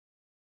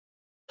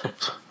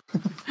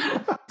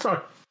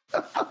Sorry.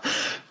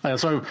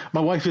 Sorry,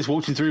 my wife just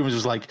walked into the room and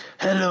was like,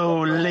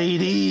 "Hello,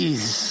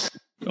 ladies."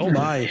 Oh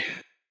my!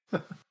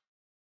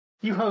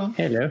 You home?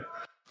 Hello.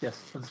 Yes,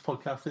 I'm just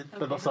podcasting,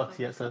 but not started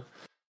yet. So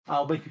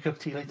I'll make a cup of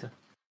tea later.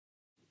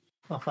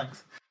 Oh,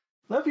 thanks.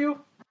 Love you.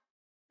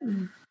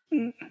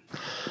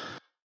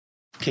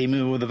 Came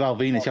in with the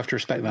Valvinas. You have to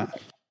respect that.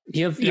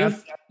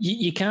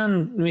 You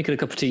can make it a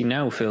cup of tea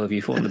now, Phil, if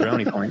you want the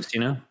brownie points. You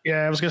know.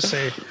 Yeah, I was going to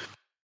say,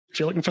 if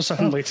you're looking for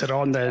something later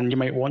on, then you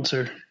might want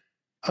to.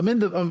 I'm in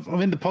the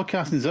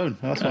podcasting zone.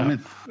 That's what I'm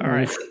in. All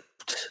right.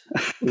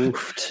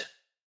 Oofed.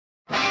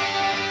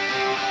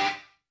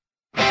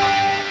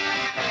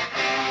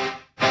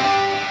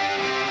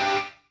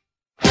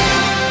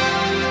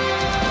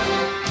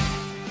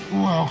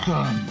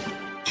 Welcome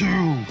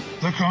to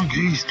the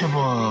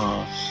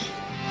Conquistabores.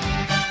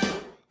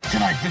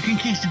 Tonight, the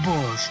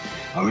Conquistabores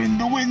are in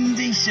the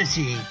Windy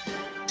City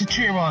to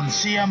cheer on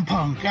CM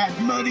Punk at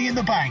Money in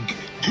the Bank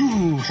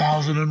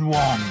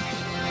 2001.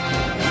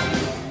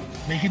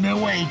 Making their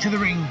way to the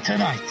ring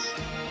tonight,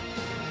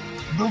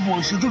 the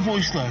voice of the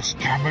voiceless,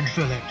 Cameron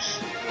Phillips.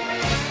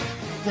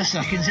 The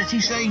Second City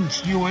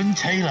Saint, Ewan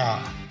Taylor.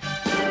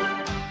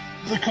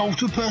 The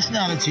Cult of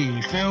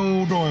Personality,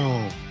 Phil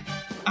Doyle.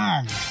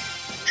 And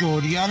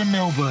Geordie out of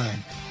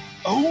Melbourne.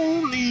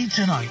 Only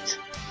tonight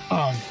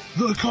on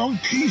the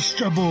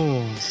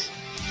Conquistabores.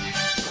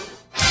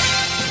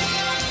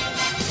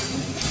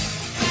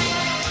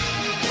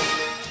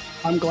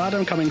 I'm glad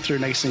I'm coming through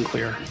nice and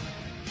clear.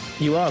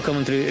 You are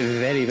coming through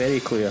very, very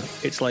clear.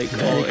 It's like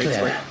Very clear.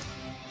 It's like,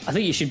 I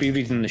think you should be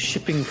reading the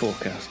shipping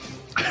forecast.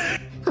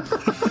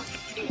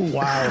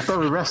 Wow. But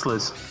with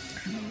wrestlers.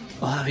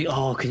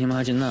 Can you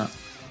imagine that?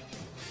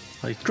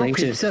 Like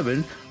dropping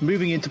 7,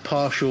 moving into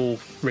partial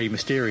Rey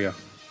Mysterio.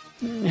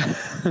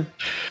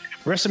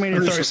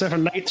 WrestleMania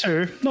 37 Night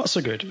 2, not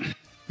so good.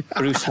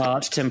 Bruce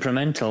Hart,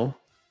 temperamental.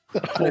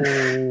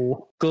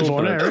 Oh,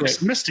 Von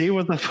Erichs, Misty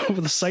with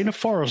the sign of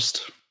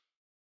Forest.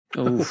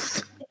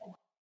 Oof.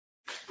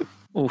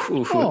 Oof.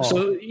 Oh.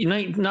 So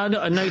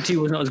night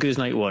 2 was not as good as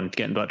night 1.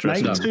 Getting back to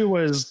Night wrestling. 2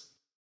 was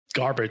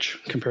garbage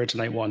compared to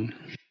Night 1.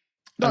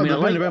 No,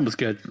 the main event was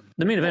good.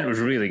 The main event was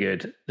really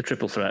good. The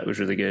triple threat was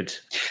really good.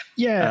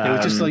 Yeah, It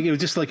was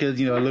just like a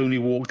lonely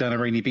walk down a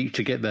rainy beach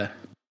to get there.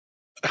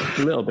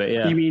 A little bit,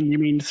 yeah. You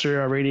mean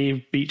through a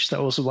rainy beach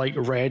that was like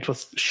red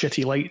with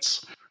shitty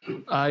lights?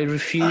 I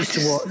refuse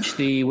to watch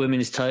the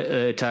women's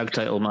tag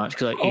title match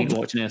because I ain't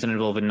watching anything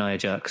involving Nia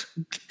Jax.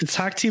 The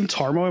tag team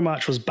turmoil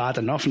match was bad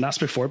enough, and that's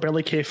before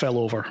Billie Kay fell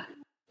over.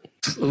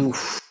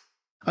 Oof.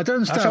 I don't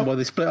understand why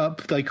they split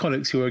up the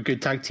Iconics, who are a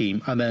good tag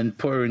team, and then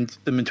put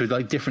them into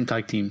like different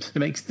tag teams. It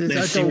makes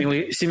They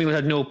seemingly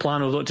had no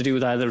plan of what to do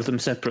with either of them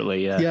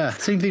separately. Yeah. Yeah,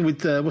 same thing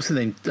with what's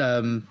the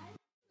name?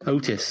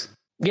 Otis.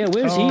 Yeah,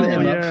 where's he? Split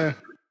him yeah. up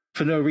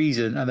for no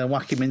reason, and then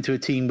whack him into a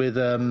team with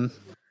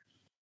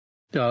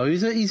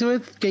he's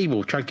with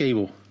Gable, Chad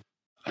Gable.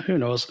 Who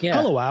knows? Yeah.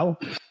 Hello, Al.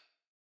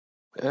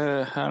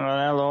 Hang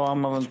on, hello,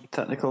 I'm having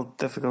technical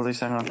difficulties.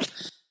 Hang on.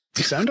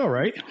 You sound all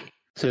right.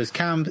 So is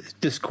Cam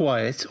just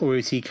quiet, or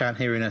is he can't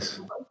hearing us?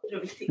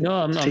 No,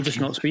 I'm just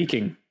not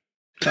speaking.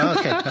 Oh,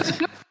 okay,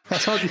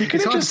 that's hard.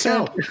 It's hard to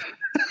tell.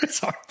 It's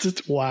hard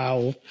to.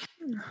 Wow.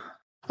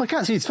 I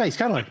can't see his face,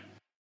 can I?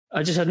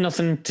 I just had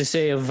nothing to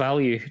say of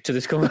value to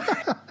this comment,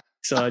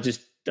 so I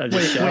just shut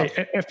Wait. up.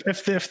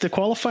 If the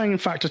qualifying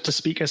factor to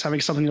speak is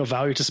having something of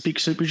value to speak,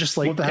 so we just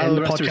like What the hell end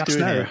are the the rest of us podcast doing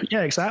now. here?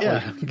 Yeah, exactly.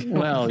 Yeah.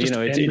 Well, Just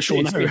end the show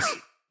now.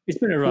 it's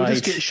been a We'll ride.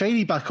 just get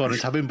Shady back on and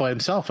have him by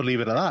himself and leave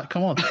it at that.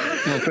 Come on.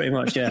 Well, pretty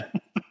much, yeah.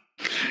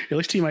 At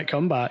least he might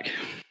come back.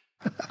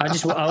 I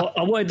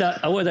wanted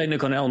that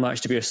Nick on L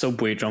match to be a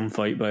subway drum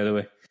fight, by the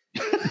way.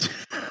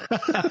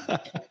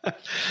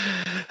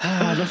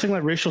 Nothing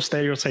like racial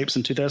stereotypes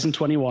in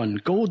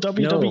 2021. Go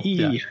WWE.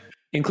 Yeah.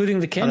 Including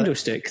the kendo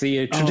stick,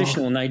 the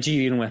traditional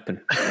Nigerian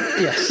weapon.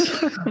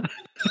 Yes.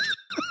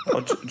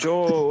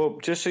 Joe,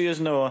 just so you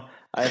know,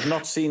 I have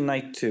not seen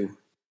Night 2.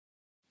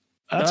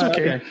 That's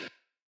okay.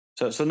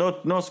 So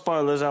no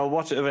spoilers, I'll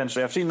watch it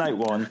eventually. I've seen Night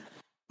 1.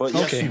 But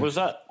yes, Okay.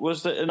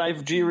 was the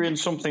Nigerian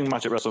something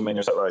match at WrestleMania,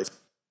 is that right?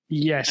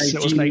 Yes,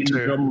 it was Night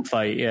 2. Drum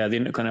fight, yeah, the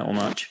Intercontinental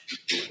match.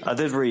 I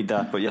did read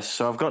that, but yes,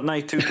 so I've got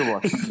Night 2 to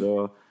watch. So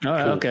All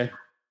right, cool. okay.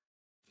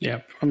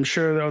 Yeah, I'm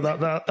sure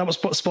that was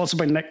sponsored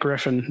by Nick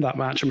Griffin, that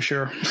match, I'm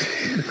sure.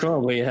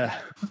 Probably, yeah.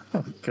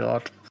 Oh,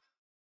 God.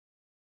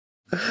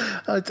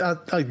 I'm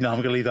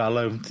going to leave that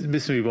alone.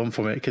 Let's move on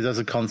from it, because as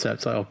a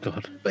concept, oh,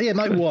 God. But yeah,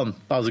 Night 1,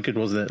 that was good,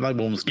 wasn't it? Night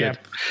 1 was good.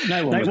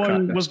 Yeah. Night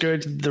 1 was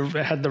good.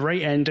 It had the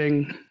right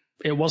ending.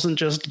 It wasn't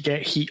just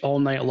get heat all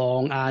night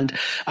long. And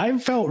I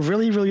felt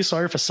really, really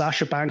sorry for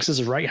Sasha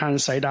Banks'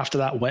 right-hand side after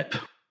that whip.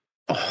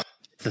 Oh,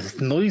 the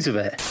noise of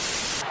it.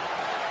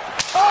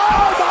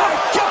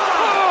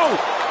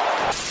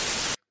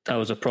 That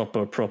was a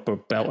proper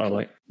belt, I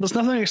like. There's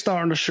nothing like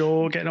starting the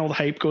show, getting all the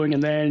hype going,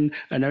 and then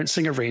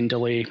announcing a rain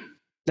delay.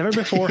 Never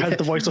before had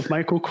the voice of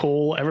Michael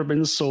Cole ever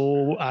been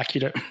so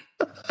accurate.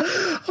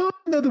 Oh,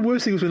 No, the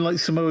worst thing was when like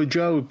Samoa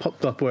Joe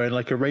popped up wearing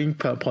like a rain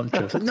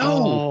poncho. Like,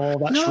 no,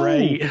 that's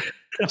right.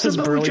 That was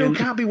Samoa brilliant.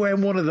 Joe can't be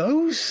wearing one of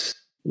those.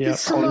 Yeah,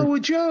 It's Samoa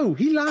Joe.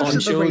 He laughs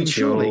at the rain,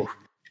 surely.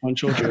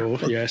 Poncho Joe,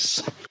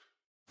 yes.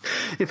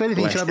 If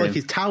anything, he should have like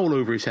his towel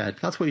over his head.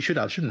 That's what he should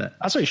have, shouldn't it?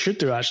 That's what he should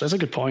do, actually. That's a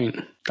good point.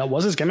 That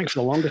was his gimmick for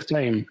the longest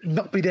time.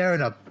 Not be there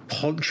in a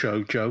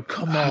poncho, Joe.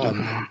 Come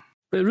on.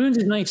 But it ruins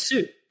his night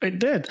suit. It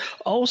did.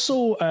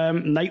 Also,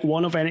 night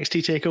 1 of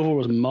NXT TakeOver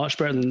was much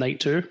better than night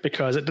 2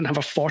 because it didn't have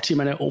a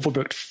 40-minute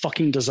overbooked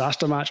fucking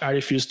disaster match I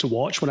refused to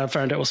watch when I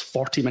found out it was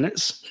 40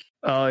 minutes.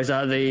 Oh, is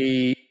that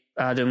the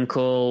Adam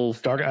Cole?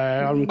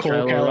 Adam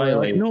Cole, Kyle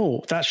O'Reilly?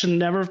 No, that should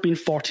never have been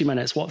 40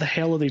 minutes. What the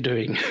hell are they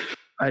doing?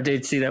 I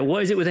did see that.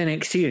 What is it with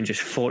NXT and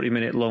just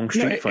 40-minute long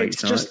street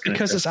fights? It's just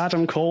because it's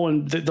Adam Cole,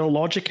 and their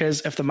logic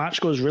is if the match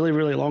goes really,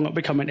 really long, it'll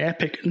become an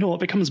epic. No, it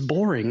becomes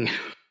boring.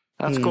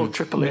 That's called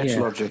Triple H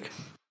logic.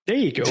 There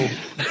you go.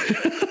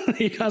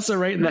 He has it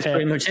right in the head. That's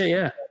pretty much it,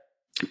 yeah.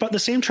 But the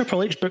same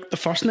Triple H booked the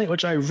first night,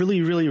 which I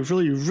really, really,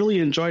 really, really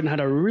enjoyed and had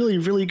a really,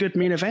 really good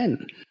main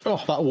event.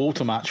 Oh, that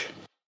Walter match.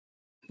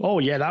 Oh,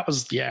 yeah, that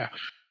was, The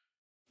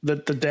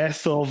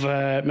death of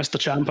Mr.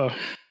 Ciampa.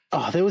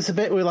 Oh, there was a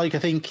bit where, like, I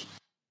think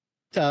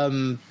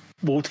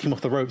Walter came off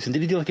the ropes, and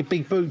did he do like a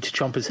big boot to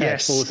Ciampa's head?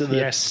 Yes, or was it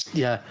yes.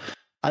 Yeah.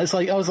 And it's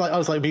like, I was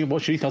like being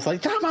watching it, I was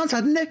like, that man's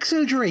had neck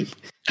surgery.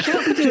 He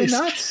can't be doing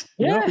that.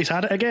 Yeah, he's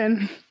had it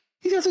again.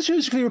 He has a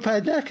surgically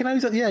repaired neck, and now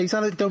he's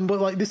had it done, but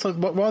like this, like,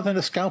 rather than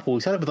a scalpel,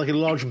 he's had it with like a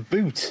large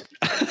boot.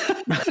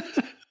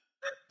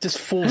 Just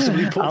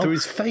forcibly put through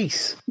his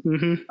face.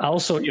 Mm-hmm. I'll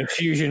sort your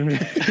fusion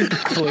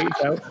plate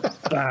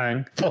out.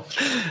 Bang.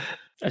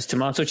 As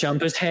Tommaso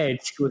Ciampa's head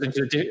goes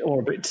into the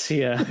orbits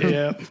here.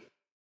 Yeah.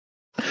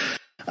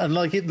 And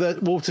like the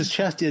Walter's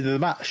chest at the end of the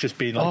match just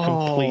being like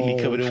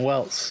completely covered in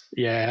welts.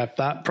 Yeah,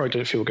 that probably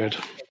didn't feel good.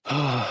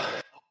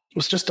 It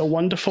was just a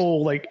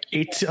wonderful, like,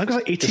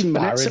 18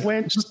 minutes it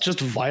went, just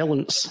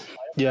violence.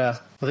 Yeah.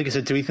 I think I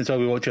said to Ethan as well,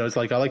 we watched it, I was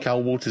like, I like how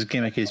Walter's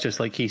gimmick is just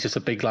like, he's just a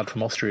big lad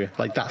from Austria.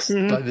 Like, that's,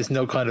 like, there's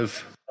no kind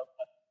of...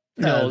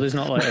 No, there's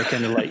not like a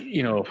kind of like,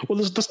 you know, well,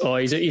 there's just,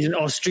 he's an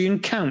Austrian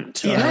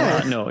count.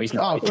 Yeah. No, he's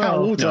not. Oh,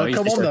 Count Walter, no,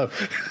 come on, though.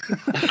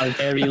 A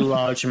very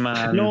large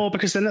man. No,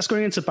 because then that's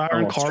going into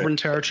Baron Corbin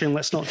territory, and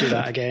let's not do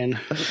that again.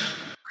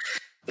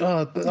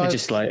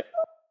 Just like...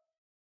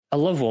 I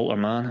love Walter,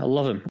 man. I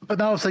love him. But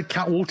now it's like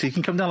Cat Walter. He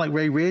can come down like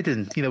Ray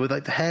Reardon, you know, with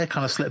like the hair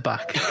kind of slipped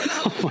back.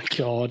 Oh my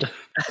God.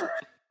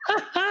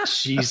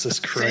 Jesus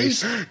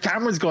Christ. See?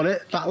 Cameron's got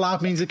it. That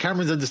laugh means that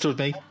Cameron's understood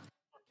me.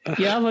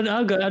 Yeah, I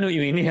know what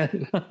you mean. Yeah,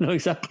 I know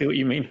exactly what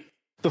you mean.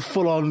 The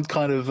full-on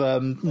kind of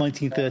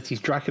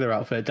 1930s Dracula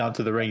outfit down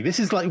to the ring. This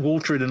is like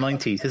Walter in the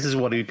 90s. This is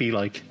what he'd be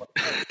like.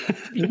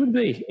 He would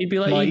be. He'd be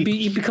like,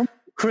 he'd become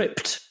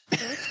crypt.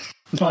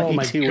 Oh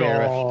my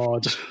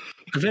God.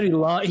 A very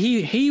large.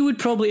 He would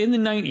probably in the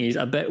 90s.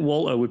 I bet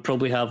Walter would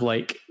probably have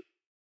like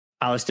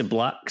Alistair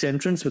Black's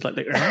entrance with like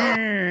the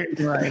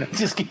right.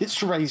 Just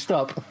gets raised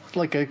up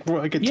like a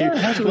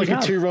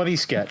two Ronnie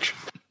sketch.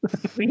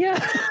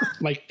 Yeah.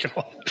 My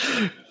God.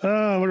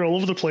 We're all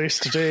over the place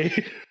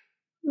today.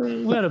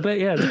 Well, I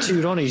bet the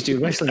two Ronnies do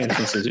wrestling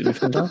entrances. It'd be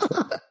fantastic.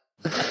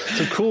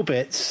 So cool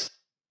bits.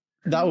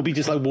 That would be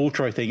just like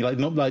Walter, I think. Like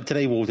not like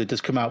today, Walter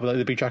just come out with like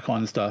the big jacket on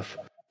and stuff.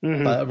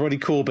 Mm-hmm. But a really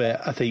cool bit,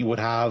 I think, would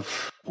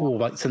have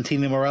like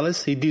Santino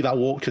Morales. He'd do that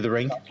walk to the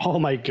ring. Oh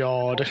my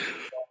God!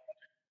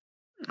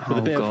 With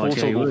a bit of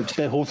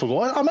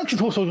Hornswoggle. I mentioned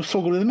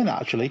Hornswoggle in a minute,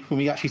 actually, when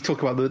we actually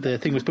talk about the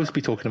thing we're supposed to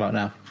be talking about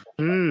now.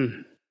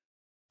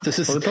 This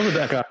is probably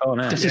better on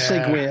it. Just to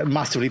segue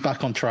massively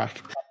back on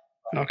track.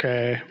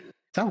 Okay, is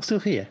that still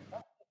here?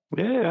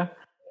 Yeah.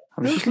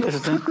 I'm just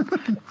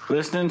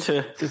listening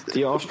to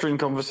the Austrian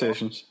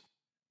conversations.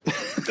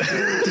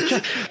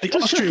 The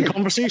Austrian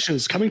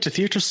conversations coming to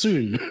theatre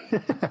soon.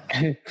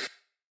 Cat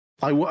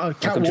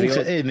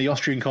Walter in the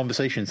Austrian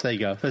conversations. There you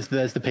go. There's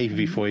the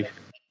pay-per-view for you.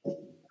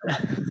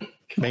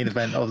 Main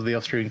event of the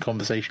Austrian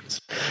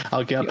conversations.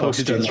 I'll get a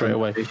postage on straight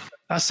away.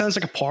 That sounds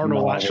like a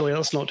porno. Actually,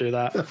 let's not do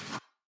that.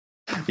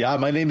 Yeah,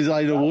 my name is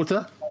Ida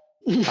Walter.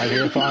 I'm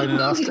here for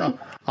an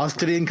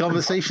Austrian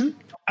conversation.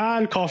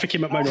 And coffee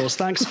came up my nose.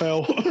 Thanks,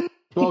 Phil.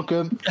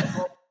 Welcome.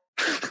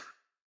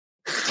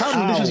 Tell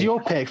me this was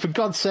your pick, for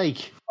God's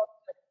sake.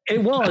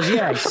 It was,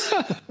 yes.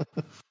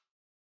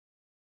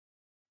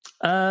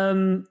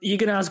 You're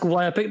going to ask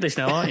why I picked this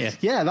now, aren't you?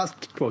 Yeah,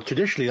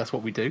 traditionally that's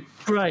what we do.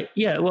 Right,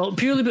 yeah. Well,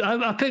 purely,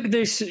 I picked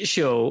this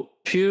show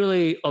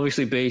purely,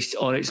 obviously, based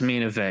on its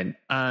main event.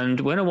 And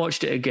when I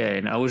watched it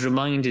again, I was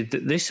reminded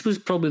that this was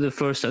probably the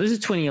first time. This is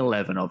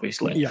 2011,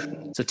 obviously. Yeah.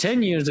 So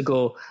 10 years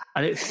ago,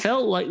 and it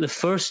felt like the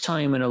first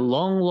time in a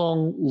long,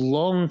 long,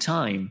 long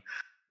time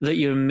that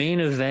your main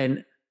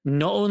event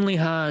not only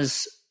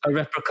has a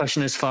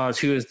repercussion as far as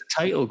who has the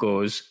title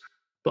goes,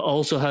 but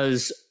also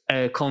has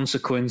a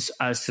consequence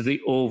as to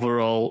the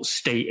overall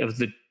state of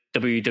the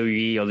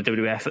WWE or the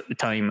WWF at the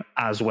time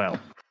as well.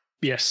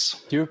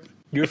 Yes. You're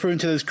referring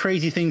to those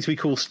crazy things we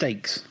call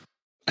stakes.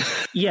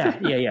 Yeah,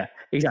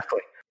 exactly.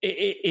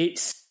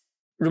 It's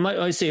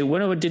I say,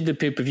 when I did the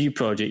pay-per-view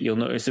project, you'll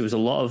notice there was a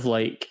lot of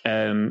like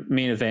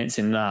main events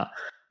in that.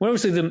 Well,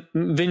 obviously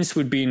Vince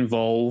would be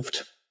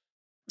involved,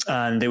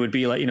 and they would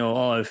be like,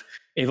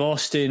 if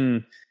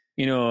Austin,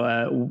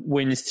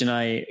 wins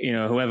tonight,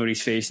 whoever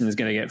he's facing is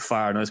going to get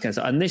fired and all this kind of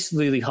stuff. And this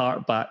really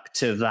harked back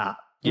to that.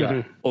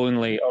 Yeah.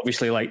 Only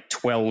obviously like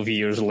 12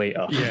 years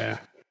later. Yeah.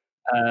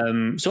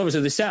 So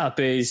obviously the setup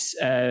is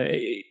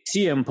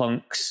CM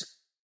Punk's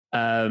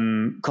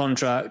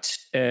contract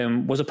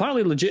was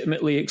apparently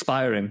legitimately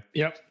expiring.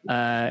 Yep.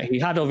 He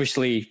had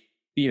obviously,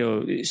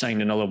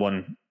 signed another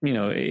one,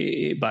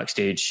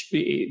 backstage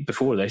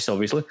before this,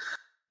 obviously.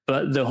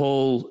 But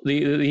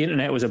the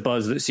internet was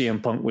abuzz that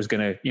CM Punk was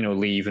going to,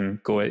 leave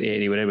and go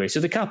anywhere anyway. So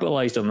they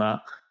capitalized on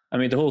that. I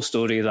mean, the whole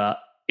story that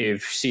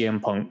if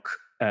CM Punk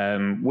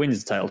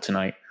wins the title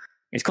tonight,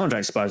 his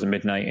contract expires at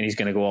midnight and he's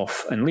going to go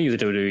off and leave the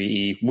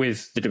WWE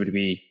with the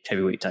WWE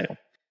heavyweight title.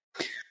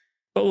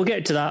 But we'll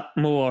get to that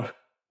more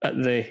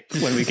when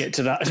we get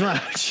to that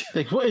match.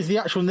 Like, what is the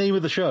actual name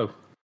of the show?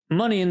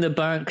 Money in the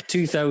Bank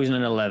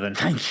 2011.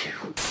 Thank you.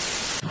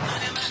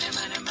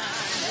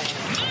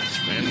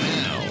 And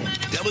now,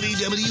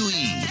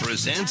 WWE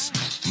presents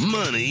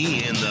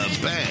Money in the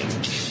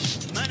Bank.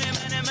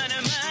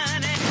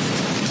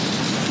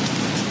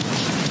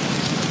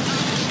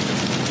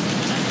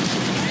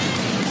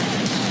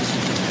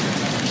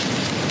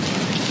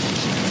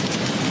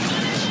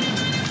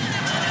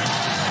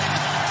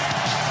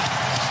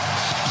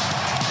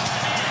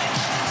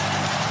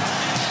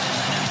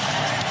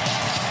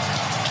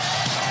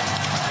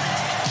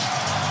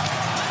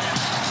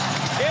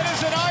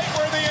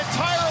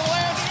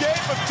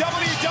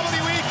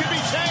 WWE could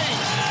be changed.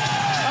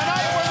 A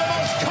night where the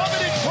most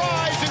coveted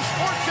prize in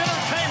sports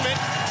entertainment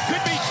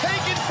could be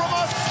taken from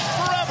us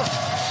forever.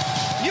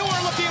 You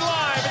are looking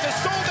live at the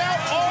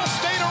sold-out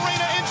All-State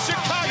Arena in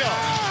Chicago.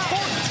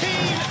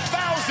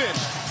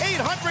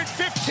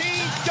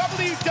 14,815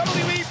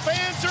 WWE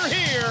fans are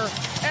here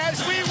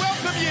as we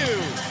welcome you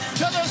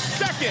to the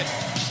second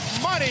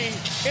Money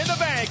in the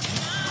Bank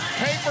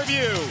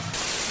pay-per-view.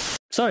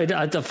 Sorry,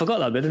 I forgot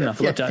that bit, didn't I? I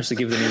forgot to actually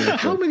give the name of the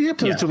show. How many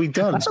episodes have we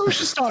done? That's what we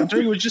should start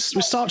doing. We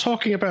start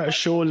talking about a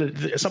show, and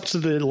it's up to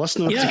the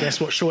listener to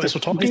guess what show it is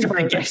we're talking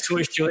about. Guess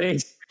what show it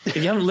is. If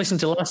you haven't listened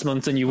to last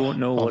month, then you won't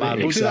know what it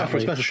is. We'll do that for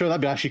a special show.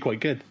 That'd be actually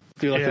quite good.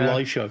 Do like a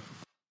live show.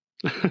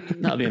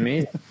 That'd be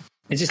amazing.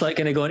 It's just like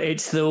kind of going,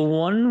 it's the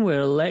one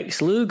where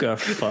Lex Luger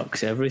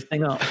fucks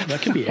everything up.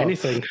 That could be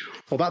anything.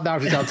 Well, that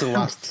narrows it down to the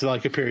last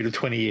a period of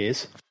 20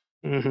 years.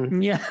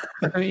 Mm-hmm. Yeah,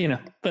 but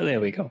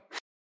there we go.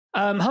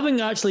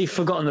 Having actually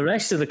forgotten the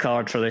rest of the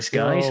card for this,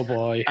 guys. Oh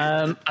boy!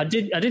 I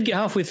did get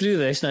halfway through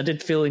this, and I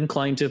did feel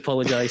inclined to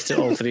apologise to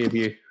all three of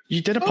you.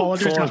 You did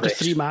apologise after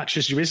 3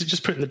 matches. You basically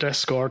just put in the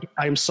Discord,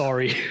 "I'm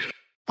sorry."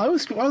 I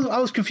was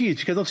confused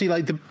because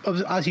obviously,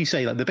 as you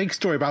say, the big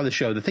story about the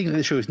show, the thing that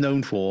the show is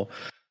known for,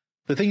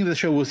 the thing that the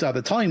show was at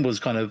the time was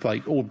kind of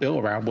like all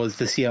built around was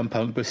the CM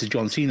Punk versus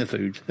John Cena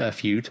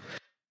feud.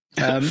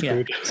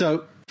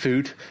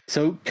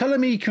 So color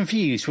me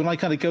confused when I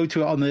kind of go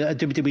to it on the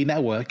WWE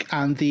Network,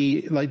 and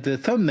the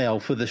thumbnail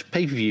for this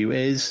pay-per-view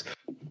is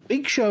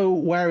Big Show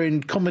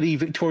wearing comedy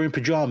Victorian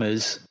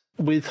pajamas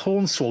with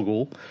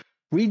Hornswoggle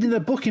reading a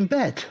book in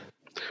bed.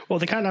 Well,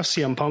 they can't have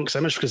CM Punk's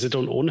image because they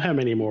don't own him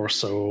anymore,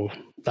 so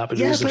that was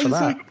the reason for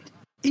that.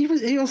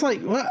 He was like,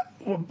 what?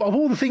 Of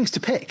all the things to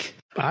pick.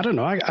 I don't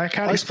know. I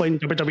can't explain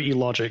WWE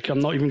logic. I'm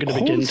not even going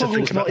to begin to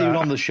think about not even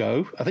on the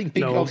show. I think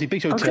Big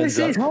Show turns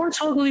up. Is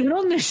Hornswoggle even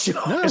on this show?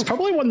 No. It's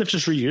probably one they've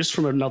just reused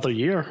from another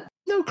year.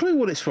 No clue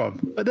what it's from.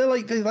 But they're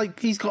like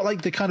he's got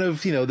like the kind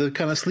of the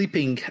kind of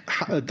sleeping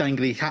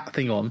dangly hat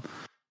thing on,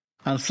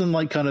 and some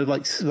like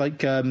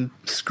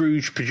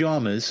Scrooge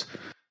pajamas,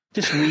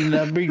 just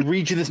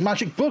reading this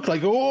magic book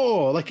like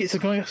it's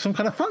some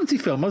kind of fantasy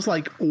film. I was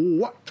like,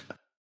 what?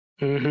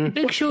 Mm-hmm.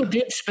 Big Show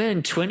did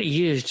spend 20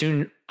 years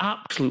doing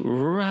absolute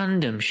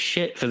random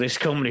shit for this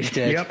company.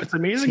 Yep, it's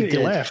amazing that he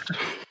left.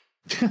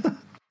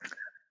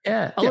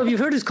 Yeah, although if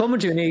you've heard his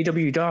commentary on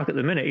AEW Dark at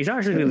the minute, he's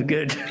actually really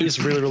good.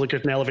 He's really, really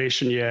good in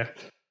Elevation, yeah.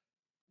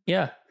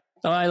 Yeah.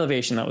 Oh,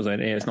 Elevation, that was it.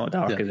 Yeah, it's not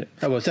Dark, is it?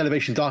 Oh, it's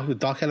Elevation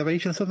Dark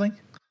Elevation or something?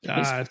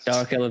 It's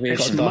Dark Elevation.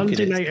 It's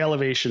Monday Night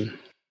Elevation.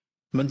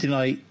 Monday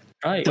Night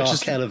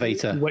Dark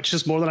Elevator. Which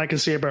is more than I can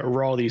say about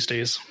Raw these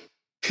days.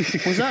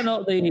 Was that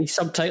not the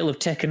subtitle of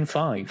Tekken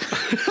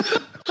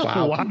 5?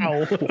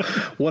 Wow.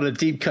 What a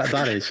deep cut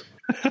that is.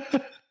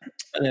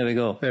 There we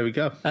go.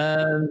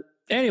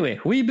 Anyway,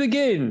 we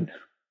begin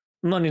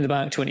Money in the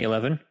Bank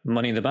 2011.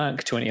 Money in the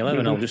Bank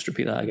 2011. I'll just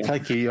repeat that again.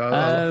 Thank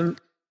you.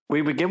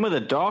 We begin with a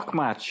dark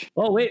match.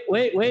 Oh, wait.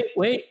 Al's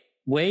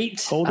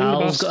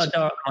got a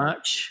dark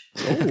match.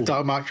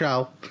 Dark match,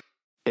 Al.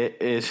 It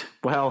is.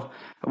 Well,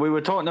 we were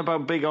talking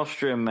about big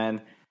Austrian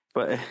men,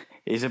 but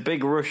he's a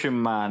big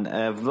Russian man,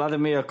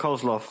 Vladimir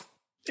Kozlov.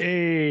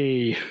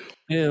 Hey.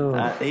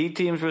 He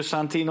teams with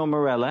Santino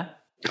Marella.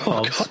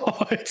 Oh,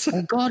 God.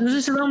 Oh, God, was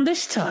this around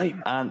this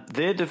time? And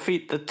they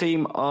defeat the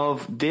team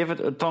of David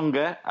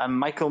Otunga and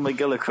Michael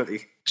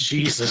McGillicuddy.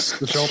 Jesus,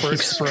 the Jobber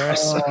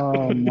Express.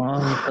 Oh,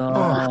 my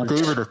God.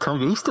 David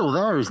Otunga, he's still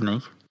there, isn't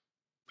he?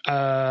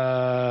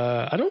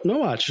 I don't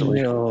know,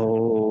 actually.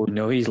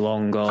 No, he's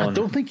long gone. I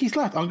don't think he's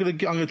left. I'm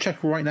gonna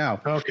check right now.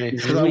 Okay.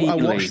 Because I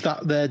watched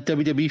the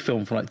WWE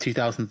film from like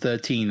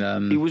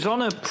 2013. He was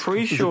on a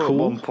pre-show at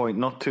one point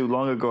not too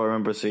long ago. I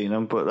remember seeing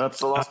him, but that's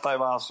the last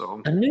time I saw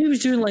him. I knew he was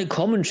doing like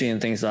commentary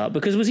and things like that,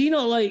 because was he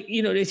not like,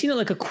 is he not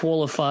like a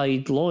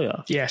qualified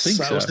lawyer? Yes,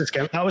 So.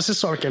 that was his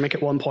sort of gimmick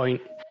at one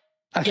point.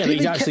 I Yeah, think but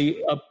he's they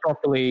actually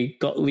properly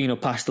got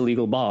past the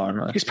legal bar.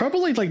 Right? He's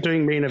probably like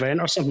doing main event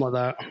or something like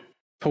that.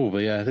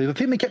 Probably, yeah. I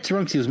think they kept him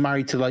on because he was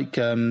married to like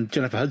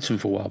Jennifer Hudson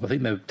for a while, but I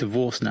think they're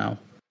divorced now.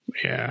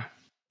 Yeah.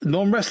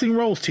 Non-wrestling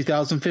roles,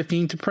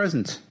 2015 to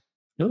present.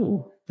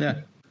 Oh.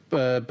 Yeah.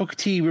 Booker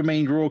T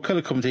remained Raw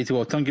color commentator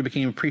while Tonga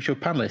became a pre-show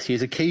panelist. He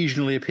has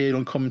occasionally appeared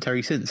on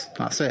commentary since.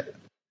 That's it.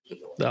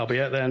 That'll be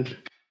it then.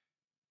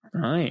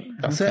 Right.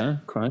 That's okay.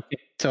 it. Crikey.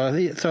 So I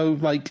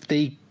think like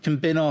they can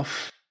bin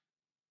off,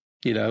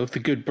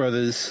 the Good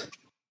Brothers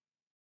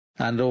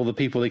and all the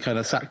people they kind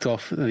of sacked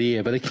off the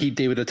year, but they keep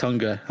David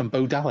Otunga and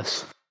Bo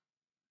Dallas.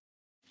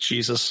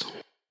 Jesus.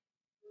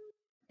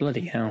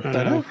 Bloody hell. I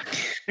don't know.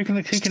 Who can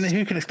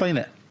explain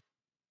it?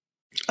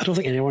 I don't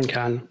think anyone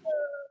can.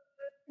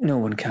 No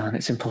one can.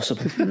 It's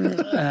impossible.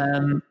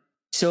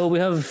 So we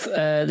have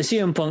the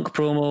CM Punk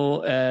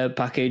promo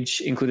package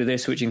included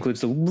this, which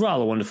includes the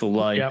rather wonderful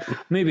line. Yep.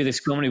 Maybe this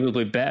company will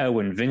be better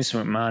when Vince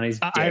McMahon is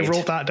dead. I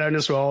wrote that down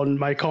as well, and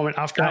my comment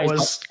after that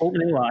was,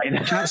 opening line.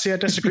 can't say I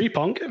disagree,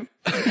 Punk.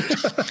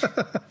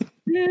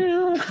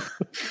 Yeah.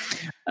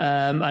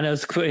 And I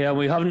was we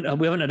haven't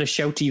had a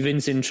shouty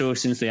Vince intro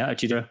since the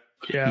Attitude Era.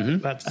 Yeah,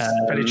 that's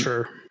very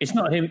true. It's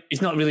not him.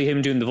 It's not really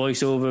him doing the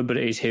voiceover, but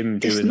it is him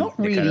doing. It's not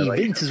really kind of like,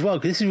 Vince as well,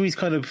 because this is where he's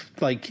kind of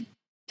like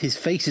his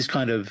face is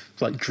kind of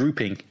like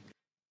drooping,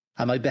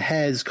 and like the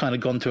hair's kind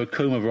of gone to a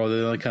coma rather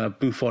than like kind of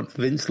bouffant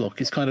Vince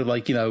look. It's kind of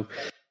like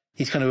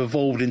he's kind of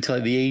evolved into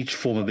like the aged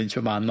form of Vince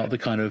McMahon, not the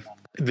kind of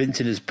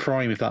Vince in his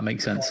prime, if that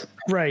makes sense.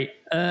 Right.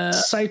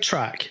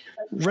 Sidetrack.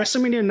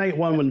 WrestleMania Night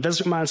 1, when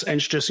Vince McMahon's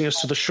introducing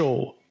us to the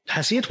show,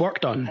 has he had work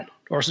done,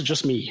 or is it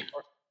just me?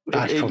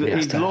 He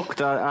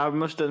looked. I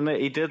must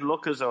admit, he did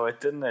look as though it,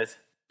 didn't it?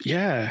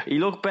 Yeah. He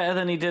looked better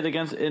than he did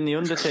in the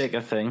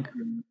Undertaker thing.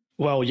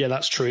 Well, yeah,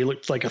 that's true. He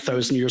looked like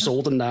 1,000 years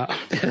old in that.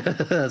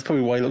 That's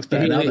probably why he looks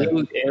better now. He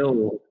looked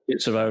ill in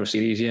Survivor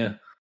Series, yeah.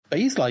 But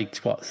he's like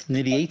what,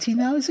 nearly 80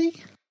 now, is he?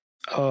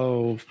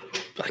 Oh,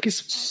 I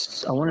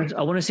guess I want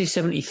to say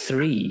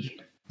 73.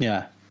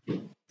 Yeah.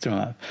 Something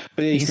like that.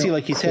 But yeah, you can see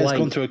like his hair's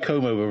gone to a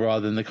comb over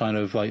rather than the kind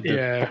of like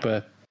the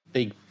proper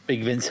big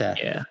Vince hair.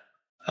 Yeah.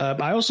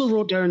 I also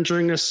wrote down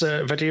during this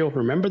video,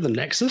 remember the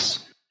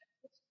Nexus?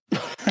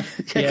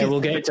 Yeah, we'll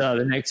get to that.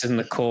 The Nexus and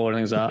the core and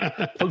things like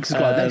that. Punk's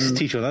got a Nexus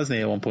t-shirt, hasn't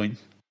he, at one point?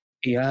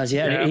 He has,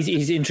 yeah.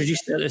 He's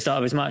introduced at the start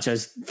of his match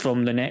as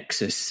from the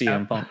Nexus,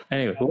 CM Punk.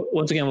 Anyway,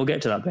 once again, we'll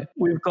get to that bit.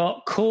 We've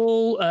got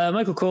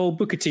Michael Cole,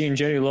 Booker T, and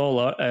Jerry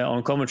Lawler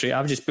on commentary.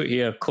 I've just put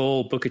here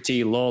Cole, Booker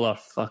T, Lawler.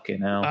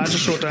 Fucking hell. I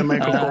just wrote down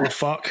Michael Cole,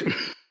 fuck.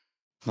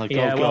 Like,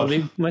 yeah,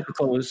 Michael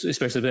Cole was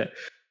especially a bit.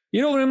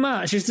 Your opening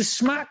match is the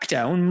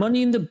SmackDown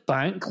Money in the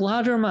Bank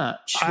ladder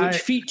match, which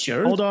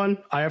features... Hold on,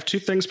 I have two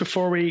things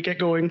before we get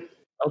going.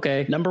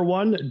 Okay. Number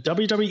one,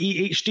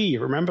 WWE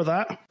HD. Remember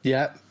that?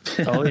 Yeah.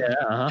 Oh, yeah.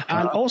 Uh-huh.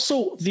 And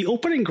also, the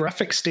opening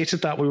graphic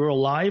stated that we were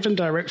live and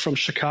direct from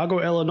Chicago,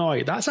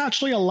 Illinois. That's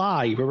actually a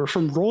lie. We were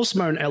from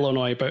Rosemount,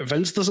 Illinois, but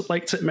Vince doesn't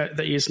like to admit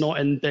that he's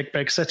not in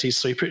big cities,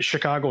 so he put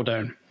Chicago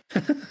down.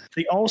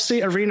 The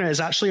Allstate Arena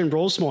is actually in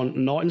Rosemount,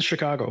 not in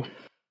Chicago.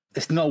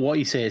 It's not what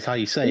you say, it's how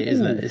you say it,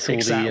 isn't it? It's all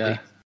the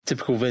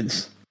typical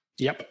Vince.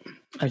 Yep.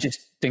 I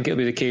just think it'll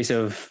be the case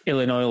of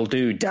Illinois will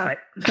do, damn it.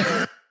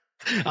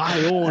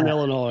 I own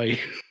Illinois.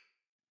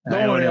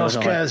 Nobody else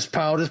cares,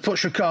 pal. Just put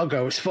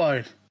Chicago. It's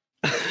fine.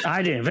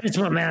 I didn't. Vince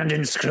McMahon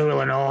didn't screw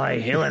Illinois.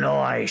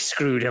 Illinois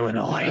screwed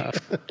Illinois.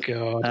 Oh,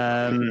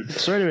 God.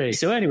 So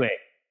anyway,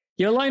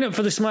 your lineup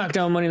for the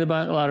SmackDown Money in the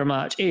Bank ladder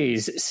match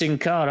is Sin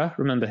Cara.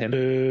 Remember him.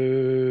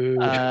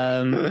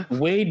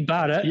 Wade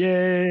Barrett.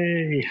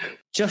 Yay.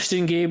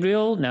 Justin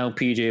Gabriel. Now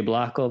PJ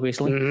Black,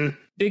 obviously. Mm-hmm.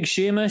 Big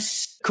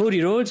Sheamus,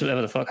 Cody Rhodes,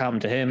 whatever the fuck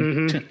happened to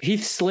him. Mm-hmm.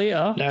 Heath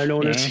Slater, now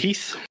known as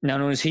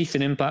Heath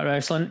in Impact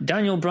Wrestling.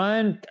 Daniel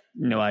Bryan,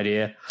 no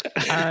idea.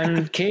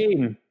 And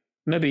Kane,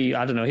 maybe,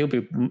 I don't know.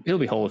 He'll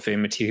be Hall of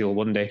Fame material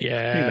one day.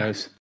 Yeah, who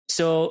knows?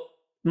 So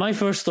my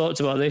first thoughts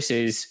about this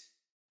is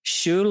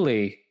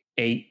surely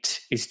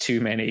 8 is too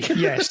many.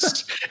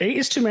 Yes, 8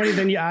 is too many.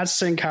 Then you add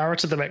Sin Cara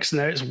to the mix,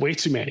 and now it's way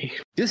too many.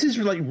 This is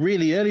like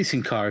really early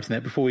Sin Cara, isn't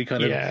it? Before he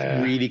kind of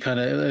really kind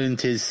of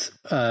earned his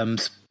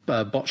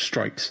botch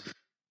stripes.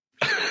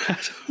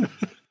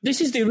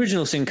 This is the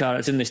original Sin Cara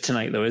that's in this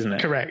tonight, though, isn't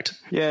it? Correct.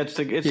 Yeah, it's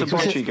the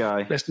botchy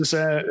guy. This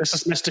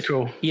is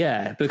mystical.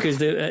 Yeah,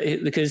 because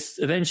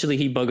eventually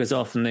he buggers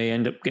off and they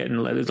end up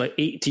getting there's like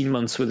 18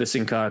 months with the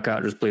Sin Cara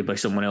characters played by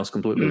someone else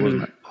completely,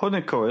 wasn't it?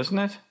 Hunico, isn't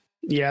it?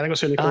 Yeah, I think it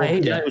was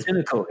Hunico. It was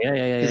Hunico. Yeah.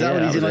 Is that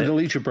when he's in like the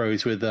Lucha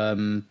Bros with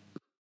the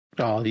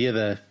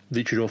other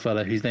luchador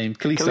fella whose name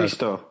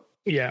Kalisto?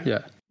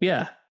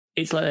 Yeah.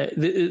 It's like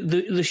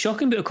the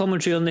shocking bit of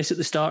commentary on this at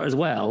the start as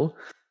well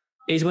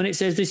is when it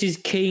says this is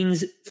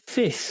Kane's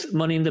 5th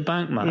Money in the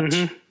Bank match.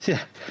 Mm-hmm.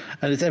 Yeah,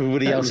 and it's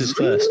everybody else's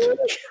first.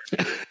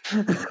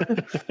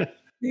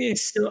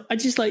 Yes, so I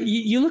just like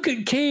you look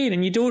at Kane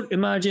and you don't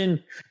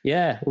imagine,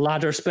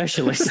 ladder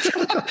specialist.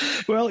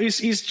 Well,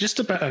 he's just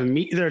a bit of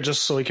meat there,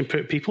 just so he can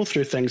put people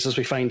through things, as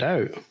we find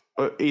out.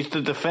 He's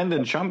the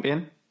defending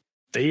champion.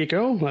 There you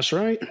go. That's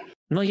right.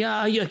 No,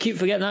 I keep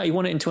forgetting that he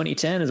won it in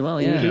 2010 as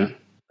well. Yeah. Mm-hmm.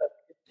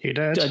 He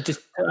did.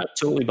 That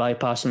totally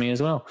bypassed me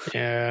as well.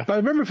 Yeah. But I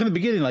remember from the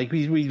beginning, like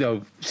we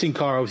know Sin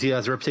Cara obviously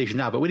has a reputation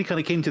now, but when he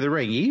kind of came to the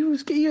ring, he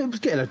was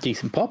getting a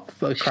decent pop.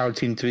 The crowd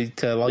seemed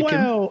to like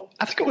him. Well,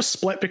 I think it was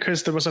split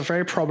because there was a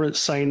very prominent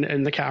sign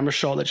in the camera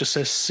shot that just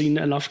says "Seen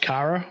enough,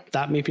 Cara."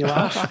 That made me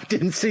laugh. I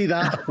didn't see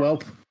that.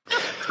 Well,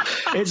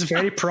 it's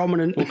very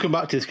prominent. We'll come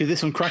back to this because there's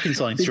some cracking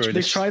signs through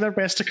They try their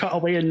best to cut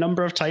away a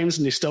number of times,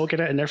 and they still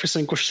get it in every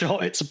single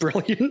shot. It's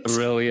brilliant.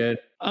 Brilliant.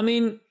 I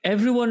mean,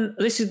 everyone.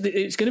 It's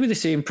going to be the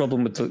same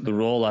problem with the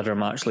Raw ladder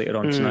match later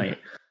on tonight.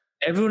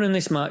 Everyone in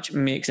this match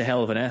makes a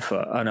hell of an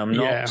effort, and I'm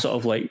not sort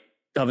of like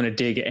having a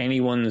dig at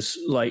anyone's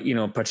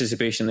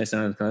participation in this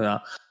and anything like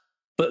that.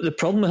 But the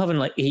problem with having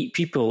like 8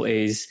 people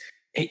is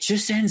it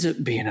just ends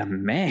up being a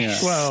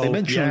mess. Yeah. Well, they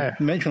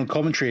mention on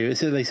commentary.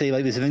 They say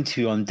like there's an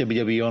interview on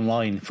WWE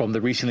Online from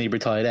the recently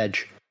retired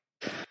Edge.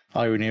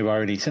 Irony of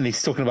ironies, and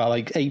he's talking about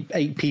like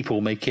eight people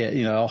make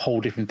it a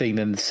whole different thing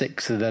than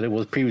 6 that it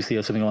was previously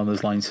or something along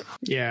those lines.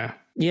 Yeah,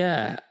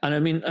 and I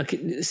mean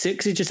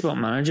 6 is just about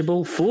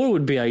manageable. 4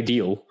 would be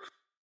ideal,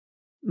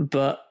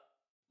 but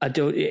I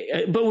don't.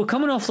 But we're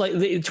coming off like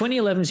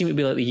 2011 seemed to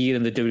be like the year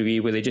in the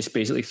WWE where they just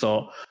basically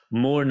thought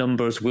more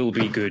numbers will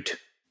be good.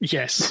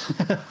 Yes.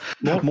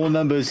 More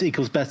numbers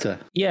equals better.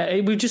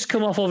 Yeah, we've just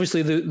come off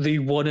obviously the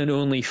one and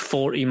only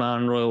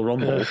 40-man Royal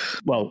Rumble.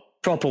 Well,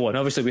 proper one.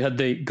 Obviously, we had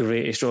the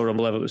greatest Royal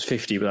Rumble ever. It was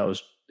 50, but that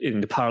was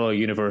in the parallel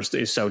universe that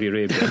is Saudi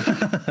Arabia.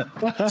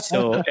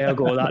 So,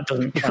 ergo, that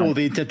doesn't count. Before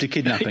the attempted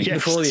kidnapping.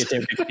 Yes. Before the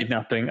attempted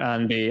kidnapping.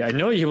 And I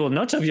know you will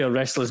not have your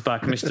wrestlers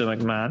back, Mr.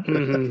 McMahon.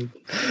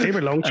 Mm-hmm. They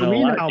belong to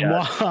me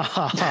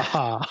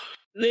now.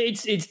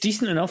 It's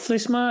decent enough,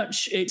 this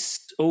match. It's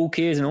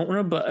okay as an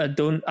opener, but I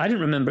didn't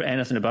remember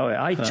anything about it.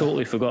 I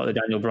totally forgot that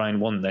Daniel Bryan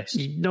won this.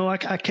 No, I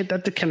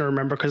did kind of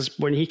remember because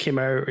when he came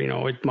out,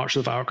 with March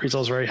of the Valkyries, I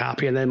was very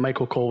happy, and then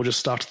Michael Cole just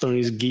started throwing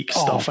his geek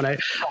stuff, and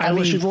I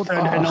literally wrote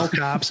down in all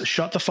caps,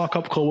 "Shut the fuck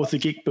up, Cole, with the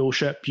geek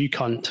bullshit, you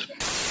cunt."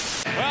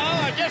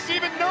 Well, I guess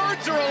even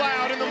nerds are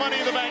allowed in the Money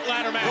in the Bank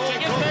ladder match. I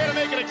guess they had to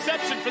make an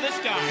exception for this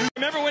guy.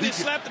 Remember when he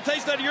slapped the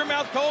taste out of your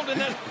mouth cold, and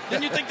then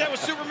didn't you think that was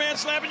Superman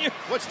slapping you?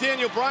 What's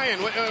Daniel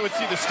Bryan? Let's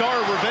see, the star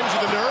of Revenge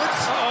of the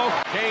Nerds?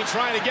 Uh-oh. Kane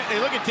trying to hey,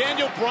 look at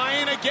Daniel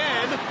Bryan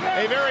again.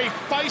 A very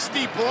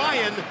feisty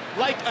Bryan,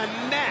 like a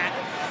gnat,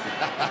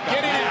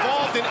 getting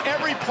involved in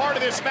every part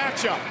of this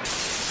matchup.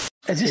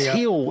 Is this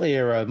heel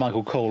era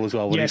Michael Cole as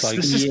well? Yes,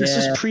 this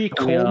is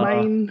pre-coal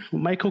mine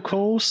Michael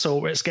Cole,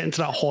 so it's getting to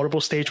that horrible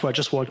stage where I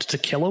just wanted to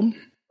kill him.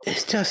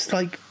 It's just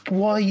like,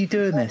 why are you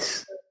doing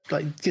this?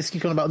 Like, just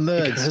keep on about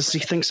nerds. Because he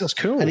thinks that's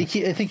cool. And I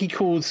think he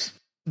calls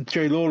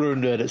Jerry Lawler a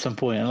nerd at some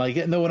point, and like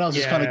no one else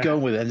is kind of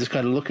going with it and just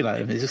kind of looking at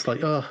him. It's just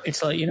like, oh.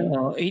 It's like,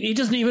 he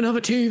doesn't even have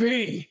a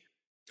TV.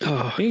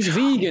 Oh, he's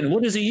vegan.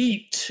 What does he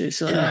eat? It's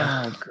like,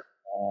 oh,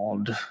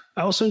 God.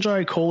 I also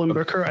enjoy Cole and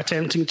Booker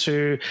attempting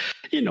to,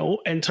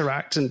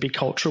 interact and be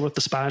cultural with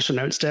the Spanish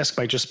announce desk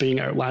by just being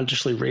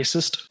outlandishly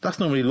racist. That's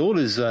normally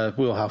Lawler's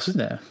wheelhouse,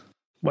 isn't it?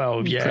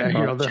 Well,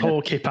 yeah, the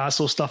whole Que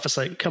Paso stuff is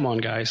like, come on,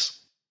 guys.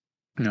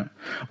 No.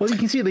 Well, you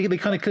can see they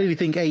kind of clearly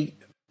think 8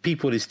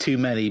 people is too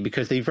many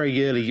because they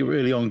very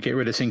early on get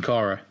rid of Sin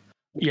Cara.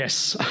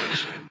 Yes.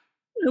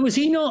 Was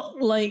he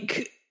not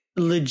like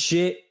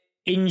legit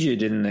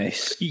injured in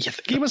this? Yeah,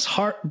 he was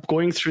hurt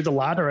going through the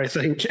ladder, I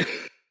think.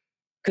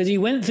 Because he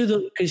went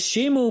through because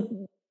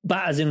Shamo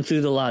batters him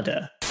through the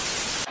ladder. Sheamus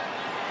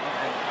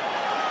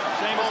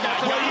got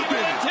some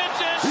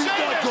attention. He's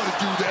not going to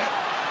do that.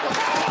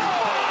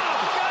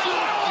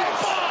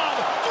 Bomb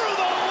through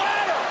the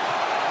ladder.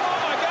 Oh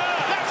my God!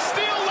 That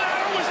steel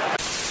ladder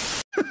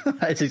was.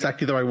 That's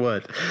exactly the right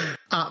word.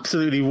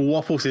 Absolutely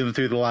waffles him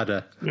through the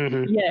ladder.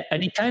 Mm-hmm. Yeah,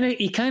 and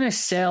he kind of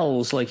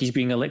sells like he's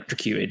being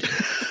electrocuted.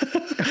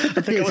 I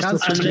think it was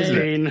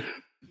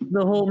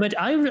the whole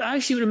I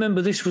actually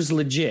remember this was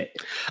legit.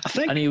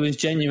 And he was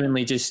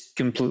genuinely just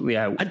completely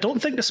out. I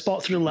don't think the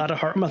spot through the ladder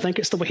hurt him. I think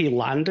it's the way he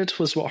landed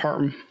was what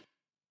hurt him.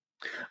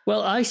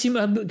 Well, I seem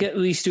to get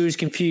these stories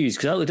confused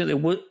because I looked at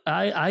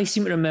I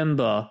seem to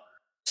remember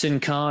Sin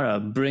Cara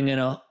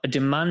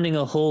demanding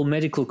a whole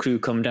medical crew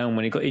come down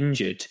when he got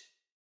injured.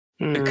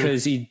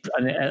 Because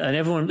and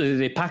everyone,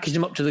 they packaged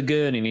him up to the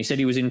gurney and he said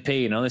he was in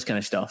pain and all this kind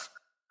of stuff.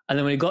 And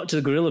then when he got to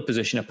the gorilla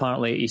position,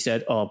 apparently he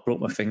said, "Oh, I broke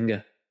my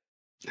finger."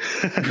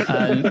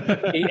 And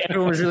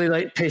everyone was really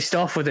like pissed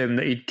off with him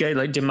that he'd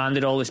get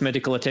demanded all this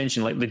medical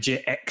attention, like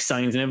legit X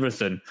signs and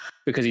everything,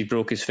 because he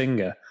broke his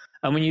finger.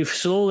 And when you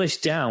slow this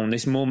down,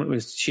 this moment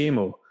with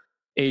Shamo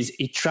is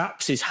he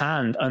traps his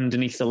hand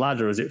underneath the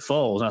ladder as it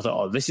falls. And I thought,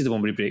 oh, this is the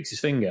one where he breaks his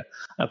finger.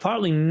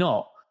 Apparently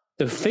not.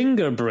 The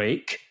finger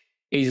break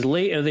is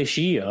later this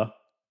year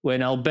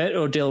when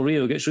Alberto Del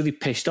Rio gets really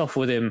pissed off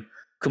with him,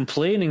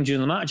 complaining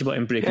during the match about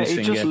him breaking his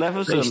finger. He just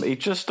levels him. He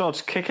just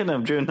starts kicking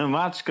him during the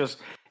match because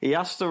he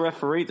asked the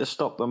referee to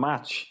stop the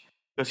match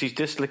because he's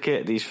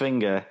dislocated his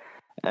finger.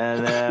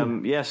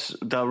 And yes,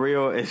 Del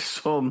Rio is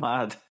so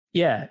mad.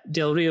 Yeah,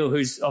 Del Rio,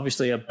 who's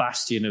obviously a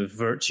bastion of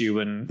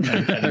virtue and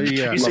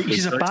yeah.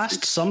 He's a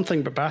bast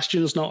something, but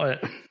Bastion's not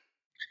it.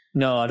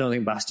 No, I don't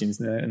think Bastion's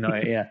not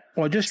it, yeah.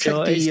 Well, I just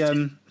checked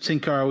the Sin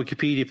Cara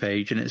Wikipedia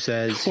page, and it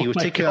says he was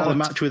taken out of the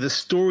match with a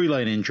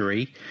storyline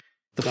injury.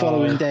 The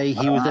following day,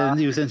 he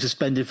was then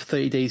suspended for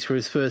 30 days for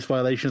his first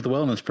violation of the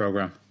wellness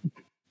program.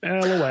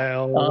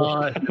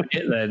 LOL.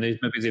 Maybe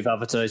they've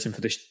advertised him for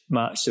this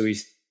match, so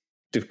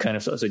they've kind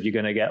of sort of said you're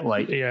going to get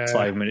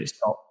 5 minutes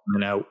top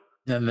and out.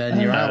 And then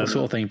you're out,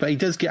 sort of thing. But he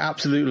does get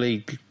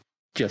absolutely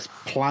just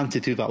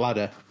planted through that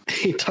ladder.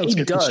 He does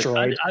get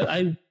destroyed.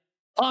 Part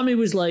of me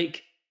was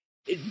like,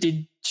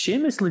 did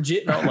Sheamus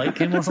legit not like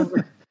him or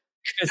something?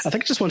 I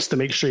think he just wants to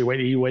make sure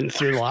he went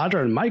through the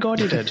ladder, and my God,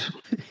 he did.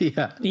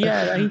 Yeah,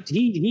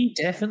 he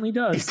definitely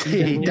does.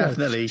 He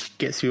definitely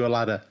gets through a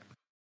ladder.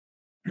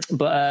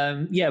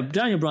 But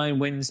Daniel Bryan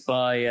wins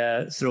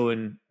by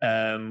throwing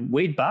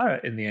Wade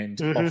Barrett in the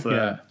end off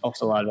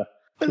the ladder.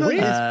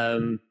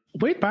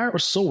 Wade Barrett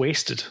was so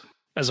wasted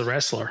as a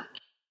wrestler.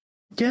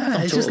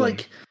 Yeah, it's just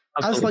like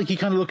as like you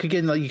kind of look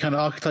again, like you kind of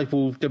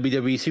archetypal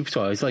WWE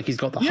superstar. It's like he's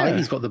got the height,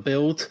 he's got the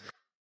build,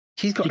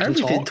 he's got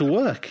everything to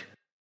work.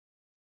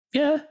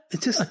 Yeah,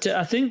 it's just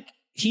I think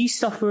he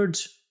suffered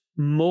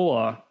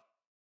more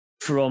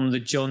from the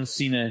John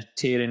Cena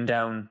tearing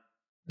down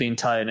the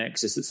entire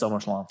Nexus at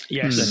SummerSlam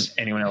than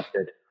anyone else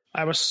did.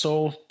 I was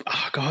so...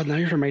 Oh, God, now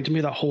you're reminding me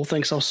of that whole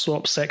thing, so I was so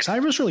upset. 'Cause I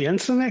was really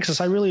into the Nexus.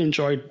 I really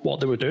enjoyed what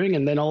they were doing,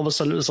 and then all of a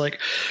sudden it was like,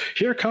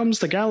 here comes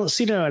the gallant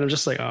Cena, and I'm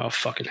just like, oh,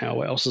 fucking hell,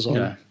 what else is on?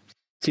 Yeah.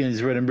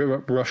 Cena's running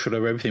roughshod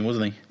over everything,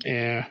 wasn't he?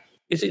 Yeah.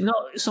 Is it not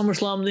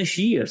SummerSlam this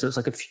year? So it's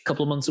like a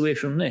couple of months away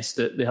from this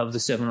that they have the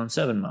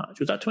 7-on-7 match.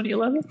 Was that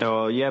 2011?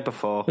 No, year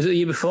before. Was it the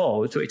year before?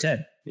 Was it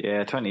 2010?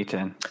 Yeah,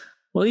 2010.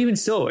 Well, even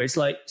so, it's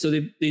like, so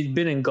they've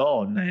been and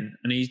gone then,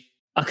 and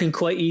I can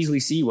quite easily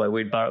see why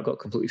Wade Barrett got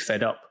completely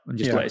fed up and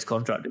just let his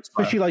contract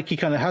expire. Especially like he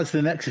kind of has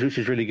the Nexus, which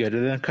is really good,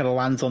 and then kind of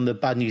lands on the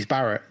Bad News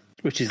Barrett,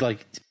 which is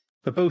like,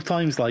 but both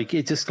times like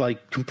it just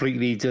like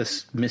completely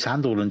just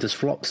mishandled and just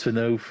flops for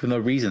no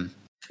reason.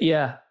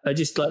 Yeah, I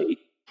just like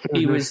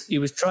he was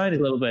trying a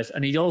little bit,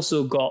 and he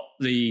also got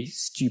the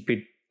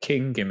stupid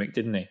King gimmick,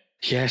 didn't he?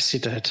 Yes, he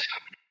did.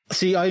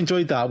 See, I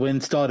enjoyed that when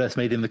Stardust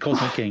made him the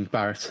Cosmic King,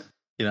 Barrett.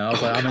 You know, I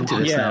was like, I'm into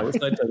this now.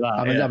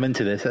 I'm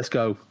into this. Let's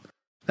go.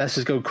 Let's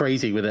just go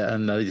crazy with it,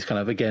 and they just kind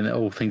of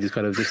all things just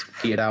kind of just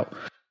get out.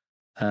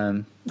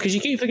 Because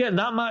you keep forgetting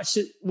that match.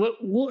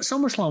 What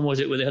SummerSlam was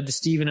it where they had the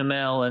Stephen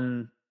Amell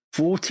and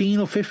 14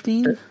 or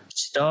 15?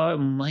 Start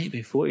might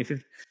be 40,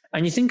 50.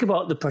 And you think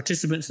about the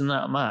participants in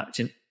that match,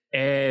 and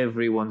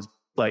everyone's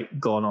like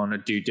gone on to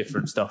do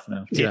different stuff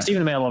now. Yeah.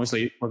 Stephen Amell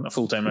obviously wasn't a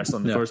full-time wrestler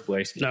in the first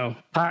place. No,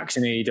 Pax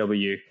in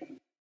AEW.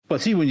 But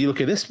see, when you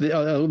look at this, look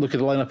at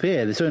the lineup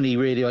here. There's only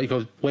really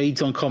like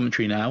Wade's on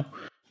commentary now.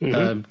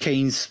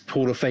 Kane's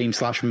Hall of Fame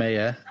 /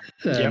 mayor.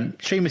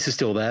 Sheamus is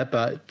still there,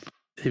 but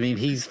I mean,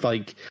 he's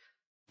like,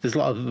 there's a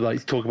lot of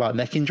like talk about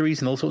neck injuries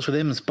and all sorts with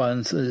him,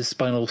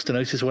 spinal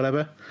stenosis or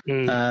whatever.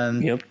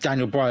 And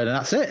Daniel Bryan, and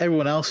that's it.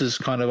 Everyone else is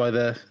kind of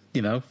either,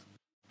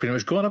 pretty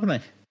much gone, haven't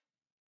they?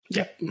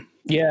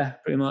 Yeah,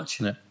 pretty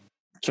much. Yeah.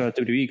 So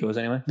WWE goes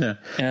anyway. Yeah.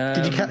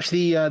 Did you catch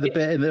the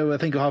bit? I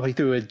think halfway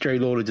through, where Jerry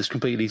Lawler just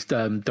completely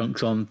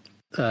dunks on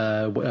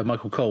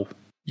Michael Cole.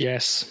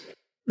 Yes.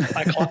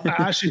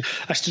 I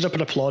stood up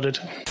and applauded.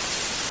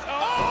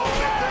 Oh,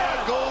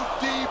 there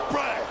goes deep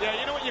breath. Yeah,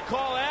 you know what you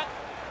call that?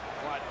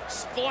 What?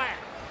 Splat.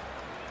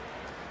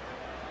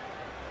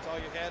 That's all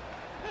you had?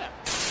 Yeah.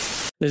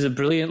 There's a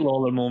brilliant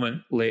Lawler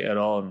moment later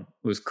on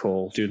with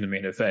Cole during the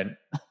main event.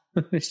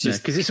 It's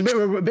just because it's a bit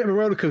of a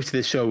roller coaster,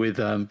 this show with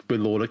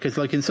Lawler, because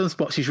like in some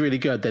spots he's really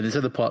good, then there's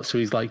other parts where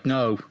he's like,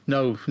 no,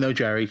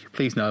 Jerry,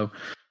 please no,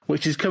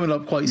 which is coming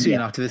up quite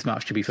soon after this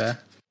match, to be fair.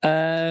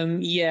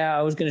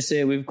 I was going to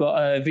say we've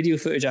got video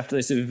footage after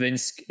this of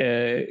Vince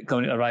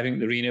arriving at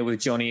the arena with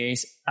Johnny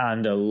Ace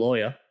and a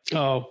lawyer.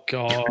 Oh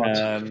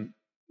God!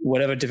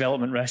 Whatever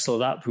development wrestler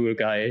that poor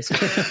guy is.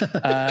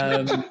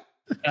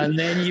 And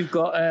then you've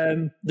got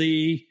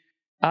the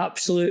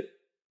absolute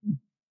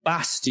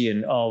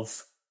bastion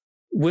of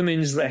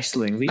women's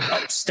wrestling, the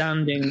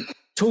upstanding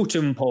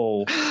totem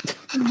pole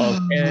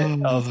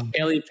of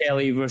Kelly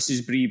Kelly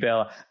versus Brie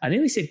Bella. I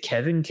nearly said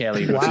Kevin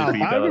Kelly versus Brie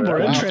Bella. I would be more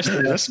interested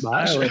in this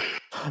match. That'd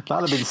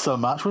have been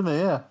some match, wouldn't it?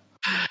 Yeah.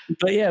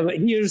 But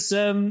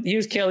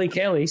here's Kelly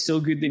Kelly,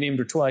 so good they named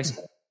her twice,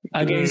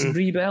 against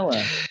Brie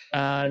Bella.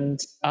 And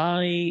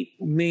I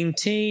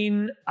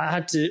maintain I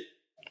had to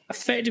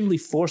effectively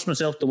force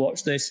myself to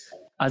watch this,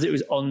 as it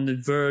was on the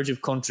verge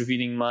of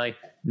contravening my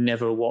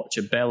never watch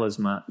a Bella's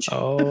match.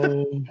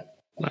 Oh.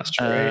 That's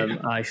true.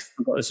 I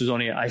forgot this was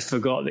on here. I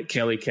forgot that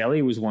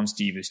Kelly was once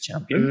Divas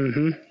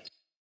champion.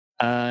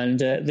 And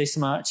this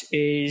match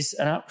is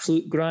an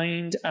absolute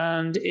grind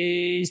and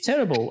is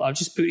terrible. I've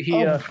just put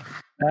here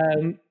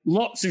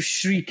lots of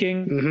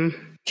shrieking.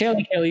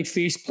 Kelly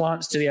face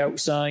plants to the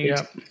outside.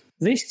 Yep.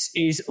 This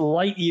is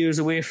light years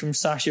away from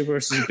Sasha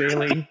versus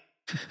Bayley.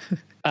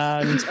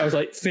 And I was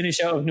like,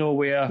 finish out of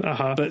nowhere,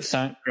 but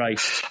thank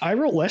Christ. I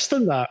wrote less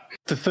than that.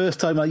 The first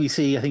time you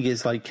see, I think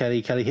it's like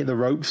Kelly hit the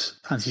ropes,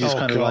 and she just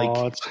kind of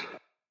like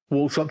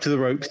walks up to the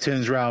ropes,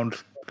 turns around,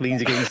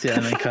 leans against it,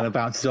 and then kind of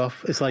bounces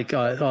off. It's like,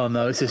 oh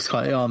no, it's just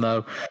like, oh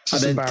no.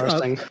 It's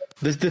embarrassing.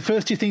 The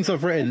first two things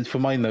I've written for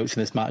my notes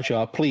in this match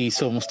are, please,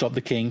 someone stop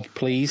the King,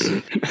 please.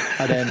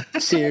 And then,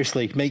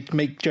 seriously,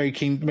 make Jerry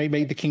King,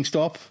 make the King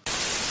stop.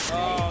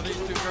 Oh, these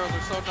two girls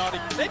are so naughty.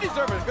 They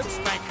deserve a good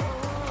spank.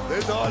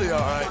 They're naughty, all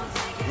right.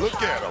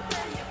 Look at them.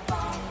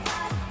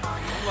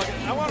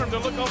 I want them to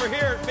look over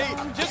here at me.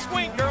 Just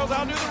swing, girls.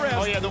 I'll do the rest.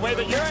 Oh yeah, the way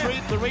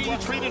you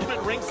treated him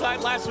at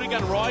ringside last week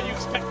on Raw, you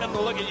expect them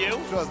to look at you?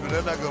 Trust me,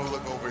 they're not going to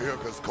look over here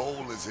because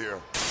Cole is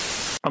here.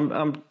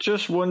 I'm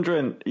just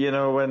wondering,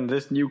 when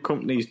this new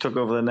company's took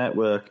over the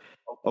network,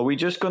 are we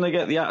just going to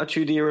get the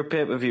Attitude Era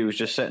pay-per-views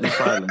just set in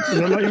silence?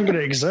 They're not even going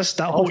to exist.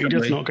 That whole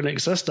edia's not going to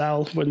exist,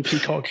 Al, when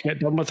Peacock get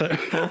done with it.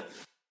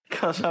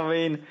 Because,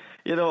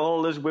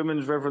 all this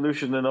women's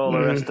revolution and all the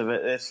rest of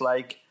it, it's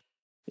like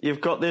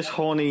you've got this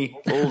horny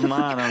old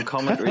man on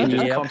commentary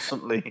just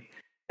constantly.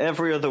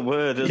 Every other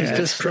word is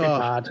it's pretty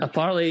bad.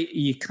 Apparently,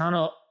 you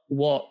cannot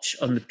watch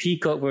on the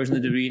Peacock version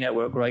of the WWE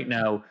Network right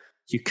now.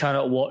 You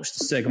cannot watch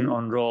the segment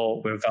on Raw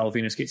where Val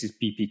Venus gets his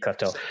PP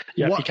cut off.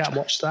 Yeah, you can't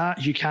watch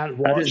that. You can't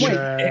watch.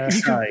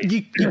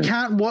 You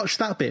can't watch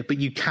that bit, but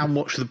you can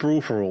watch the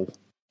Brawl for All.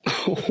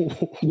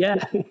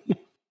 Yeah.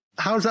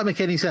 How does that make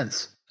any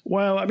sense?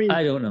 Well, I mean,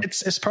 I don't know.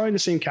 It's probably in the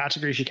same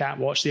category as you can't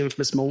watch the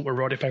infamous moment where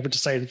Roddy Piper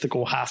decided to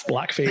go half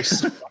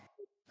blackface.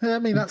 I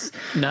mean, that's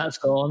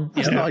gone.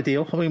 That's not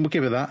ideal. I mean, we'll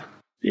give it that.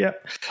 Yeah.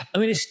 I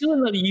mean, it's still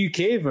in the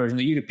UK version,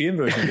 the European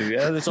version of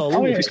it. That's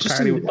all.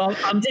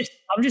 I'm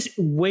just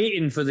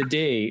waiting for the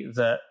day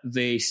that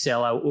they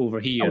sell out over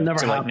here to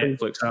like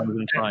Netflix or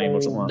Amazon Prime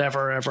or something. It'll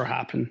never ever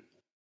happen.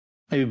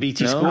 Maybe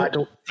BT Sport?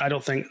 I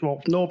don't think.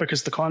 Well, no,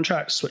 because the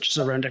contract switches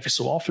around every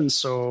so often.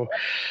 So,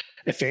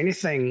 if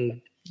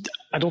anything,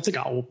 I don't think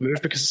that will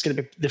move because it's going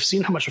to be. They've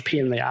seen how much of a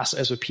pain in the ass it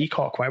is with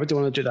Peacock. Why would they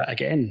want to do that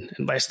again?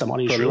 Unless the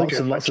money's really lots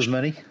good. and lots of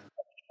money.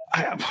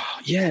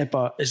 Yeah,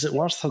 but is it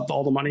worth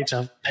all the money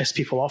to piss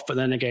people off? But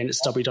then again, it's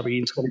WWE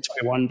in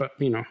 2021. But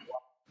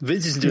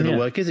Vince isn't doing the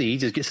work, is he? He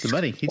just gets the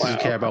money. He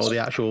doesn't care about all the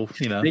actual,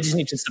 They just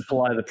need to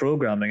supply the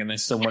programming, and then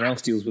someone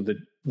else deals with it.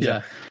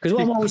 Yeah, because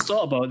what I've always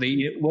thought about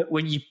the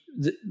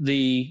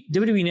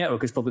WWE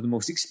Network is probably the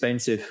most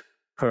expensive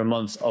per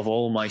month of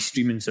all my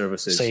streaming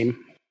services.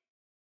 Same,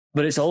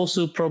 but it's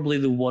also probably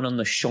the one on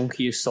the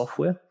shonkiest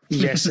software.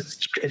 Yes,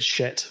 it's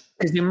shit.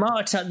 Because the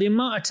amount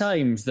of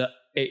times that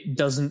it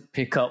doesn't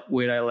pick up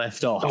where I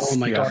left off. Oh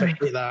my god, I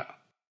hate that.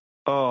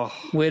 Oh,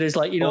 whereas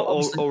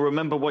or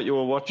remember what you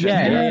were watching.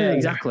 Yeah,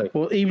 exactly.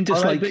 Well, even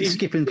just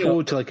skipping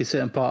forward to like a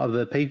certain part of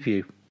the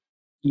pay-per-view.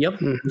 Yep.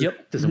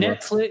 Doesn't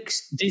Netflix, work.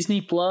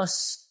 Disney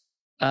Plus.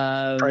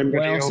 What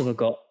else have I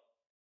got?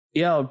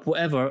 Yeah,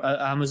 whatever.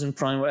 Amazon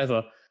Prime,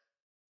 whatever.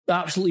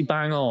 Absolutely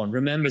bang on.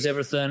 Remembers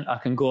everything. I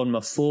can go on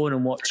my phone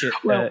and watch it.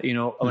 When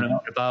I'm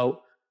out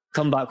about.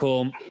 Come back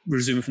home,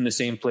 resume from the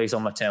same place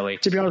on my telly.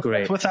 To be honest,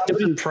 great. With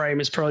Amazon Prime,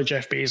 it's probably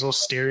Jeff Bezos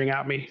staring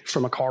at me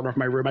from a corner of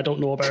my room I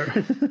don't know about.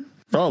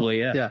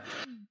 Probably, yeah. Yeah.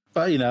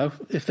 But,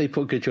 if they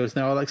put good choice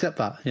now, I'll accept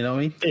that. You know what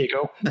I mean? There you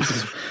go.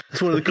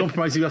 That's one of the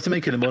compromises you have to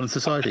make in a modern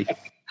society.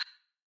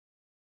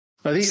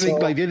 I think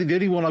the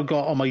only one I've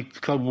got on my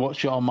Club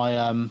Watch it on my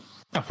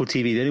Apple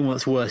TV, the only one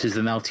that's worse is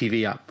the Now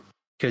TV app.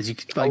 Because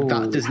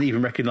that doesn't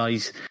even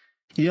recognise...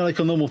 like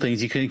on normal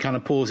things, you can kind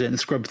of pause it and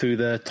scrub through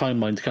the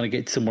timeline to kind of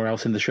get somewhere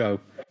else in the show.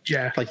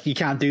 Yeah. Like, you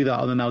can't do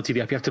that on the Now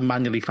TV app. You have to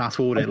manually fast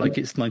forward it like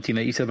it's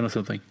 1987 or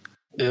something.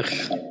 Ugh.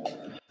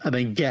 And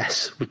then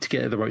guess to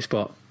get at the right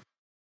spot.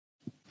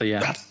 But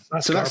yeah.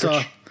 That's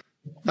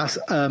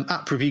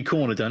app review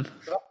corner done.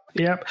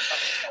 Yep.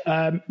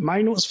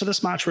 My notes for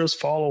this match were as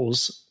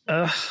follows.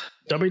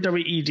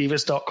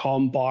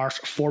 WWEDivas.com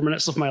barf 4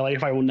 minutes of my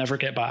life I will never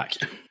get back.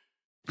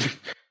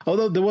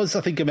 Although there was,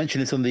 I think I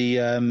mentioned this on the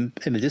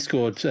in the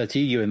Discord to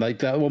you, and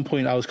at one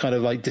point I was kind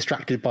of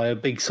distracted by a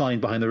big sign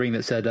behind the ring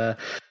that said,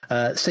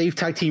 "Save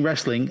Tag Team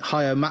Wrestling,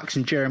 hire Max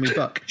and Jeremy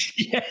Buck."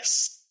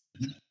 Yes.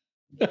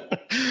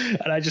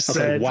 And I just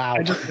said, "Wow!"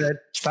 I just said,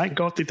 "Thank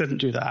God they didn't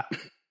do that."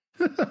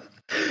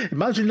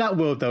 Imagine that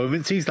world though.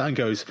 Vince sees that and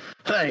goes,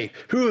 "Hey,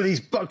 who are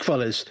these Buck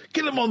fellas?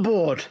 Get them on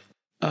board!"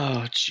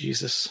 Oh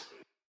Jesus.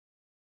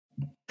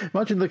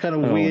 Imagine the kind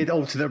of weird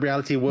alternate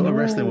reality of what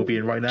wrestling will be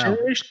in right now.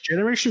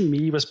 Generation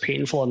Me was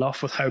painful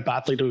enough with how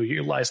badly they were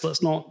utilised.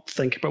 Let's not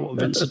think about what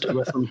Vince would do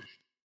with them.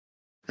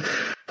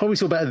 Probably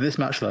still better than this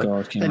match, though.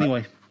 God,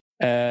 anyway.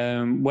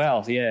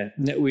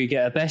 We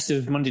get a Best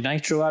of Monday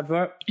Nitro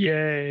advert.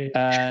 Yay.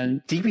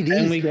 And DVDs.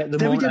 then we get the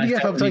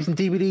WWF advertising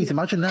DVDs.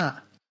 Imagine that.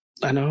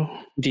 I know.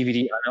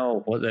 DVD, I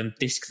know, what them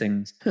disc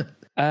things.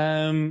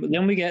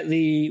 Then we get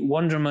the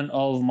wonderment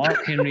of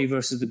Mark Henry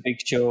versus the Big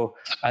Show,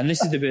 and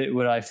this is the bit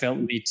where I felt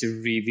the need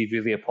to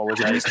really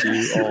apologise to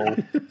you all,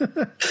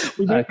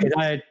 because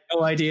I had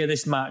no idea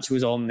this match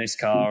was on this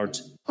card.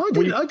 I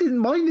didn't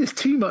mind this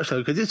too much though,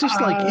 because it's just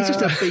it's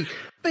just a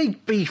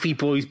big beefy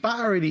boys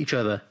battering each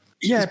other.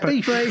 Yeah, but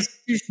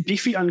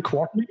beefy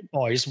uncoordinated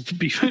boys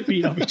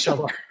beating up each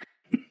other.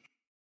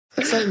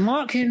 It's like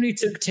Mark Henry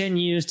took 10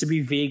 years to be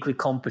vaguely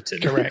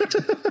competent. Correct.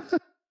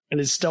 And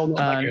it's still not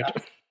that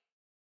good.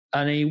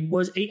 And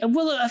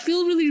I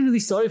feel really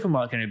sorry for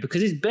Mark Henry,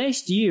 because his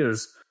best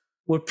years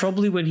were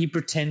probably when he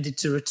pretended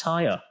to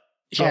retire.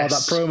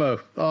 Yes. Oh, that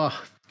promo.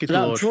 Oh, good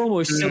Lord. Lord. That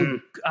promo is still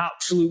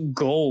absolute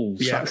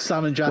gold. Yeah,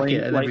 salmon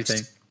jacket and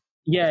everything.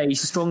 Yeah,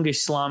 he's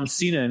strongest slam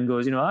Cena and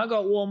goes, I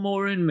got one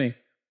more in me.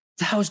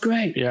 That was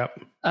great. Yeah.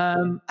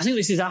 I think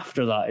this is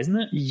after that, isn't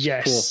it?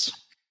 Yes. Cool.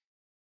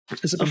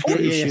 Is it before?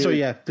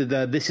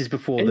 This is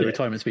before the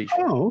retirement speech.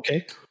 Oh,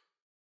 okay.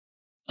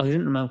 I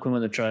didn't remember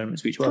when the retirement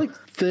speech was. Like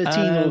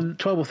 13 or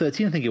 12 or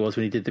 13, I think it was,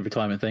 when he did the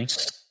retirement thing.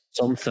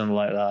 Something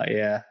like that,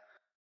 yeah.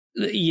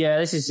 Yeah,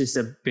 this is just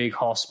a big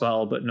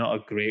hospital, but not a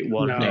great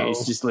one. No.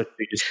 It's just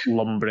literally just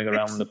lumbering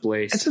around the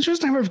place. It's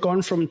interesting how we've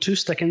gone from 2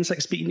 stick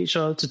insects beating each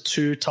other to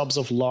 2 tubs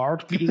of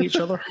lard beating each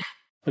other.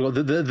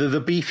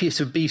 The beefiest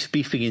of beefs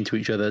beefing into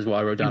each other is what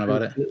I wrote down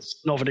about it. It's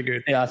not very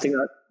good. Yeah, I think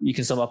that you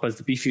can sum up as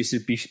the beefiest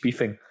of beefs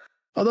beefing.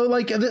 Although,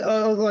 I think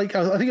I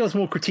was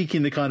more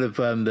critiquing the kind of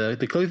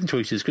the clothing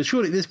choices, because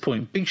surely at this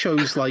point, Big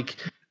Show's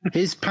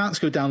his pants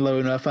go down low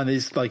enough and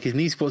his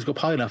knee supports go up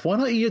high enough. Why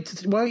aren't you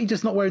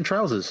just not wearing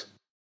trousers?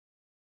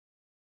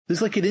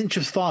 There's an inch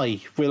of thigh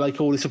where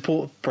all the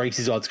support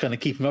braces are to kind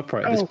of keep him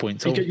upright at this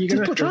point. So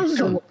just put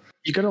trousers on.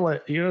 You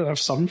gotta have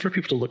something for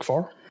people to look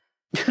for.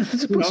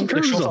 Just put some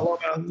trousers on.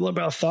 A little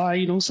bit of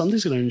thigh.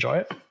 Somebody's going to enjoy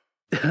it.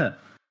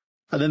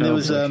 And then there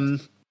was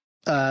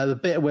the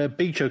bit where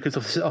Big Show gets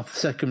off the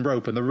second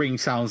rope and the ring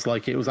sounds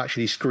like it was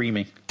actually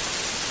screaming.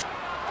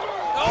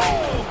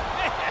 Oh!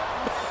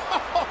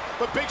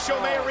 But Big Show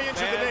may have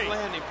re-injured the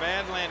knee.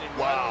 Bad landing.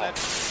 Wow.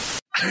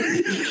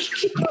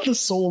 The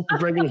soul of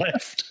the ring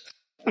left.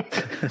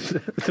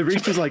 The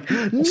Reef was like,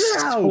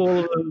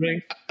 no!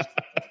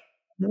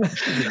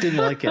 Didn't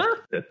like it.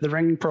 The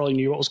ring probably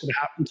knew what was going to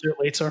happen to it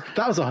later.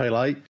 That was a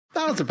highlight.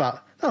 That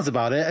was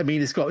about it. I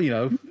mean, it's got,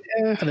 and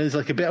there's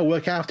a bit of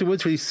work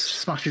afterwards where he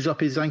smashes up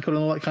his ankle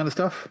and all that kind of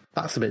stuff.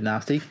 That's a bit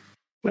nasty.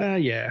 Well,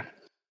 yeah.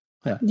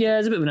 Yeah,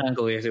 there's a bit of an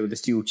angle here with the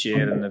steel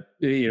chair and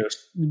the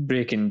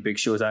breaking Big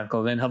Show's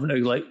ankle, then having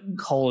to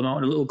haul him out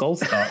in a little golf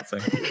cart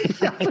thing.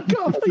 Yeah, I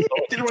forgot.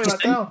 Didn't write that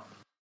down.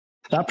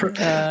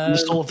 The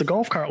soul of the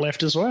golf cart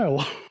left as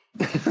well.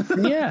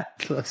 Yeah.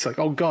 It's like,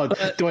 oh God,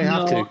 do I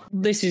have to?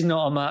 This is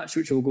not a match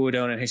which will go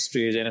down in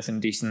history as anything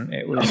decent.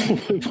 It was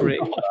pretty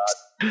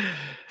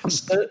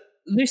bad.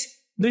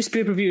 This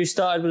pay-per-view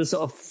started with a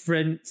sort of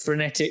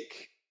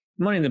frenetic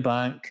Money in the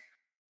Bank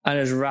and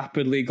has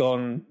rapidly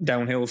gone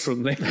downhill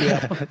from there.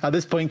 Yeah. At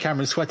this point,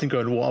 Cameron's sweating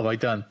going, what have I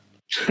done?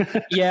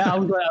 Yeah, I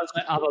was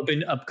like, have I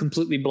been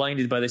completely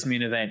blinded by this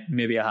main event?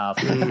 Maybe I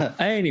have.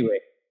 Anyway.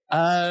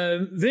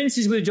 Vince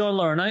is with John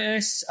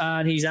Laurinaitis,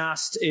 and he's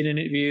asked in an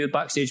interview,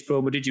 backstage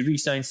promo, did you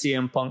re-sign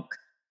CM Punk?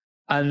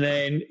 And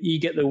then you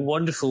get the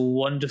wonderful,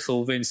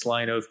 wonderful Vince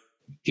line of,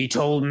 he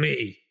told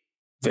me,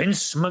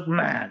 Vince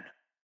McMahon,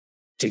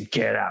 to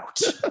get out.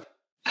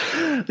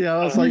 Yeah,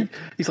 I was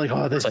he's like,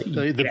 oh, this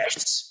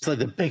it's like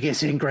the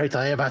biggest ingrate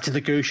I ever had to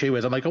negotiate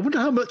with. I'm like, I wonder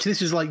how much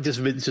this is just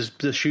Vince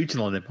just shooting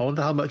on him. I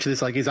wonder how much of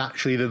this is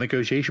actually the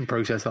negotiation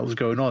process that was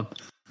going on.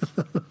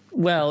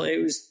 Well,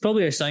 it was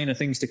probably a sign of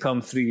things to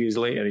come 3 years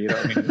later. You know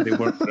what I mean? They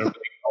weren't.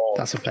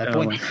 That's a fair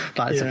point.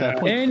 That is a fair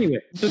point. Anyway,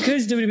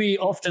 because WWE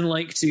often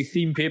like to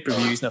theme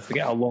pay-per-views, and I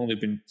forget how long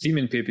they've been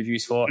theming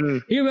pay-per-views for,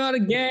 here we are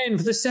again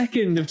for the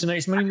second of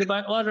tonight's Money in the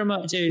Bank ladder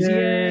matches.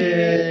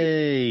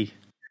 Yay!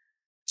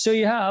 So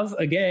you have,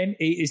 again,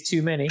 8 is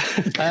too many,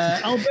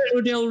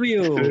 Alberto Del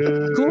Rio,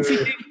 Kofi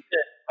Kingston,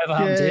 whatever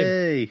happened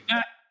to him,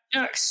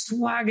 Jack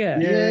Swagger,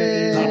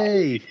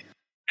 Yay!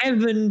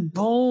 Evan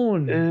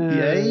Bourne,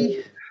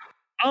 Yay!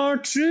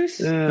 R-Truth,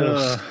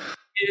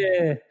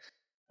 yeah.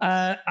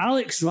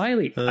 Alex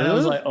Riley. And I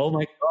was like, oh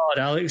my God,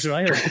 Alex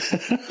Riley.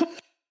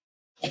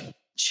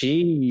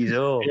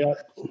 Jeez,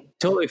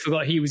 totally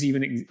forgot he was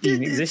even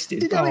existed.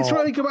 Did Alex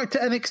Riley go back to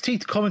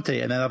NXT to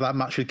commentate and then have that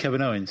match with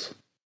Kevin Owens?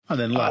 And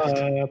then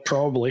left?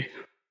 Probably,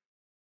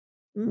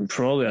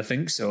 I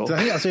think so. I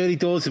think that's early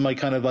doors in my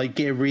kind of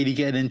really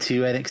getting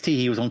into NXT.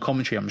 He was on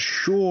commentary. I'm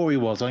sure he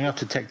was. I'm going to have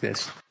to check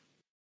this.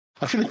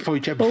 I should have probably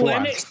checked before. Well,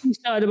 NXT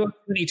started about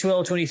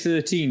 2012,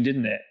 2013,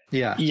 didn't it?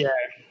 Yeah.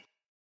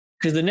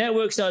 Because the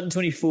network started in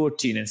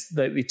 2014, and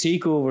the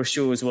takeover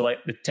shows were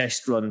the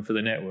test run for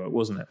the network,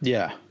 wasn't it?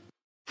 Yeah.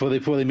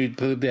 Before they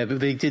moved, yeah, but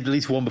they did at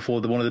least one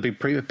before one of the big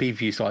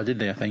preview started, didn't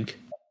they? I think.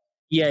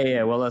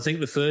 Yeah. Well, I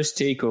think the first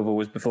takeover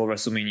was before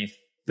WrestleMania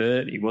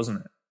 30, wasn't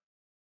it?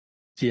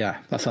 Yeah,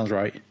 that sounds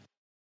right.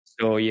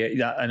 So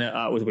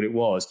that was what it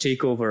was.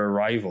 Takeover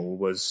Arrival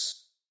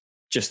was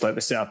just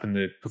the setup in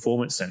the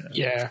Performance Center.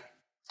 Yeah.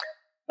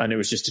 and it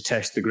was just to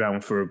test the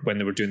ground for when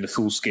they were doing the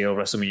full-scale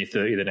WrestleMania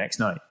 30 the next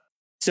night.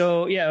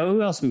 So, yeah,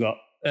 who else we got?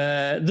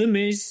 The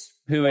Miz,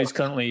 who is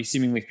currently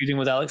seemingly feuding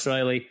with Alex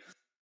Riley,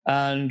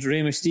 and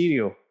Rey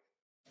Mysterio.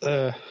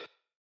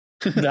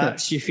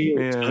 That's your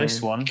field for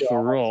this one,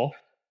 for Raw.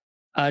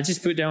 I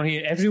just put down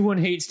here, everyone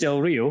hates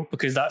Del Rio,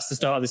 because that's the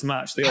start of this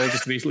match. They all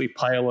just basically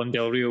pile on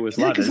Del Rio with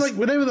ladders. Yeah, because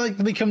whenever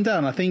they come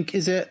down, I think,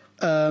 is it...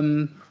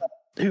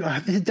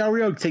 Del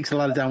Rio takes the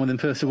ladder down with him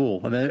first of all,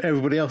 and then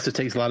everybody else just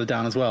takes the ladder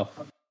down as well.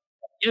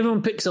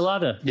 Everyone picks a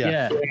ladder.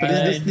 Yeah. But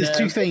there's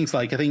two things.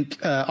 Like, I think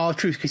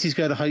R-Truth, because he's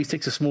going to height,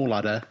 takes a small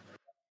ladder.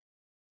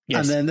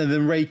 Yes. And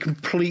then Ray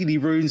completely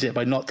ruins it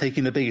by not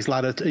taking the biggest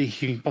ladder he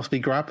can possibly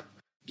grab.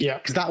 Yeah.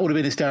 Because that would have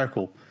been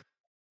hysterical.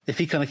 If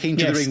he kind of came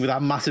to the ring with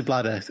that massive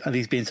ladder and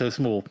he's being so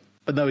small.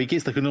 But no, he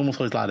gets like a normal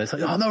sized ladder. It's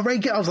like, oh no,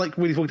 Ray, I was like,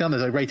 when he's walking down there,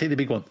 like, Ray, take the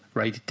big one.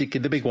 Ray,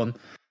 get the big one.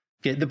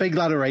 Get the big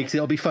ladder, Ray, because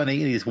it'll be funny.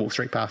 And he just walks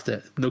straight past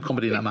it. No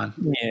comedy in that man.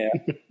 Yeah,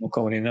 no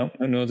comedy. No,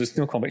 there's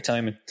no comic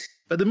timing.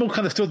 But the more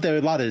kind of stood there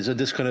with ladders and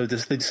just kind of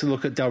they just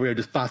look at Del Rio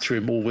just batter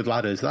him all with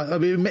ladders. I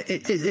mean,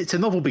 it's a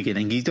novel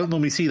beginning. You don't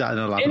normally see that in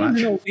a ladder match.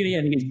 And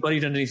he gets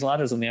buried underneath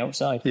ladders on the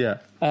outside. Yeah.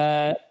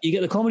 You get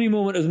the comedy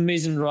moment of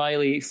Miz and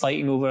Riley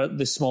fighting over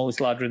the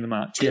smallest ladder in the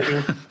match.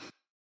 Yeah.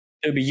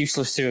 It would be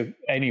useless to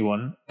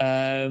anyone.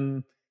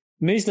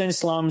 Miz then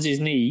slams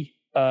his knee,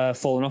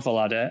 falling off a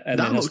ladder, and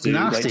that then looked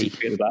nasty.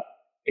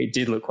 It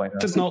did look quite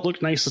nasty. It did not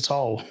look nice at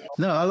all.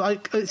 No,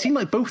 it seemed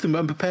like both of them were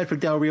unprepared for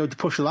Del Rio to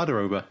push the ladder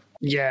over.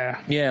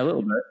 Yeah, a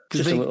little bit,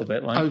 just a little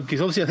bit. Because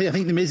obviously, I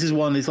think the Miz's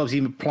one is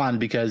obviously planned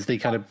because he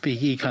kind of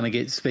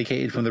gets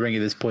vacated from the ring at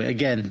this point.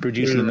 Again,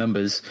 reducing the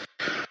numbers.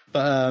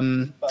 But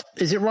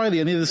is it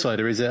Riley on the other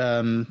side, or is it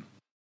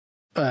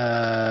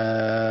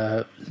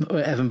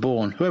Evan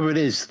Bourne? Whoever it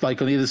is,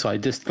 like on the other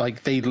side, just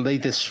like they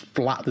just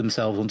splat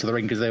themselves onto the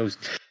ring because they was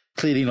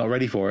clearly not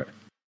ready for it.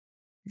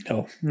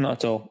 No,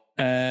 not at all.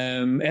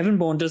 Evan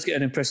Bourne does get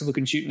an impressive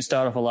looking shooting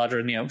star off a ladder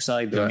in the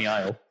outside in the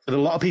aisle. But a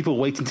lot of people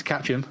waiting to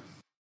catch him.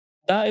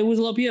 It was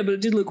a lot, but it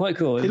did look quite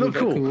cool. It looked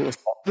cool.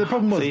 The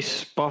problem was these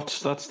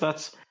spots.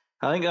 That's.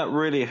 I think that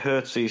really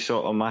hurts these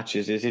sort of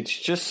matches. Is it's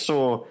just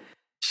so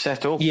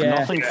set up. Yeah.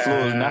 Nothing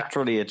flows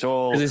naturally at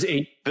all.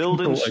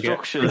 Building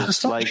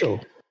structures like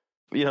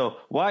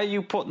why are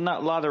you putting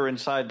that ladder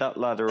inside that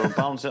ladder or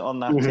bounce it on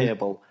that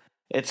table?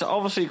 It's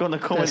obviously going to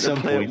come into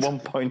play at one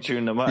point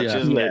during the match,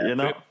 isn't it? You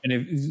know, and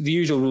if the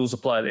usual rules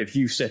apply, that if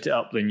you set it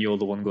up, then you're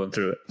the one going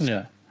through it.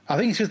 Yeah. I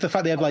think it's just the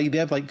fact they have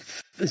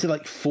is it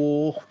like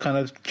 4 kind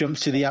of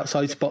jumps to the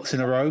outside spots in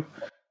a row,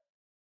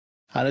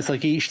 and it's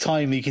like each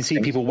time you can see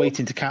people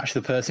waiting to catch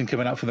the person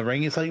coming out from the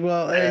ring. It's like,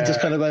 well, it just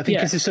kind of I think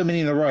because there's so many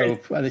in a row,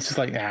 and it's just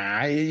like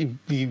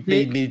you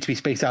need to be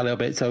spaced out a little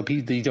bit so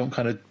you don't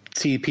kind of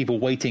see people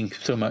waiting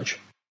so much.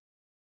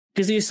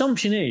 Because the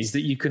assumption is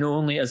that you can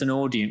only, as an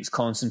audience,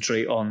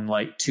 concentrate on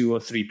like 2 or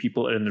 3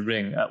 people in the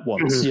ring at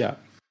once. Yeah.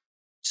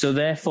 So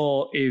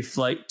therefore, if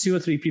like 2 or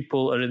 3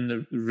 people are in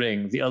the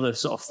ring, the other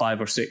sort of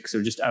 5 or 6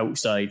 are just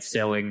outside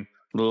selling,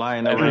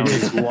 lying around.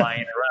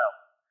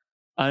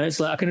 And it's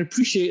like, I can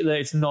appreciate that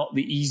it's not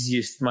the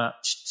easiest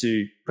match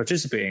to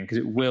participate in because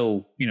it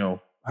will,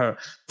 hurt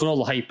for all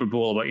the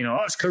hyperbole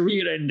about, it's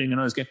career ending and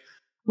all this game.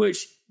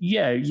 Which,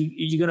 you're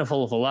going to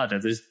fall off a ladder.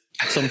 There's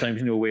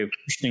sometimes no way of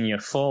cushioning your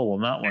fall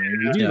on that one,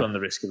 and you do run the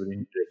risk of an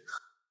injury.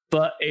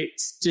 But it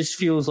just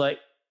feels like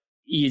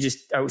you're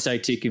just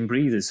outside taking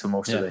breathers for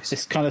most of this.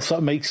 It's kind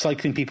of makes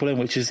cycling people in,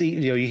 which is,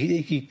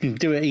 you can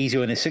do it easier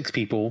when it's 6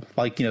 people.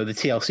 Like, the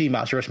TLC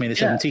match, WrestleMania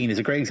 17 is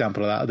a great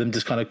example of that, of them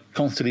just kind of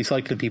constantly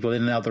cycling people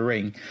in and out of the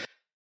ring.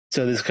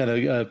 So there's kind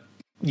of,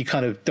 you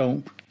kind of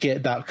don't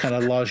get that kind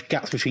of large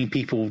gaps between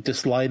people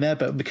just lying there.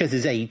 But because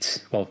there's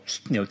 8, well,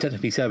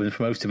 technically 7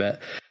 for most of it,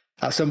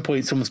 at some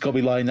point someone's got to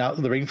be lying out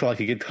of the ring for like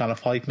a good kind of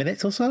 5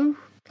 minutes or so.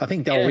 I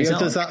think Del Rio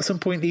does that at some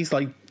point. He's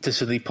like, just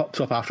suddenly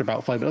pops up after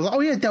about 5 minutes. I was like,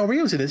 oh yeah, Del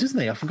Rio's in this,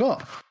 isn't he? I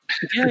forgot.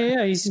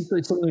 Yeah, he's just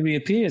suddenly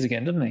reappears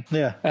again, doesn't he?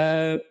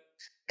 Yeah.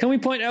 Can we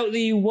point out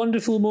the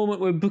wonderful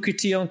moment where Booker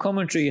T on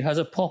commentary has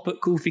a pop at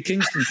Kofi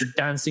Kingston for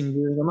dancing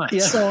during the match?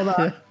 Yeah. Saw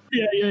that.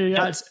 Yeah.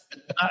 That's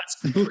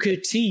Booker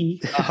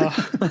T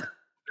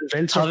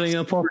having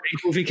a pop at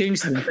Kofi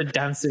Kingston for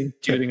dancing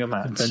during a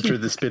match. Inventor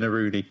of the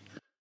Spinneroonie.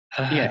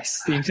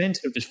 Yes, the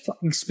inventor of this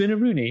fucking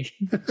Spinneroonie.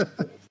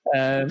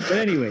 But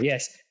anyway,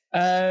 yes.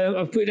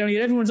 I've put it down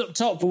here. Everyone's up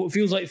top for what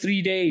feels like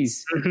 3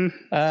 days.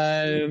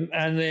 And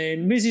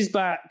then Miz is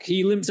back.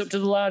 He limps up to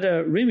the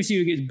ladder. Rey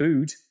Mysterio gets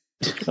booed.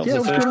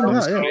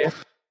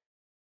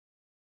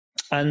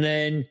 And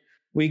then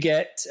we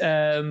get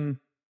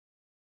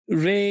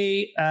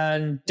Rey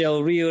and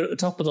Del Rio at the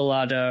top of the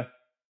ladder.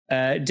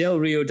 Del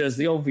Rio does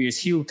the obvious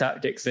heel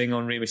tactic thing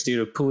on Rey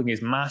Mysterio, pulling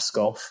his mask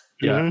off,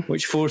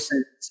 which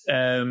forces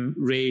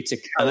Rey to...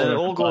 And then it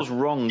all goes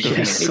wrong, doesn't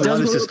it? It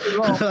does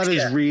wrong. That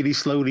is really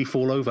slowly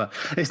fall over.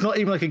 It's not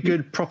even like a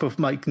good proper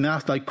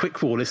quick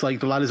fall. It's like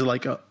the ladders are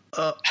like,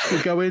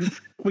 we're going.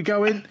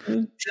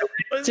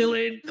 Still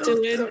in,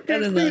 and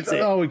then that's it.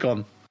 Oh, we're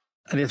gone.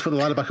 And he has to put the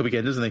ladder back up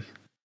again, doesn't he?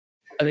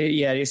 And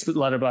he has to put the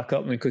ladder back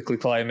up and then quickly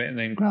climb it and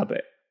then grab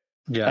it.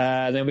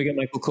 Yeah. Then we get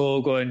Michael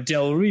Cole going,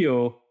 Del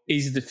Rio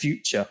is the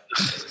future.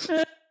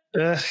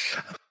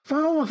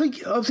 Well, I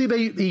think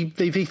obviously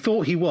they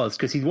thought he was,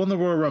 because he won the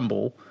Royal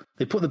Rumble.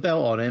 They put the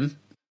belt on him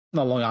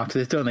not long after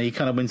this, don't they? He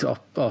kind of wins it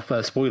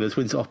off spoilers,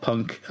 wins it off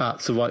Punk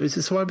at Survivor. Is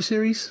it Survivor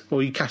Series?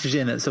 Or he cashes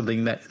in at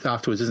something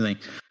afterwards, isn't he?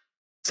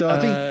 So I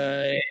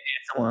think...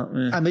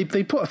 And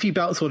they put a few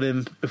belts on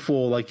him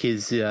before, like,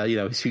 his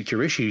his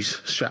future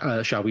issues,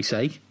 shall we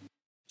say.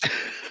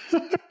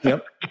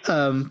 Yep.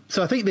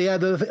 So I think there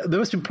must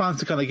have been plans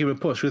to kind of give him a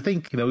push. I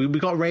think, we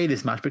got Ray in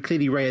this match, but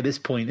clearly Ray at this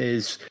point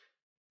is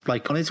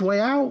like on his way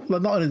out.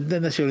 Like, not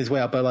necessarily on his way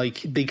out, but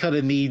like they kind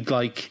of need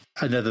like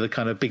another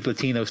kind of big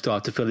Latino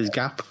star to fill his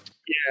gap.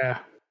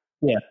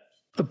 Yeah.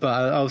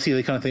 But obviously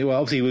they kind of think, well,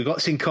 obviously we've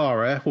got Sin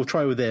Cara, we'll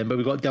try with him, but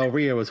we've got Del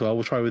Rio as well,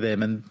 we'll try with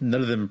him, and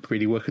none of them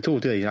really work at all,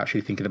 do they?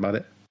 Actually thinking about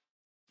it.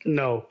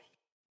 No.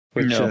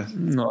 No.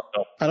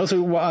 And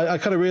also, what I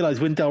kind of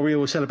realised when Del Rio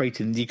was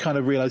celebrating, you kind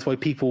of realise why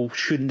people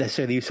shouldn't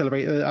necessarily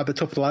celebrate at the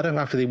top of the ladder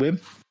after they win.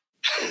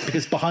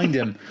 Because behind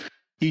him,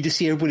 you just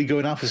see everybody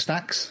going out for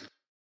snacks.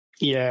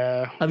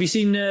 Yeah. Have you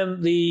seen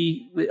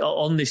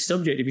on this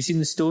subject, have you seen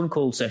the Stone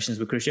Cold sessions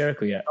with Chris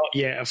Jericho yet? Oh,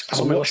 yeah. I've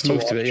watched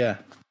most of it, yeah.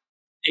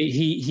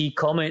 He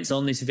comments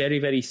on this very,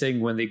 very thing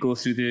when they go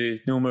through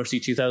the No Mercy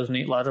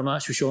 2008 ladder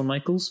match with Shawn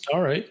Michaels.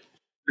 All right.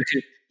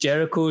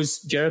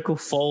 Because Jericho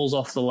falls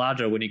off the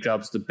ladder when he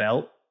grabs the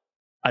belt,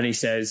 and he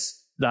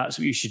says that's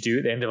what you should do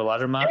at the end of a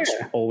ladder match.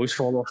 Yeah. Always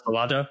fall off the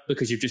ladder,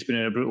 because you've just been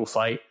in a brutal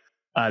fight,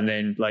 and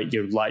then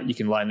you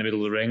can lie in the middle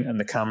of the ring and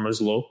the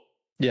camera's low.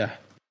 Yeah.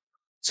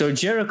 So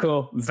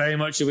Jericho very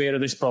much aware of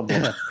this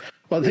problem. Yeah.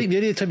 Well, I think the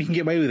only time you can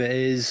get away with it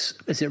is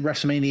it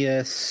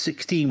WrestleMania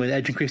 16 when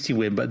Edge and Christian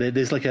win, but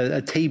there's like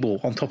a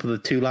table on top of the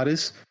two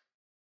ladders.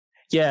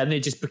 Yeah, and they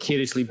just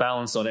precariously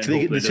balance on it. So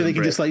they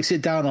can just like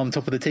sit down on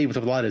top of the table,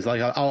 top of the ladders.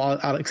 Like,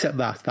 I'll accept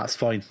that. That's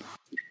fine.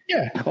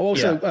 Yeah. Oh,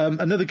 also,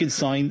 another good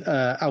sign,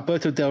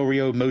 Alberto Del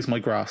Rio mows my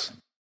grass.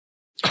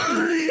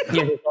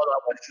 Yeah,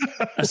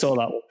 I saw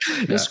that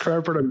one. This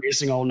crowd were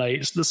amazing all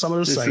night. Some of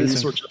the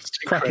signs were just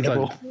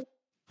incredible.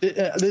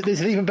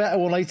 There's an even better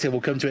one later. We'll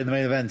come to it in the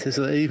main event. There's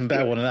an even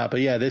better one than that. But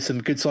yeah, there's some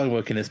good sign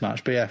work in this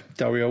match. But yeah,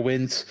 Del Rio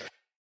wins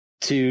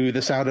to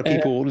the sound of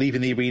people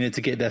leaving the arena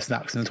to get their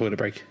snacks in the toilet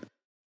break.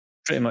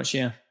 Pretty much,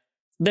 yeah.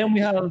 Then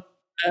we have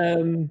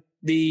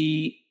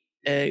the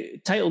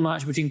title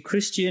match between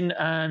Christian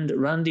and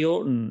Randy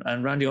Orton.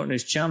 And Randy Orton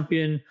is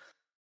champion,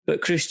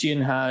 but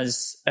Christian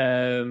has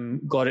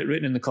got it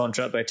written in the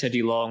contract by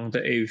Teddy Long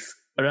that if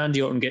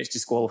Randy Orton gets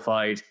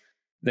disqualified,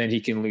 then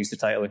he can lose the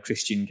title and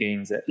Christian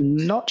gains it.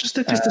 Not just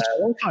if he's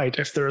disqualified.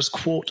 If there is,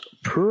 quote,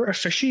 poor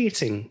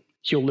officiating,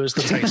 he'll lose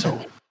the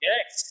title.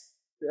 Yes.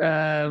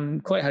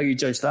 Quite how you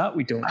judge that,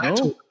 we don't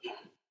know.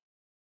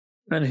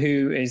 And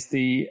who is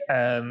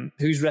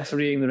who's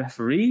refereeing the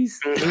referees?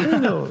 I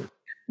don't know.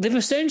 They've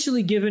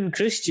essentially given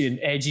Christian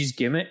Edge's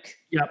gimmick.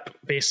 Yep,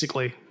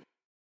 basically.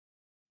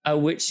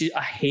 Which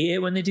I hate it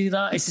when they do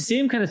that. It's the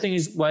same kind of thing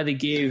as why they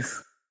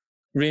gave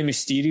Rey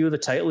Mysterio the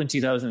title in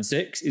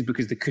 2006 is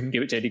because they couldn't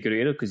give it to Eddie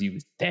Guerrero because he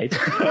was dead.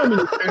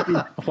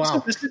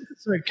 Wow.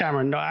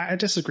 Cameron, no, I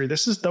disagree.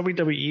 This is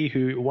WWE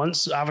who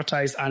once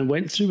advertised and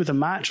went through with a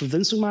match with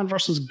Vince McMahon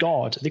versus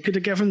God. They could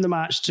have given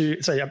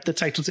the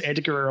title to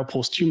Eddie Guerrero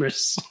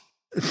posthumous.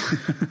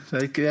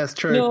 That's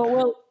true. No,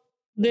 well,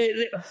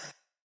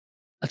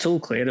 I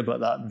told Claire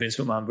about that Vince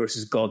McMahon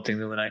versus God thing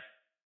the other night.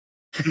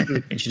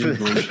 And she didn't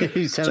believe.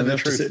 He's telling the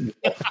truth.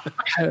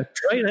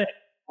 Try that.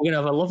 We're going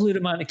to have a lovely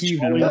romantic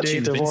evening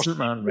watching Vince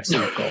McMahon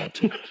wrestle God.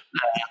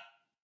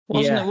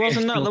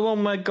 Wasn't that the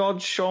one where God,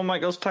 Shawn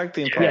Michaels tag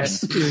team partner?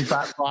 Yes,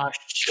 Backlash.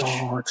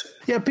 God.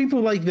 Yeah,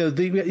 people like they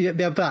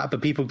have that,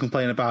 but people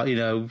complain about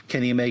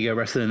Kenny Omega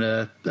wrestling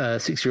a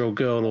 6-year-old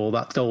girl or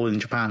that doll in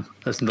Japan.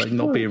 That's like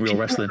not being real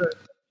wrestling.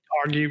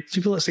 Argue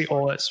people that say,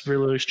 "Oh, it's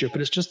really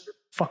stupid." It's just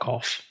fuck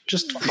off.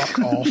 Just fuck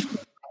off.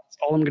 That's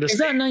all I'm going to say. Is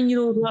that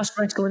 9-year-old last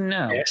wrestling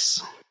now?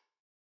 Yes.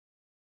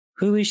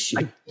 Who is she?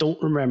 I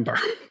don't remember.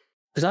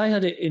 Because I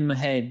had it in my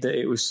head that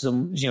it was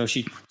some,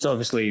 she's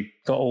obviously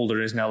got older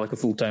and is now like a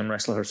full-time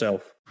wrestler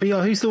herself. But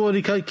yeah, who's the one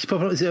who keeps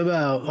popping up? Is it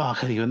about, I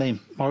can't think of her name.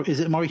 Is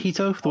it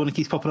Morihito? The one who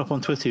keeps popping up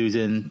on Twitter who's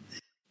in...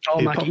 Oh,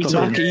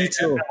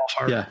 Makito.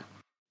 Yeah.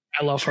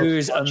 I love her. Who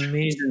is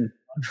amazing.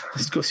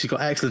 She's got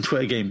excellent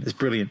Twitter game. It's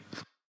brilliant.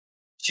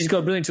 She's got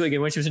a brilliant Twitter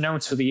game. When she was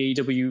announced for the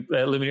AEW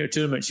Eliminator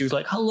Tournament, she was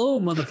like, "Hello,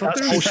 motherfucker."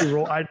 That's all she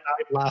wrote. I'm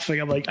laughing.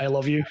 I'm like, "I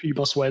love you. You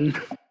must win."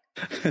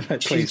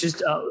 She's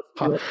just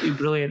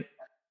brilliant.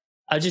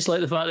 I just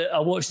like the fact that I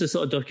watched this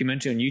sort of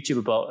documentary on YouTube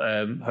about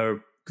her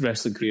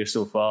wrestling career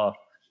so far,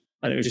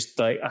 and it was just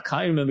like, I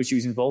can't remember, she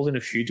was involved in a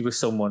feud with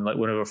someone, like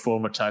one of her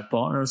former tag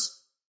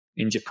partners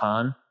in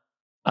Japan,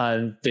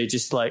 and they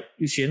just like,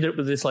 she ended up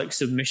with this like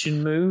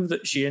submission move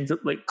that she ended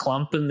up like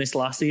clamping this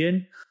lassie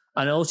in,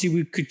 and all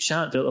she could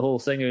chant throughout the whole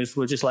thing was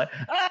just like,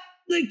 "I'm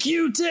the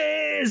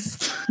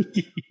cutest!"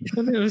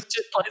 And it was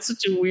just like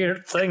such a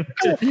weird thing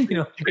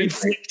to,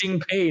 inflicting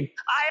pain.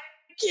 "I'm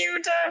the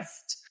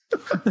cutest!"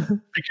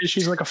 Because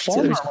she's like a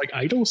former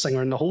idol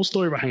singer, and the whole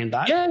story behind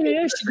that. Yeah.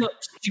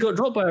 She got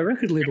dropped by a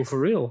record label for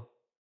real.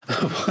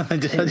 I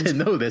didn't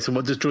know this, and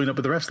what just joined up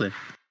with the wrestling.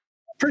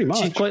 Pretty much.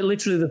 She's quite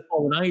literally the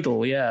fallen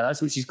idol. Yeah,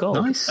 that's what she's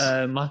called. Nice.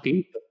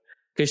 Maki.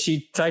 Because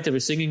she tried to have a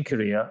singing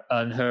career,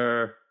 and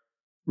her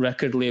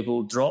record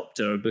label dropped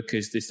her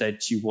because they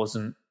said she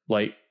wasn't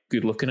like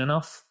good looking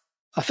enough.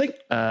 I think.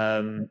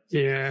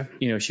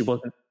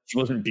 She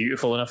wasn't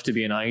beautiful enough to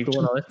be an idol.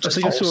 And all that. I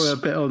think I saw a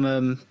bit on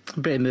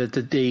in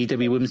the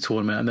DEW Women's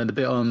Tournament, and then a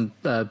bit on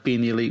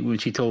Being the Elite when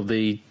she told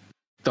the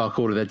Dark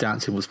Order their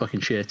dancing was fucking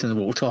shit and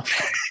walked off.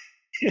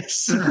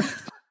 Yes.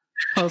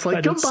 I was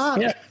like, come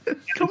back.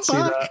 Come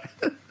back.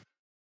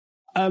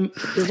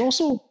 There's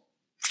also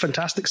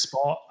fantastic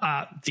spot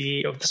at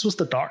this was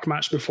the dark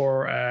match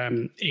before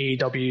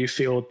AEW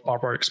failed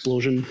Barbara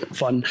Explosion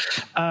fun,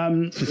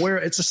 where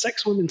it's a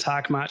 6-woman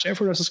tag match.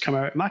 Everyone else has come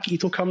out. Maki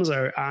Ito comes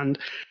out, and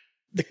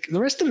the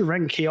rest of the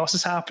ring chaos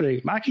is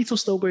happening. Maki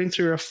Ito's still going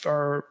through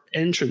our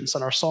entrance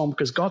and our song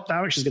because god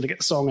damn it, she's going to get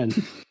the song in.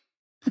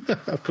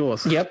 Of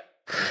course. Yep.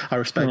 I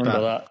respect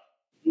that.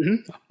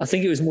 Mm-hmm. I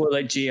think it was more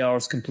like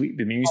JR's complete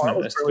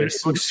bemusement.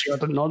 I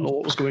did not know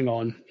what was going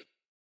on.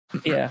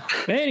 Yeah.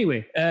 But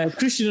anyway,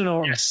 Christian and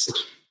Orton. Yes.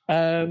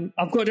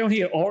 I've got down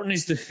here, Orton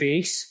is the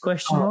face,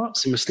 question mark.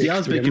 It's a mistake. Yeah, I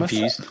was a bit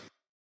confused.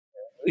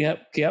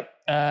 Yep.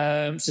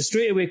 So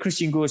straight away,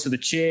 Christian goes to the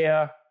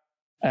chair.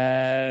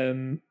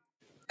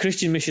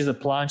 Christian misses a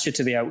plancha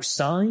to the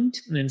outside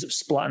and ends up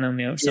splatting on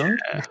the outside.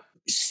 Yeah.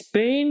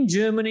 Spain,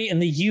 Germany,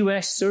 and the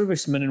US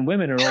servicemen and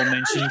women are all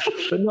mentioned,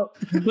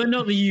 but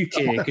not the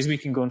UK, because we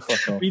can go and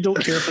fuck off. We don't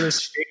care for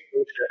this fake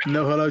bullshit.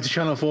 No hello to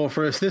Channel 4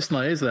 for us this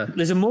night, is there?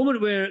 There's a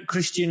moment where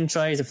Christian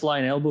tries to fly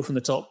an elbow from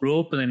the top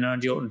rope, and then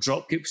Randy Orton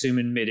drop kicks him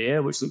in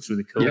midair, which looks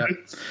really cool.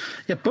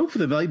 Yeah, both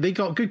of them, they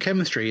got good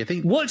chemistry, I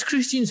think. What's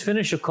Christian's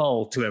finisher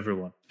called to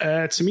everyone?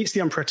 To meet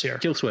the Unprettier.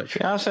 Kill switch.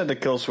 Yeah, I said the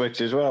kill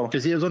switch as well.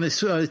 Because it was on his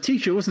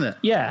t-shirt, wasn't it?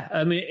 Yeah,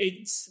 I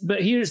mean,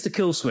 but here it's the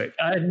kill switch.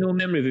 I had no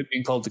memory of it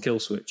being called the kill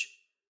switch.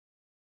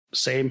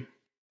 Same.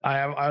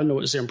 I know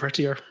it's the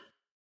Unprettier.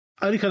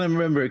 I only kind of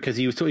remember it because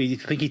I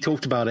think he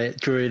talked about it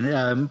during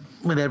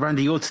when they had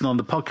Randy Orton on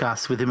the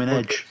podcast with him and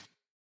Edge.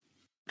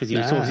 Because he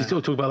was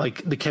talking about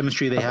like the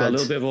chemistry they had. A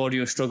little bit of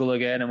audio struggle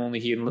again. I'm only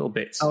hearing little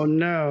bits. Oh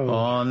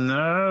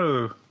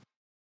no!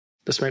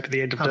 This might be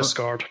the end of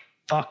Discord.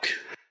 Fuck.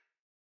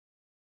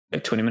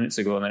 20 minutes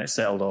ago, and then it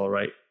settled all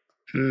right.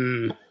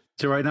 Is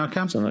it right now,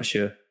 Cam? So I'm not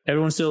sure.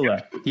 Everyone's still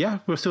there? Yeah,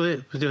 we're still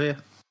here. We're still here.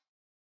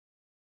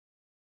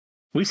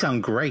 We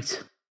sound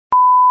great.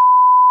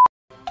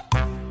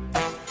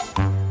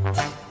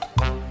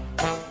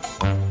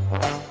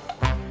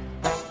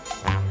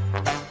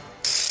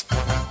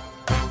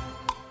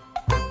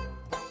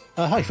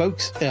 Hi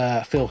folks,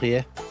 Phil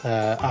here,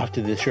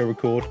 after the show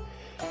record,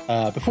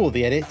 before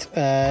the edit,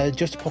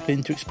 just to pop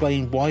in to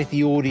explain why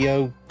the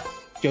audio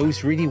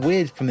goes really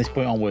weird from this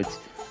point onwards.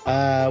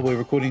 We're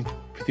recording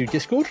through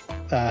Discord.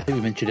 I think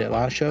we mentioned it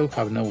last show,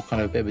 having a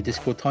kind of a bit of a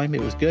Discord time.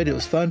 It was good, it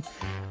was fun.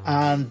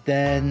 And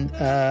then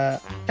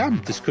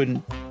Cam just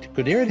couldn't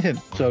hear anything,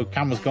 so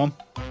Cam was gone.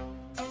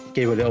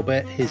 Gave a little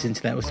bit, his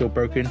internet was still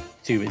broken.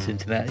 To his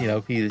internet,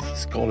 he's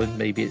Scotland,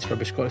 maybe it's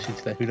rubbish Scottish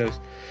internet, who knows.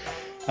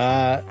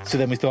 So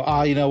then we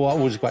thought, you know what,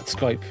 we'll just go back to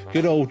Skype.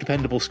 Good old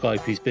dependable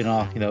Skype, who's been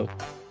our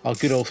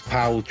good old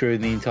pal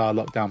during the entire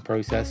lockdown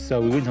process. So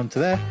we went on to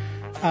there,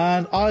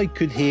 and I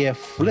could hear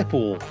flip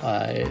all.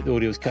 The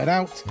audio was cut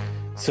out.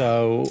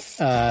 So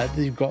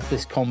you've got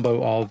this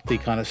combo of the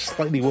kind of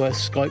slightly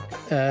worse Skype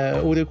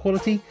audio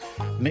quality,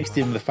 mixed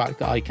in with the fact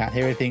that I can't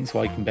hear anything, so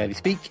I can barely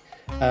speak.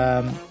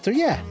 So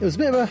yeah, it was a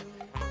bit of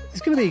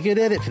it's going to be a good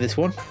edit for this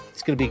one.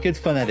 It's going to be a good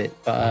fun edit,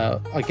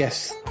 but I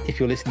guess if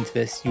you're listening to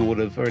this, you would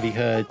have already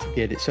heard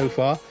the edit so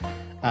far,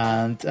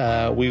 and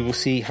we will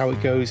see how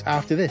it goes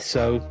after this.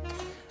 So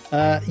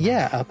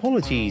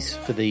apologies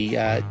for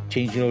the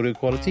change in audio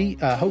quality.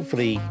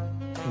 Hopefully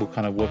we'll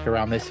kind of work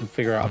around this and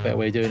figure out a better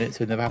way of doing it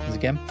so it never happens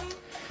again.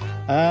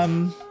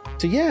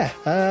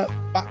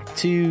 Back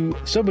to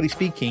somebody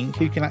speaking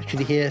who can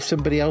actually hear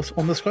somebody else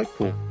on the Skype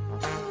call.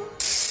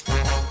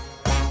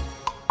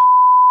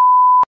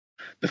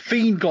 The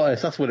Fiend got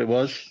us, that's what it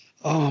was.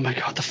 Oh my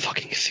god, the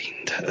fucking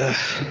Fiend.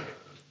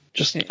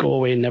 Just go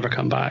away and never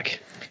come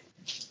back.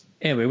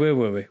 Anyway, where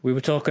were we? We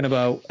were talking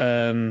about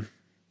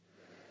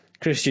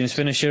Christian's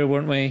finisher,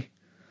 weren't we?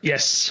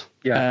 Yes.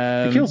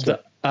 Yeah. The kill switch.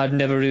 I'd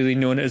never really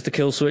known it as the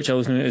kill switch. I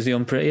was known it as the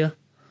Unprettier.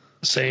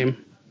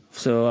 Same.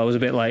 So I was a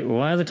bit like, well,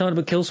 why are they talking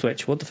about kill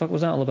switch? What the fuck was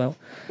that all about?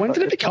 When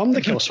did it become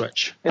the kill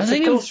switch? I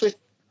think kill switch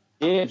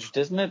aged,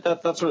 isn't it?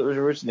 That's what it was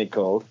originally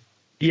called.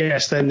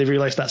 Yes, then they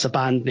realised that's a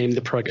band name, they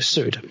probably get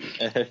sued.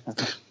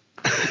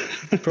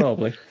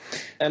 Probably.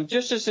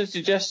 Just as a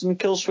suggestion,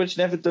 Kill Switch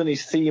never done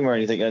his theme or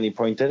anything at any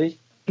point, did he?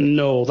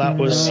 No, that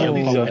was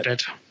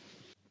did.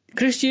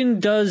 Christian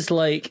does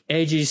like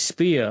Edge's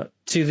spear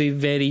to the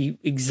very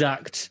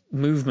exact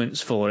movements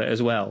for it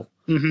as well.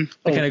 Mm-hmm.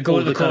 They kind of go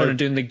to the corner and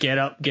doing the get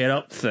up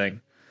thing.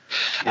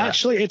 Yeah.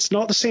 Actually, it's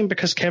not the same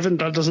because Kevin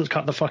doesn't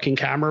cut the fucking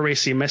camera away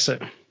so you miss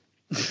it.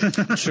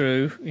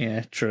 True.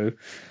 Yeah, true.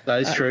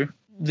 That is true.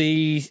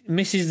 He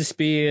misses the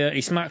spear.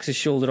 He smacks his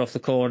shoulder off the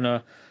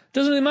corner.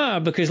 Doesn't really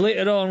matter because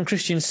later on,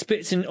 Christian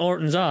spits in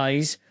Orton's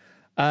eyes,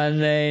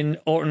 and then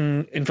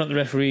Orton, in front of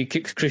the referee,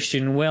 kicks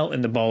Christian well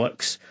in the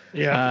bollocks.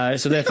 Yeah.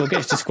 So therefore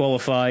gets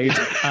disqualified,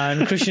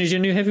 and Christian is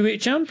your new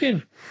heavyweight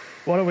champion.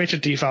 What a way to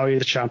devalue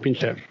the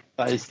championship.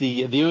 That is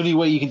the only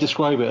way you can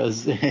describe it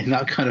as in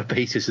that kind of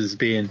basis as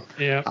being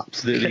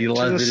absolutely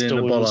landed in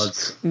the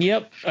bollards.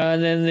 Yep,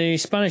 and then the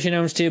Spanish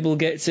announce table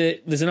gets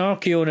it. There's an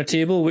RKO on a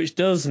table which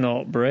does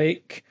not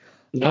break.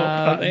 No,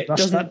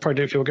 that probably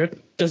didn't feel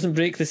good. Doesn't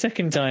break the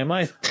second time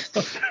either.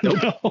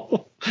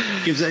 No.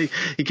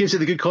 He gives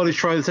it a good college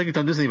try the second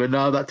time, doesn't he? But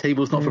no, that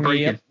table's not for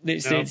breaking. Yep,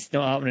 it's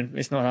not happening.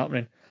 It's not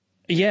happening.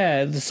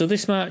 Yeah, so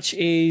this match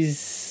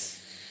is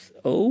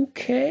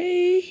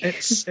okay.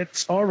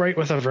 It's all right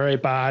with a very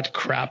bad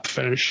crap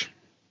finish.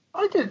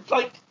 I did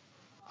like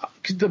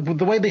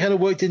the way they kind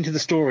of worked into the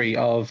story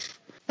of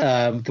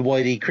the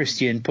way the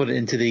Christian put it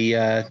into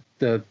the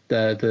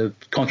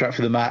contract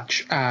for the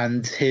match,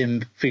 and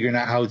him figuring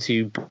out how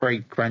to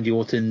break Randy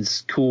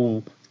Orton's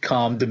cool,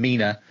 calm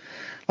demeanor.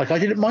 Like, I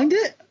didn't mind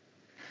it.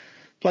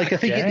 Like, I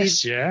think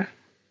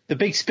the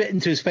big spit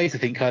into his face, I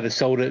think, kind of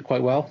sold it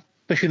quite well.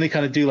 Especially when they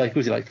kind of do like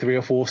 3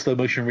 or 4 slow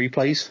motion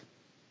replays.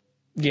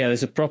 Yeah,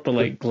 there's a proper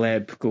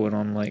gleb going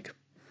on, like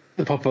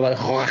the proper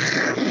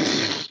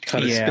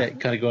kind of spit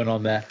kind of going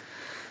on there.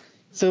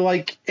 So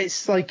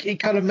it's it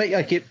kind of make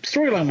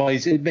storyline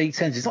wise it makes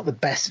sense. It's not the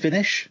best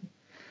finish,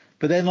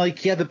 but then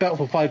he had the belt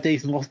for 5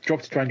 days and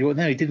dropped to Randy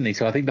Orton. No, he didn't. He?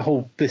 So I think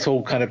this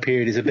whole kind of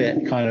period is a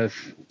bit kind of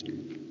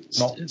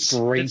not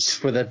great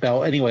for the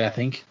belt anyway. I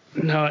think.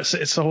 No,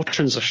 it's a whole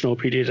transitional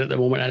period at the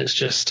moment, and it's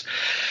just.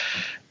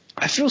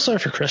 I feel sorry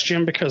for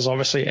Christian because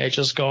obviously Edge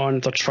is gone.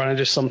 They're trying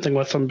to do something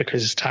with him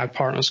because his tag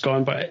partner's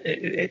gone, but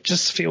it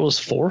just feels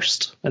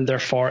forced, and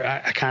therefore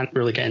I can't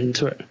really get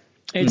into it.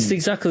 It's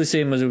exactly the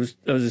same as I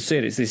was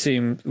saying. It's the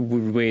same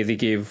way they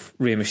gave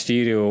Rey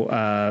Mysterio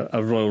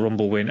a Royal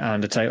Rumble win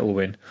and a title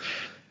win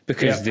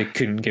because they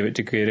couldn't give it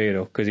to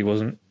Guerrero because he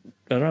wasn't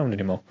around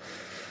anymore.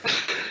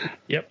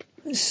 Yep.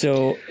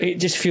 So it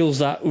just feels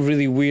that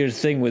really weird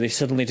thing where they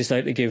suddenly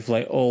decide to give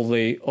all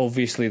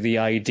the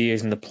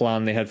ideas and the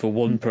plan they had for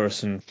one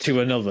person to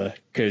another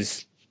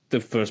because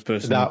the first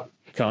person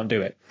can't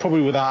do it.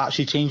 Probably without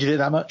actually changing it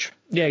that much.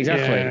 Yeah,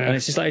 exactly. Yeah. And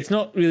it's just it's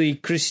not really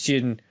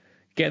Christian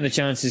getting the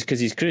chances because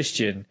he's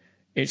Christian.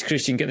 It's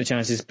Christian getting the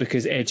chances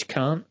because Edge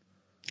can't.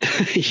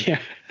 Yeah.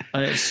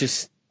 And it's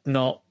just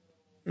not...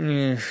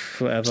 whatever.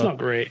 It's not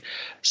great.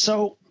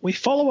 So we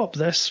follow up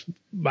this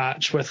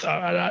match with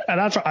an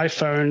advert I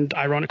found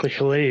ironically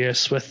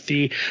hilarious with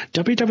the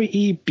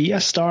WWE Be a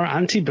Star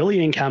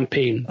anti-bullying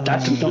campaign.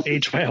 That did not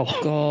age well.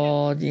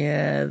 God,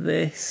 yeah,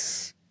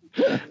 this.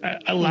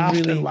 I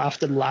laughed and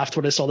laughed and laughed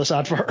when I saw this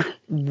advert.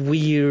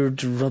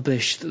 Weird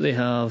rubbish that they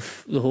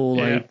have. The whole,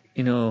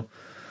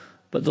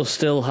 but they'll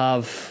still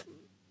have,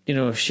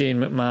 Shane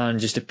McMahon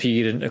just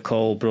appearing to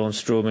call Braun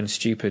Strowman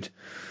stupid.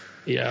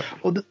 Yeah.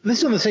 Well, this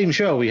is on the same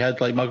show. We had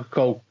Michael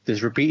Cole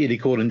just repeatedly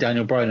calling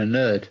Daniel Bryan a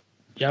nerd.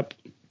 Yep.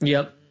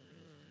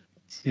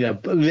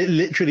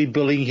 Literally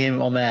bullying him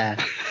on there.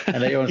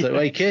 And everyone's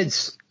like, "Hey,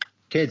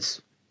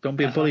 kids, don't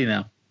be a bully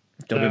now.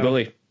 Don't be a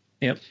bully.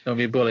 Yep. Don't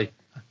be a bully."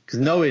 Because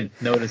knowing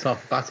is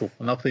half the battle.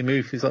 And after they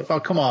move, he's like, "Oh,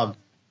 come on."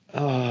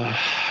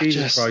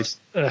 Jesus Christ.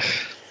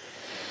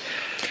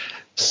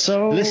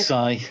 So this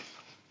guy.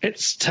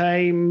 It's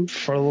time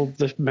for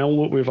the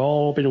moment we've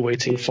all been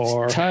waiting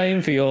for. It's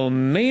time for your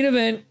main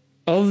event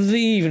of the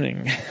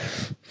evening.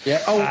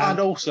 Yeah. Oh, and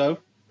also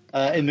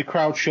in the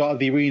crowd shot of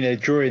the arena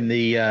during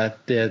the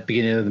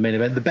beginning of the main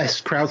event, the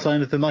best crowd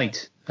sign of the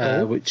night,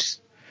 which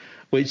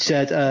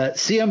said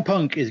CM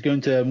Punk is going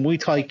to Muay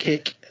Thai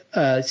kick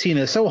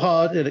Cena so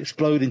hard it'll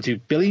explode into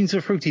billions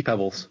of fruity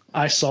pebbles.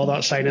 I saw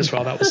that sign as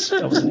well. That was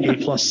an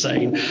A+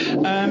 sign.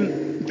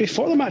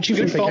 Before the match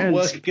even begins,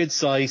 work, good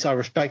size. I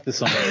respect the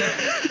sign.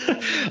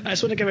 I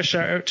just want to give a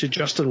shout out to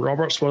Justin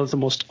Roberts, one of the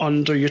most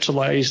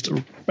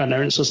underutilized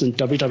announcers in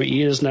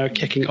WWE, is now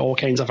kicking all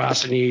kinds of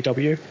ass in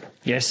AEW.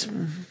 Yes.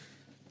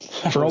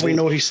 For all we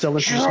know, he's still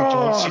introducing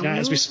John Cena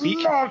as we speak.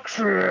 It's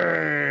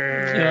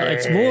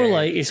more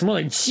like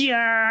Moxley.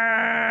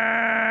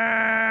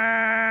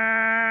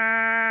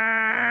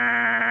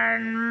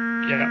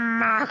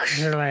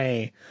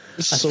 I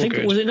think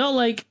good. Was it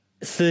not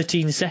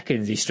 13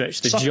 seconds he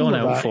stretched the John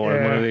out for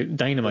in one of the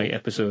Dynamite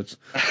episodes?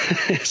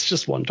 It's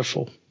just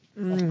wonderful.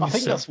 I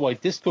think that's why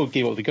Discord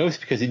gave up the ghost,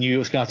 because he knew he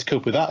was going to have to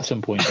cope with that at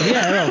some point.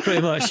 Yeah, no,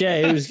 pretty much. Yeah,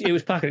 it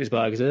was packing its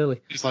bags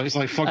early. It's like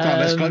fuck that.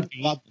 Let's go.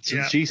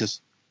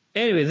 Jesus.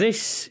 Anyway,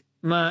 this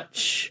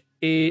match,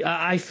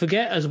 I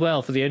forget as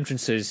well for the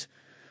entrances.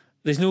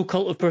 There's no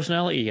Cult of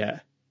Personality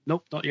yet.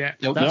 Nope, not yet.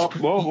 Nope.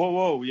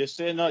 Whoa! You're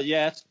saying not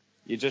yet.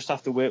 You just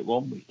have to wait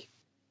 1 week.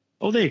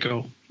 Oh, there you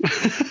go.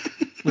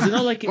 Was it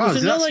not like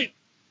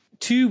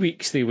 2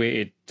 weeks they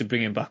waited to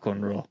bring him back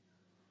on Raw?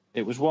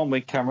 It was 1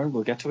 week, Cameron.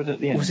 We'll get to it at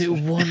the end. Was it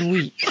 1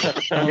 week?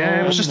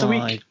 Yeah, it was just a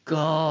week. Oh my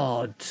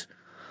God.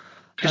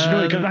 Because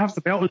you got to have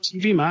the belt on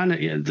TV,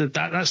 man.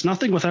 That's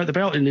nothing without the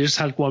belt, and they just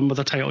had one with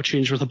a title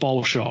change with a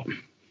ball shot.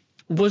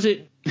 Was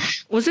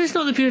this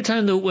not the period of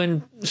time though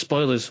when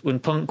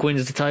Punk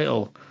wins the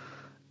title?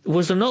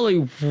 Was there not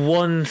like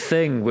one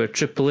thing where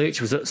Triple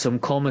H was at some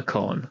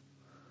Comic-Con,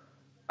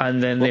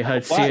 and then they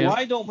had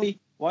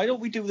why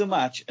don't we do the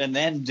match and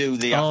then do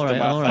the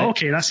aftermath? All right.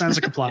 Okay, that sounds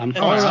like a plan.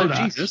 All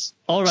right, Jesus.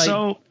 All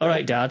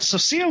right, Dad. So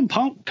CM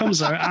Punk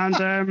comes out,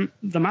 and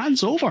the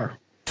man's over.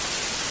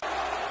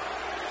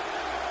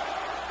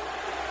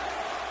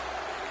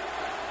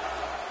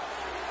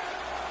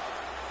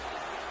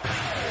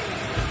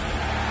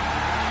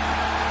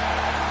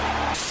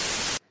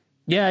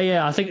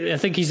 Yeah. I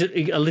think he's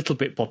a little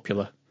bit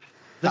popular.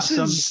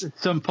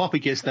 Some pop he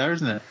gets there,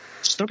 isn't it?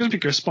 Still going to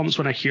be goosebumps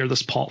when I hear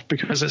this pop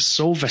because it's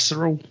so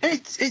visceral.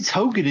 It's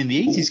Hogan in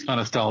the 80s kind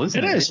of style,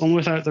 isn't it? It is, only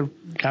without the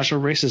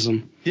casual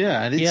racism.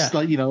 Yeah, and it's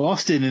like,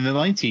 Austin in the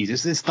 90s.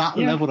 It's that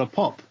level of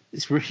pop.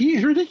 It's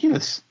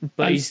ridiculous.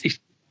 But he's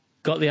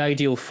got the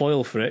ideal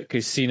foil for it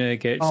because Cena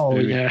gets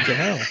booed to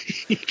hell.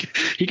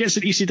 He gets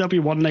an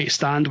ECW one night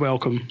stand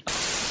welcome.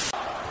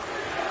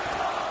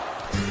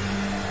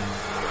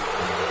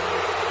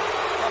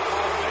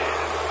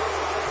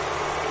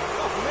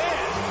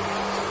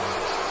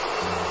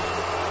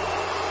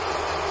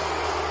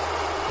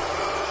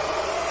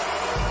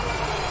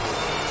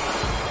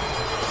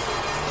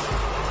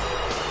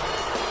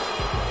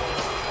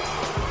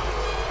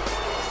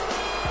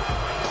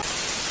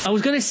 I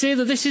was going to say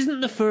that this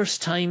isn't the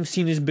first time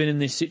Cena's been in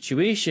this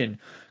situation,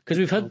 because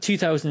we've had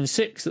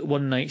 2006 that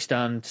one night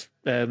stand,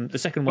 the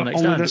second one night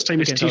stand. Only this time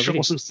his t-shirt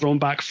wasn't thrown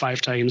back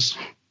 5 times.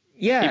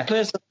 Yeah,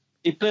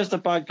 he plays the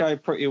bad guy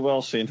pretty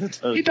well, Cena.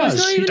 He does.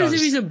 It's not even as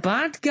if he's a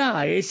bad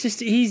guy. It's just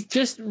he's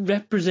just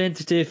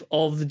representative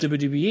of the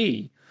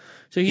WWE.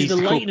 So he's the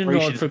lightning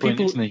rod for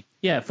people.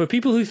 For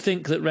people who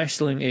think that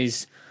wrestling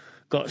is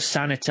got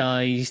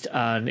sanitized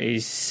and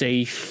is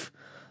safe.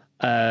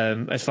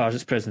 As far as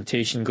its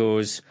presentation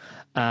goes,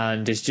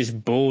 and is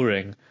just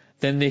boring,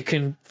 then they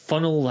can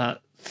funnel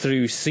that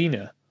through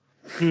Cena.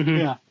 Mm-hmm.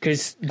 Yeah,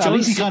 because at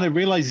least he kind of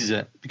realizes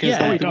it. Because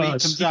when he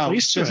comes out,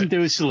 doesn't do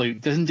his salute,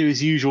 doesn't do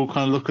his usual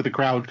kind of look at the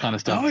crowd kind of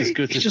stuff. He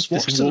just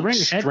walks to the ring,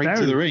 straight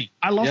to the ring.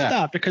 I love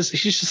that because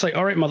he's just like,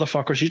 all right,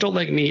 motherfuckers, you don't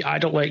like me, I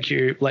don't like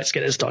you. Let's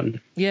get this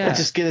done. Yeah, let's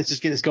just get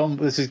this gone.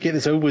 Let's just get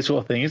this over with,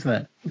 sort of thing, isn't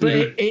it? But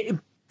it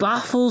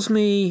baffles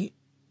me.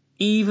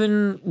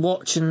 Even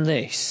watching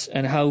this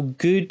and how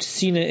good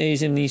Cena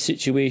is in these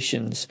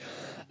situations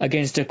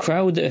against a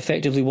crowd that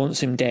effectively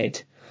wants him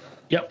dead.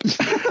 Yep.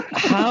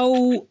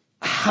 How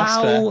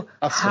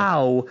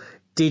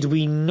did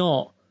we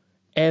not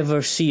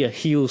ever see a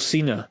heel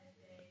Cena?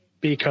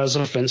 Because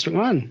of Vince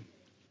McMahon.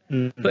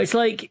 But it's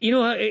like,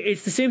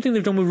 it's the same thing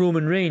they've done with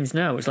Roman Reigns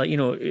now. It's like,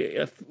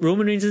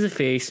 Roman Reigns is a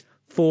face,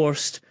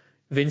 forced,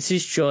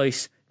 Vince's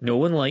choice, no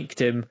one liked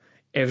him,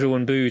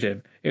 everyone booed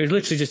him. It was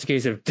literally just a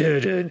case of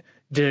boo.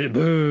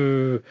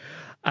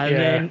 And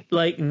then,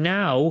 like,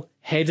 now,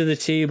 head of the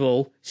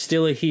table,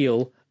 still a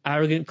heel,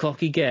 arrogant,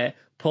 cocky get,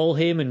 Paul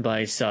Heyman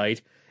by his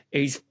side.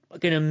 He's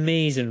fucking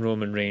amazing,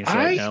 Roman Reigns,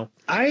 right now.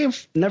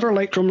 I've never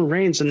liked Roman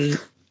Reigns, and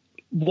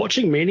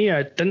watching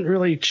Mania didn't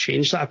really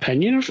change that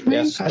opinion of me.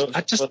 Yes, some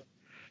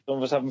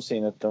of us haven't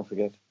seen it, don't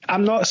forget.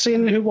 I'm not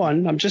saying who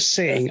won, I'm just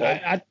saying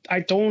I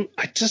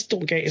just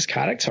don't get his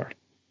character.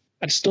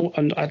 I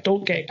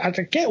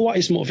get what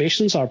his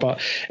motivations are,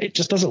 but it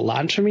just doesn't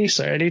land for me.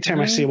 So anytime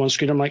I see him on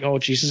screen, I'm like, oh,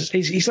 Jesus.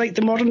 He's like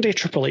the modern day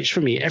Triple H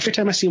for me. Every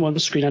time I see him on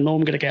screen, I know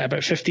I'm going to get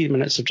about 15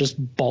 minutes of just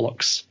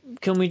bollocks.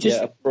 Can we just...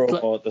 Yeah, a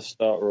promo at the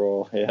start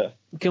Raw, yeah.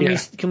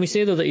 Can we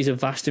say, though, that he's a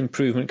vast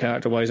improvement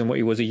character-wise on what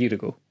he was a year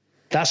ago?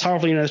 That's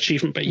hardly an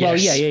achievement, but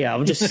yes. Well, yeah.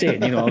 I'm just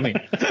saying, you know what I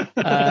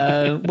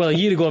mean? Well, a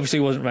year ago, obviously,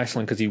 he wasn't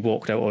wrestling because he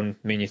walked out on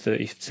Mania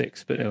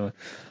 36, but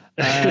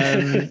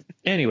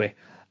anyway.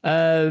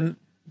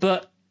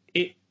 But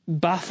it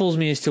baffles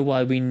me as to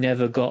why we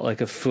never got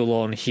like a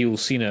full-on heel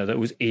Cena that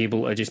was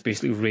able to just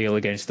basically rail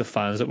against the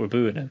fans that were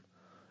booing him.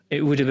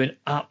 It would have been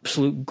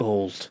absolute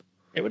gold.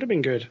 It would have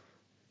been good.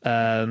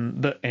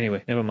 But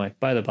anyway, never mind.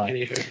 By the by.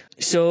 Anywho.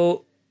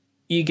 So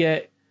you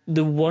get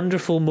the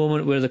wonderful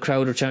moment where the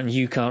crowd are chanting,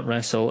 "You can't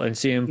wrestle," and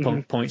CM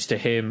Punk points to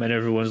him, and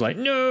everyone's like,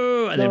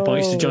 "No!" And then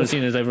points to John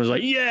Cena, and everyone's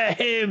like, "Yeah,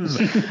 him!"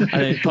 And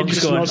then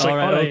Punk's going, "All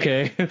right,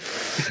 okay."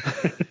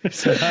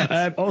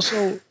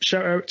 Also,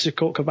 shout out to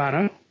Colt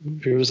Cabana,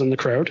 who was in the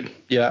crowd.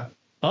 Yeah.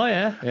 Oh,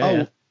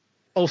 yeah.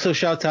 Also,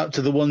 shout out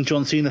to the one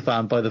John Cena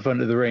fan by the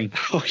front of the ring.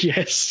 Oh,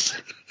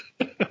 yes.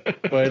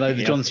 Wearing like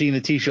the John Cena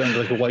t-shirt and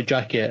like a white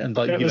jacket, and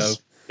like,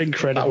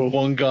 incredible. That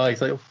one guy,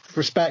 it's like,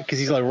 respect, because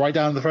he's like right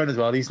down the front as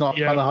well. He's not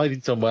kind of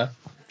hiding somewhere.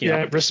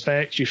 Yeah,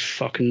 respect, you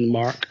fucking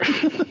mark.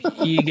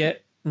 You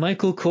get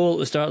Michael Cole at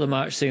the start of the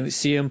match saying that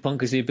CM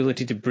Punk has the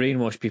ability to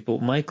brainwash people.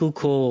 Michael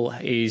Cole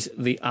is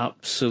the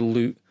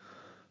absolute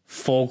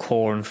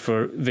foghorn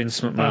for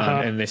Vince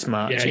McMahon in this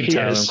match in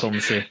Thailand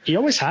commentary. He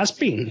always has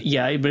been.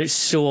 Yeah, but it's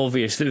so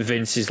obvious that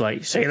Vince is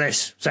like, say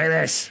this,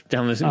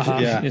 down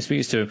the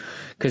speaks to him,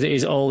 because it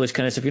is all this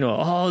kind of stuff.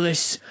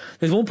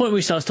 There's one point where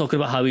he starts talking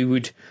about how he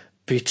would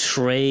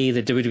betray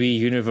the WWE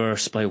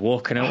universe by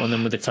walking out on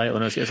them with the title.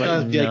 And it's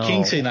like, no.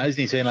 King's saying that,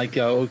 isn't he? Saying like,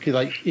 okay,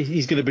 like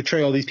he's going to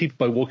betray all these people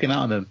by walking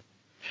out on them.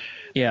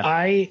 Yeah,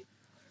 I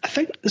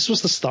think this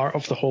was the start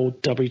of the whole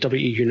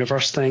WWE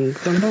universe thing.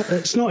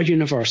 It's not a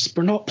universe.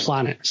 We're not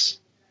planets.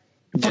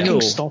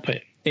 Fucking stop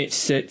it.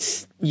 It's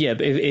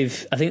but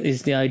if I think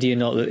it's the idea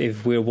not that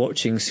if we're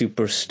watching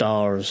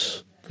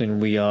superstars, then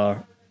we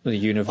are the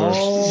universe.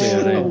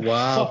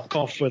 Wow! Fuck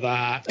off with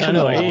that. I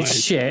know it's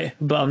shit,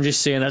 but I'm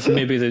just saying that's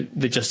maybe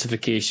the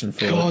justification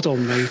for God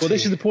almighty. Well,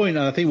 this is the point,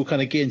 and I think we'll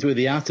kind of get into it,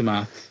 the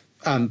aftermath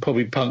and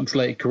probably Punk's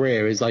late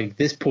career is like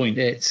this point.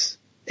 It's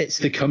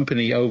the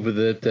company over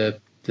the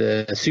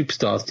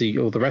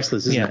superstars, or the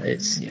wrestlers, isn't it?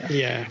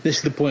 This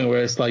is the point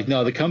where it's like,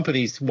 no, the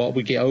company's what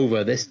we get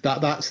over. That's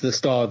the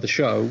star of the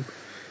show.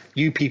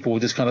 You people will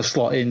just kind of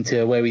slot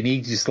into where we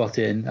need you to slot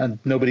in, and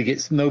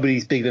nobody's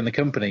bigger than the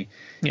company.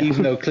 Yeah.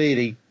 Even though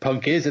clearly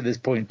Punk is at this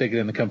point bigger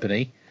than the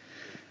company,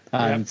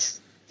 and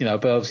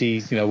but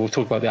obviously we'll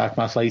talk about the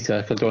aftermath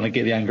later because I don't want to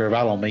get the anger of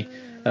Al on me.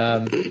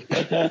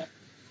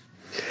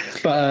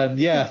 But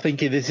I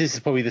think this is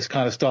probably this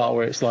kind of start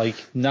where it's like,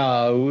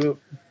 no,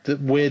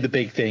 we're the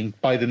big thing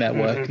by the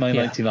network,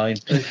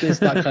 $9.99. It's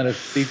that kind of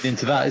feeding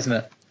into that, isn't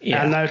it?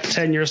 Yeah. And now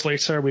 10 years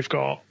later, we've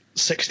got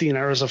 16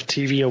 hours of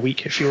TV a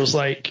week, it feels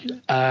like.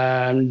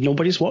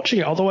 Nobody's watching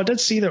it. Although I did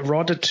see that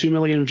Raw did 2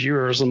 million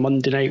viewers on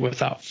Monday night with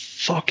that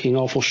fucking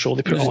awful show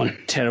they put on.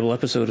 Terrible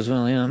episode as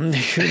well, yeah.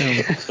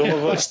 Some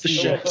of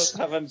us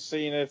haven't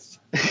seen it.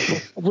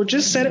 We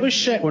just said it was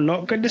shit. We're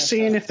not going to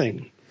say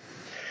anything.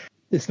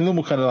 It's the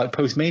normal kind of like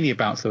post-Mania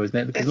bounce, though, isn't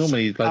it? Because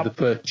normally, like the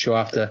first show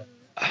after,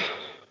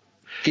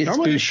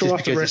 normally the show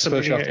after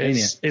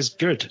WrestleMania is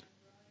good.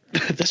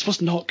 This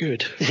was not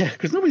good. Yeah,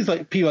 because nobody's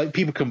like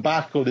people come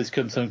back, or there's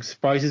some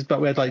surprises. But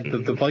we had like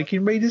the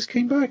Viking Raiders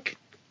came back.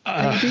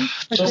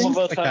 Some of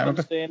us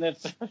haven't seen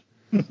it.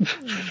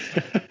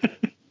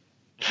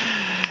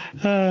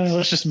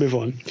 Let's just move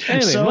on.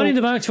 Anyway, Money in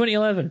the Bank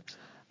 2011.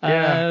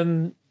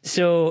 The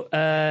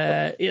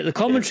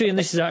commentary in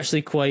this is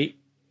actually quite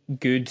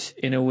good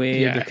in a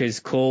way because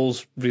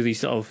Cole's really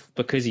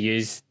because he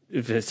is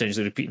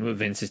essentially repeating what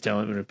Vince is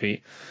telling him to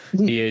repeat.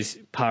 He is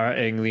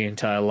parroting the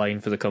entire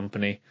line for the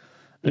company.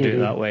 I do it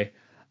that way.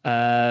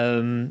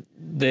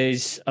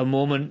 There's a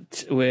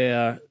moment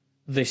where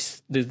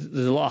there's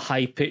a lot of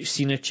high pitched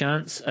Cena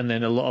chants and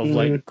then a lot of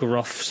like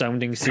gruff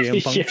sounding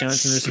CM Punk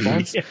chants in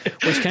response,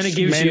 which kind of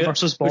gives you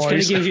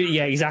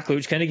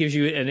which kind of gives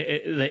you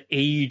the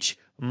age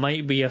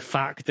might be a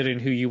factor in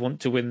who you want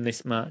to win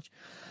this match.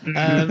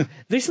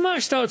 This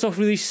match starts off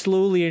really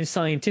slowly and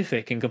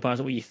scientific in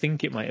comparison to what you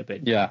think it might have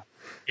been. Yeah.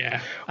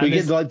 We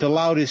get like the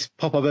loudest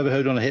pop I've ever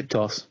heard on a hip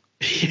toss.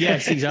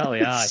 Yes,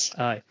 exactly.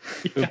 Aye.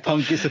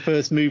 Punk gets the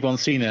first move on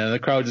Cena, and the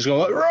crowd just go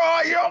like,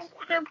 "Right,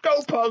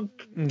 go Punk!"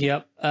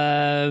 Yep.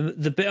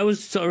 The bit I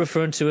was sort of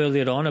referring to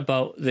earlier on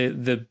about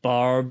the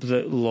barb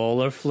that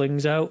Lawler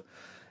flings out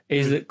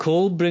is that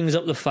Cole brings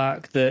up the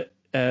fact that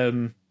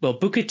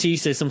Booker T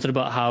says something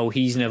about how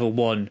he's never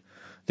won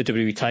the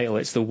WWE title.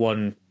 It's the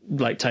one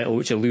title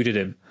which eluded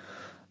him.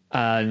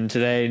 And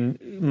then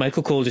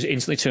Michael Cole just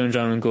instantly turns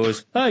around and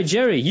goes, "Hi,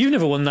 Jerry, you've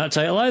never won that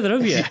title either,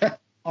 have you?"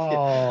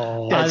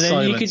 Oh, and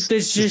then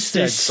there's just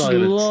this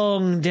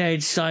long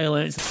dead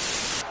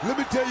silence. Let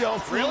me tell y'all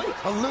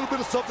a little bit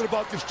of something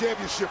about this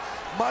championship.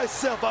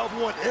 Myself, I've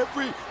won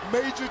every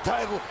major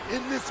title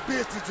in this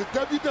business. The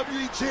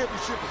WWE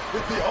Championship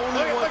is the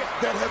only one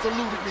that has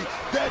eluded me.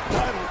 That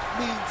title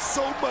means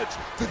so much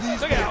to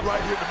these men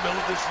right here in the middle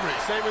of this ring.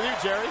 Same with you,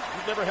 Jerry.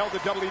 You've never held the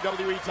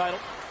WWE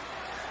title.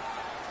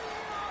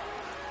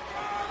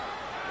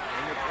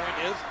 And your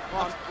point is,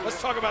 let's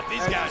talk about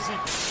these guys.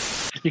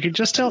 You can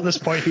just tell at this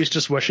point he's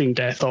just wishing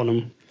death on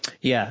him.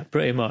 Yeah,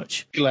 pretty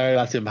much. Glare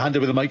at him, hand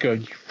over the mic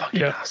going, "You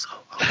fucking asshole."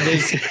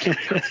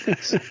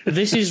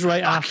 This is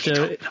right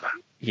after.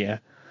 Yeah.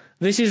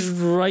 This is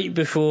right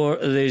before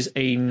there's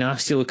a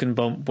nasty looking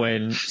bump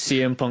when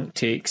CM Punk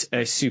takes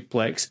a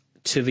suplex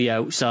to the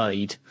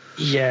outside.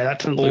 Yeah, that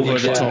doesn't over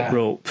the top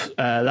rope.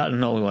 That does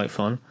not look like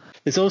fun.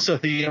 It's also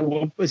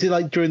is it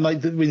like during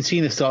when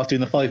Cena starts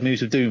doing the 5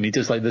 moves of doom, he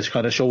does like this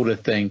kind of shoulder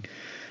thing.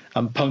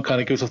 And Punk kind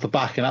of goes off the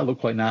back, and that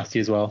looked quite nasty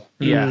as well.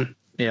 Yeah.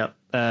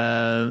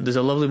 There's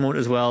a lovely moment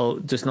as well,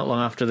 just not long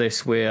after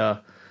this,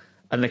 where,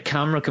 and the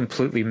camera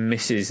completely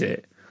misses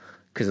it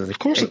because of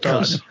course it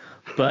does.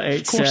 But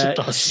it's Cena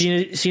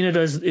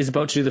is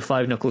about to do the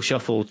 5-knuckle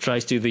shuffle,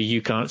 tries to do the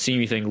 "you can't see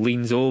me" thing,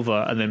 leans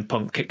over, and then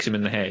Punk kicks him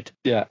in the head.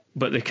 Yeah,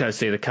 but they can't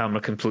say the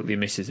camera completely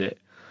misses it.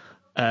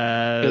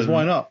 Because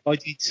why not? Why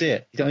do you need to see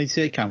it? You don't need to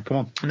see it, Cam. Come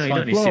on. No, you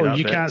don't need to see that.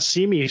 You can't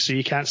see me, so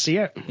you can't see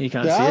it. You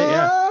can't see it.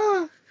 Yeah.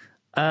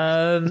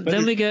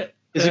 Then we get.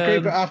 There's a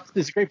great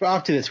bit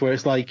after this where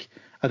it's like,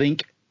 I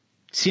think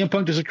CM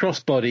Punk does a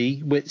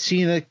crossbody, which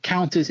Cena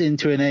counters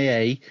into an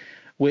AA,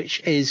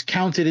 which is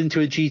counted into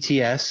a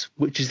GTS,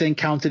 which is then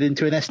counted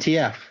into an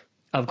STF.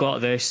 I've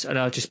got this, and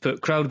I'll just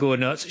put crowd go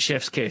nuts,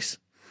 chef's kiss.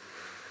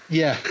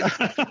 Yeah.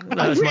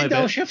 I've written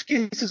down chef's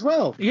kiss as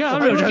well. Yeah, I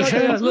wrote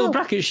down a little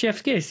bracket,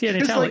 chef's kiss, yeah,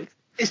 in italic.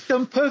 It's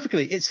done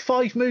perfectly. It's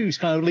 5 moves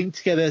kind of linked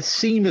together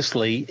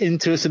seamlessly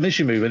into a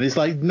submission move, and there's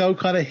like no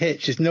kind of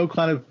hitch, there's no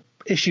kind of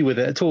issue with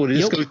it at all. It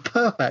just goes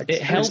perfect.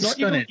 It helps. Not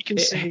even you can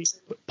say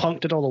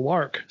Punk did all the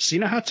work.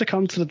 Cena had to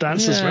come to the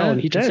dance as well, and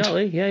he did.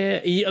 Exactly.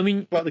 Yeah. I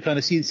mean, about the kind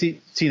of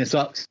Cena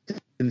sucks,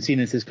 and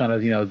Cena's this kind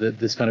of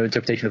this kind of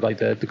interpretation of like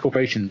the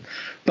corporation.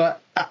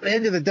 But at the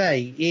end of the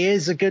day, he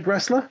is a good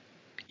wrestler.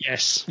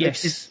 Yes.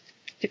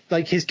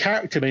 Like his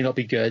character may not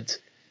be good,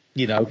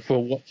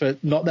 for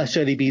not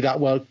necessarily be that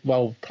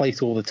well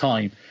placed all the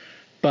time.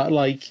 But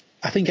like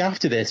I think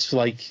after this,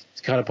 like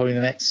kind of probably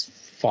the next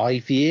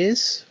 5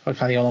 years, I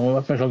can't think how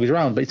much longer he's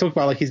around. But he's talking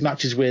about like his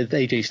matches with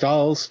AJ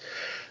Styles,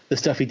 the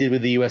stuff he did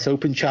with the US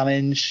Open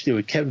Challenge,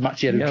 with Kevin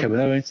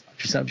Owens,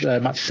 match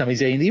with Sami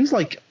Zayn. He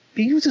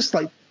was just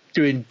like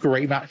doing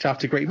great match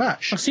after great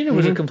match. Cena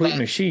was a complete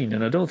machine,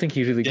 and I don't think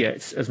he really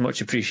gets as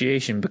much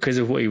appreciation because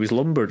of what he was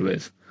lumbered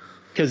with.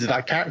 Because of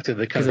that character,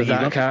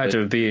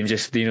 of being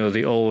just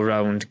the all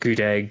round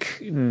good egg,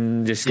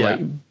 just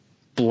like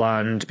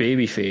bland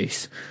baby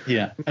face.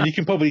 Yeah, and you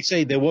can probably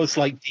say there was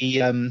like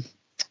the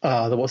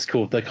what's it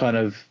called, the kind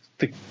of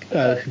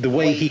the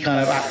way he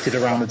kind of acted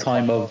around the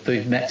time of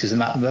the Nexus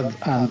and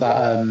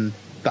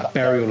that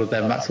burial of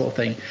them and that sort of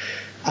thing.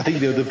 I think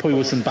there probably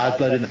was some bad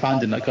blood in the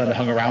fandom that kind of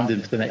hung around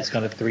him for the next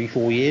kind of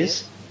 3-4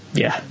 years.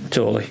 Yeah,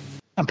 totally.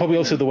 And probably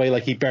also the way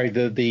like he buried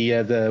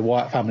the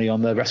Wyatt family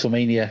on the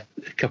WrestleMania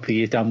a couple of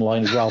years down the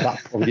line as well.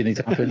 That probably didn't need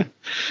to happen.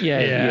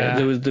 Yeah.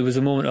 There was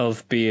a moment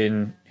of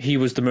being he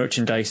was the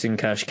merchandising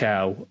cash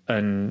cow,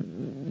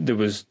 and there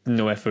was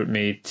no effort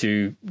made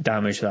to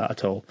damage that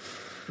at all.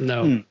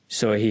 No.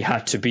 So he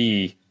had to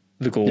be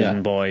the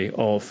golden boy,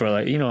 or for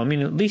like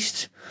at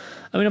least.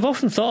 I've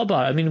often thought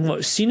about it. I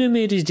mean, Cena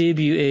made his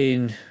debut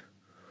in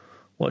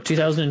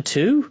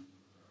 2002?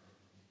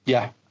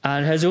 Yeah.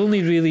 And has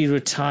only really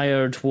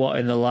retired,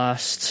 in the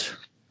last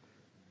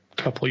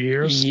couple of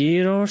years?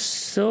 Year or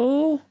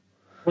so?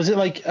 Was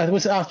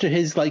it after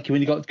his, like,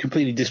 when he got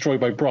completely destroyed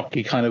by Brock,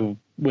 he kind of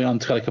went on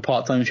to like a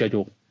part-time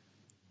schedule?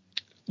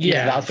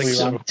 Yeah,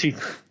 that's around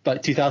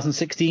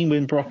 2016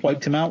 when Brock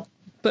wiped him out?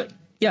 But,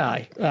 yeah,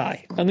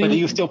 aye. I mean, but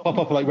he would still pop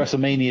up at like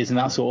WrestleManias and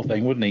that sort of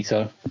thing, wouldn't he?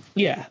 So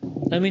yeah.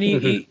 I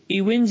mean,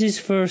 he wins his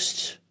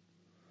first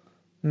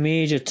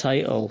major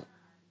title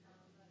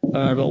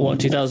about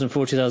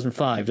 2004,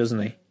 2005,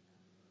 doesn't he?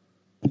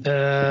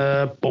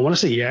 I want to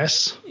say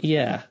yes.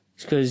 Yeah,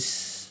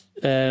 because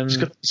he's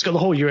got the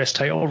whole US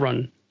title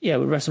run. Yeah,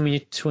 but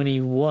WrestleMania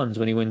 21 is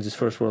when he wins his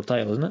first world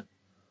title, isn't it?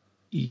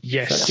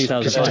 Yes,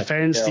 because he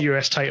defends the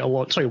US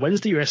title. Sorry,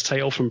 wins the US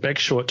title from Big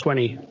Show at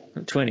 20.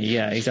 20,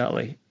 yeah,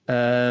 exactly.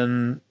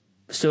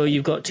 So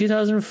you've got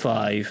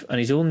 2005, and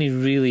he's only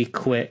really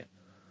quit,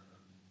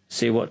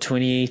 say,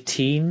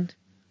 2018,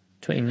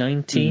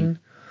 2019.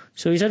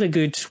 So he's had a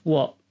good,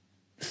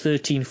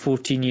 13,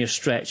 14-year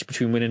stretch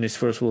between winning his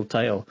first world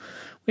title.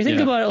 We think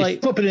about it like...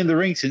 He's not been in the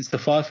ring since the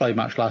Firefly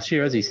match last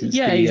year, has he? Since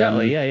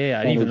exactly.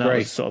 Yeah. And even that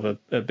was sort of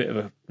a bit of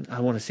a...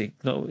 I want to say...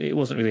 No, it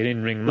wasn't really an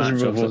in-ring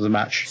match. It wasn't a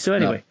match. So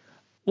anyway,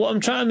 what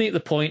I'm trying to make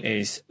the point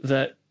is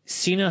that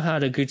Cena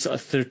had a good sort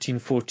of 13,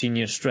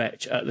 14-year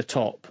stretch at the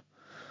top.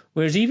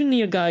 Whereas even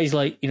the guys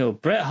like,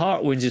 Bret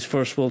Hart wins his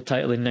first world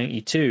title in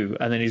 92,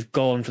 and then he's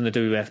gone from the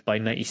WF by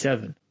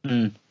 97.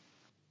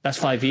 That's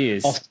 5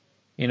 years.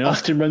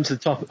 Austin runs to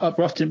the top.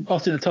 Austin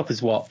the top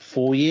is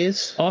 4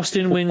 years?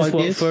 Austin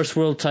wins first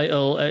world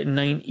title at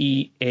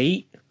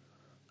 98,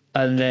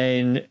 and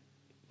then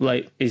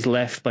is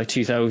left by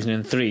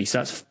 2003. So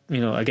that's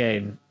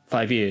again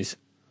 5 years.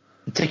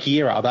 Take a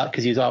year out of that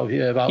because he was out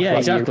about. Yeah,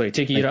 exactly.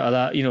 Take a year out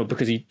of that,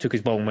 because he took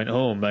his ball and went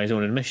home by his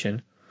own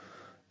admission.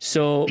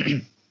 So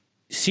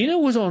Cena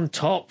was on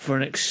top for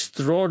an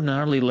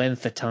extraordinarily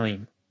length of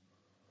time.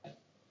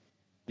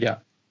 Yeah,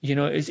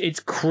 it's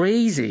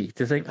crazy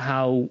to think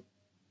how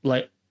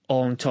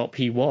on top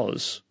he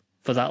was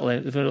for that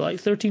length, for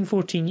 13,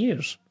 14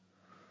 years.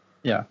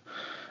 Yeah,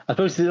 I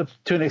suppose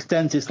to an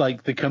extent it's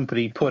like the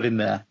company put him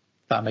there.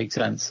 If that makes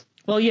sense.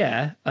 Well,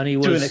 yeah, and he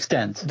was to an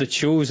extent the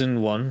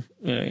chosen one,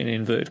 in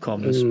inverted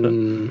commas. But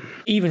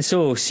even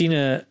so,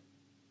 Cena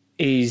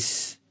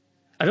is.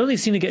 I don't think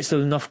Cena gets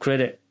enough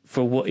credit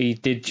for what he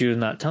did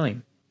during that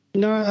time.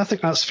 No, I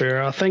think that's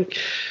fair. I think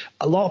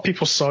a lot of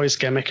people saw his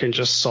gimmick and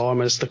just saw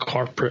him as the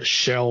corporate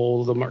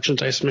shell, the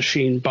merchandise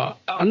machine. But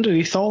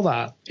underneath all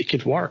that, he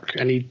could work,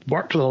 and he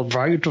worked with a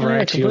wide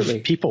variety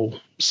of people.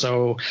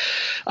 So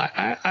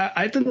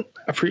I didn't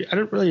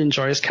really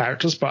enjoy his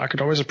characters, but I could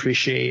always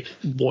appreciate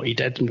what he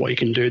did and what he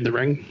can do in the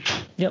ring.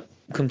 Yep,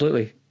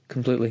 completely.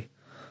 But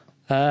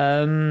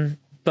I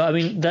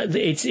mean,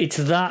 it's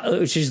that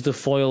which is the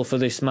foil for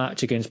this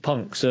match against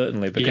Punk,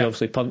 certainly, because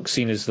obviously Punk's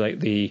seen as like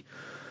the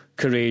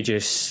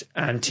courageous,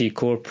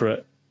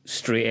 anti-corporate,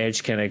 straight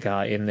edge kind of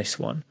guy in this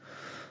one.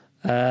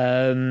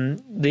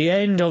 The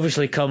end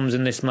obviously comes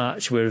in this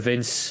match where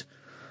Vince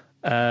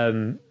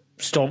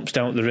stomps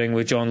down the ring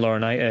with John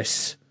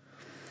Laurinaitis,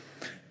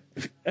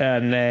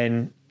 and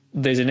then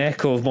there's an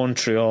echo of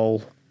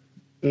Montreal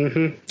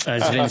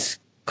as Vince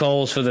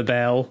calls for the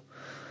bell,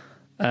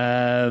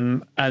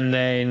 and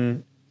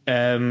then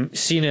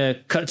Cena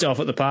cuts it off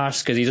at the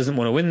pass because he doesn't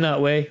want to win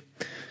that way,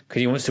 because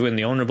he wants to win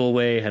the honourable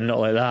way and not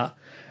like that.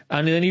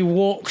 And then he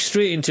walks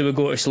straight into a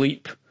go to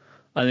sleep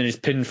and then is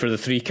pinned for the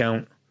 3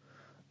 count.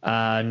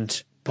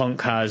 And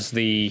Punk has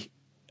the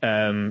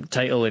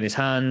title in his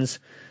hands.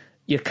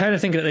 You're kind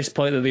of thinking at this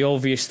point that the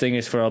obvious thing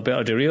is for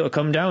Alberto Del Rio to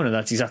come down, and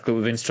that's exactly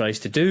what Vince tries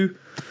to do.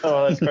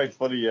 Oh, that's quite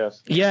funny,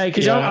 yes. Yeah,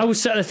 because I was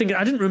sitting there thinking,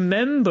 I didn't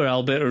remember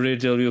Alberto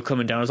Del Rio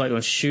coming down. I was like,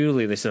 well,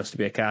 surely this has to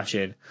be a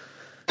cash-in.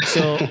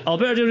 So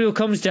Alberto Del Rio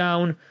comes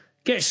down,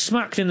 gets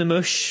smacked in the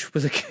mush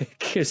with a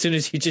kick as soon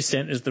as he just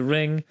enters the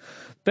ring.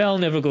 Bell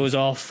never goes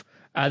off,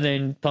 and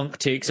then Punk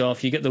takes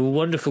off. You get the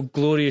wonderful,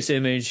 glorious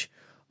image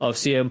of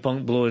CM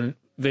Punk blowing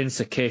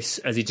Vince a kiss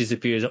as he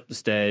disappears up the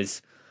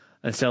stairs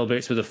and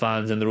celebrates with the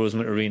fans in the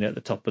Rosemont Arena at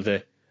the top of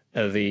the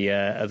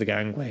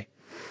gangway.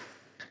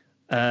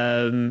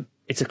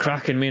 It's a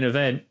cracking main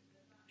event.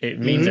 It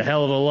means a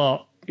hell of a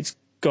lot. It's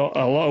got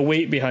a lot of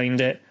weight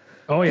behind it.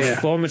 Oh yeah,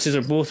 performances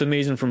are both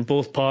amazing from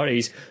both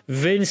parties.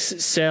 Vince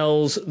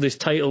sells this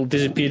title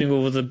disappearing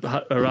over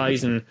the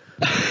horizon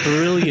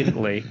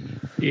brilliantly.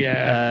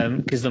 Yeah,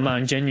 because the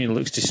man genuinely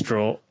looks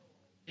distraught.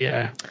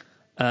 Yeah,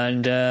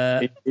 and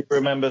he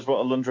remembers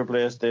what Alundra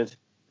Blaze did.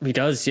 He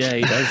does, yeah,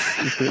 he does.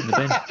 He put it in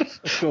the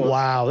bin.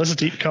 Wow, that's a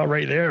deep cut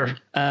right there.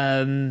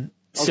 I was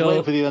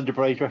waiting for the Alundra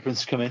Blaze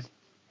reference to come in.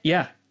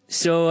 Yeah.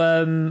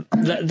 So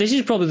this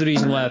is probably the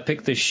reason why I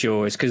picked this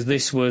show, is because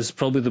this was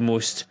probably the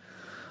most,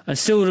 and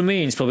still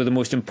remains probably the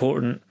most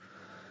important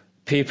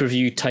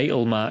pay-per-view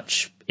title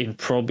match in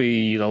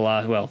probably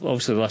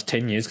obviously the last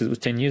 10 years, because it was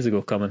 10 years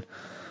ago coming.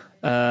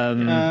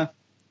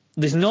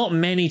 There's not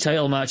many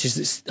title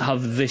matches that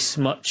have this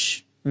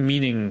much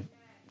meaning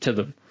to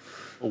them.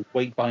 Or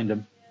weight behind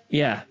them.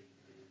 Yeah.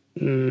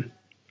 Would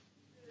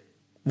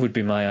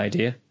be my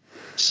idea.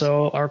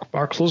 So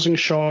our closing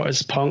shot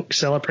is Punk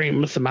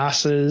celebrating with the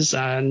masses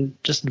and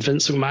just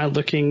Vince McMahon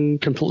looking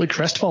completely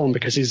crestfallen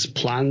because his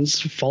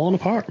plans have fallen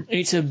apart.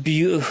 It's a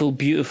beautiful,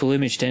 beautiful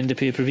image to end a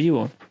pay-per-view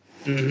on.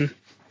 Mm-hmm.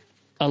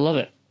 I love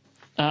it.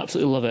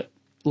 Absolutely love it.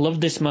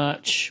 Loved this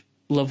match.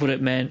 Love what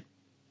it meant.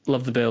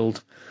 Love the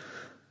build.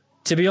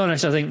 To be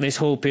honest, I think this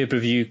whole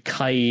pay-per-view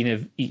kind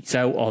of eats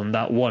out on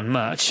that one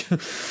match.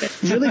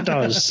 It really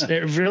does.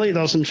 It really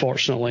does,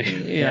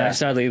 unfortunately. Yeah,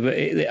 sadly. But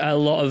a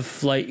lot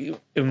of, like,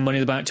 Money in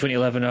the Bank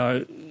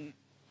 2011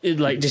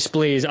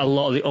 displays a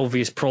lot of the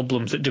obvious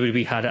problems that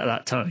WWE had at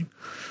that time.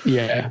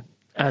 Yeah.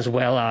 As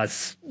well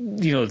as,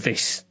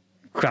 this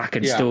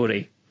cracking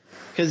story.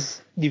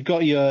 Because you've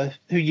got your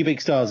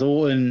big stars,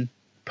 Orton,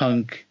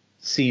 Punk,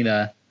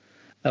 Cena,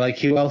 and,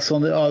 who else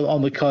on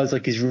the cards,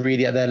 is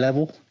really at their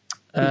level?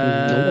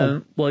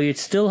 Well, you'd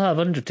still have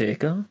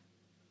Undertaker,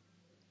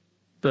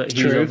 but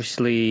he's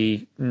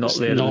obviously not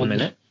there at the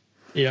minute.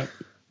 Yeah,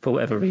 for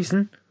whatever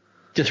reason.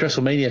 Just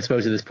WrestleMania, I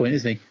suppose, at this point,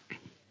 isn't he?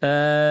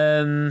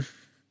 Well,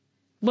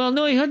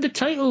 no, he had the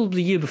title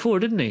the year before,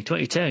 didn't he?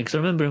 2010, because I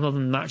remember him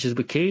having matches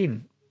with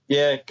Kane.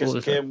 Yeah,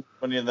 because Kane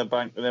Money in the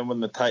Bank and then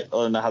won the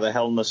title, and they had a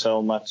Hell in a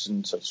Cell match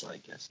and such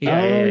like this.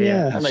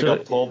 Yeah. And they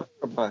got Paul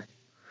back.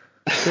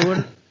 So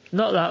we're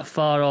not that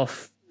far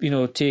off,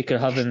 Taker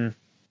having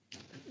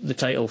the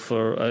title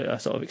for a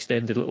sort of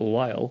extended little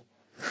while.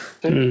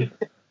 Who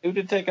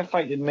did Taker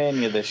fight in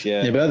Mania this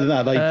year? Yeah, but other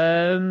than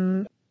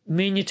that,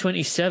 Mania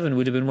 27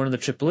 would have been one of the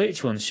Triple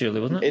H ones, surely,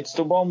 wasn't it? It's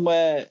the one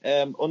where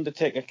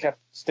Undertaker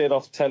stayed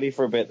off telly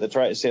for a bit. They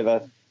tried to say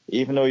that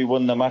even though he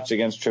won the match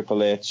against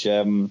Triple H,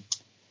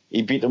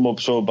 he beat him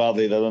up so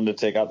badly that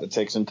Undertaker had to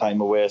take some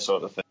time away,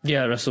 sort of thing.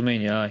 Yeah,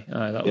 WrestleMania, aye,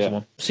 that was the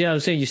one. So yeah, I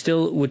was saying,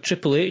 would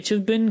Triple H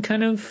have been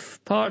kind of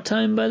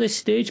part-time by this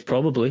stage?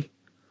 Probably.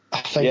 I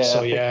think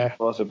so, yeah. It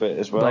was a bit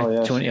as well, By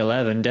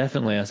 2011,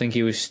 definitely. I think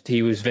he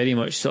was very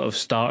much sort of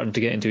starting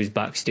to get into his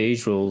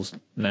backstage roles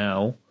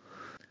now.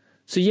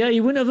 So yeah,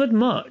 he wouldn't have had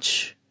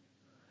much.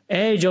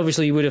 Edge,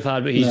 obviously, he would have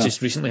had, but he's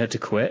just recently had to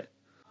quit.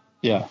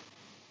 Yeah.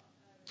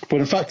 But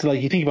in fact,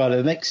 you think about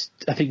it,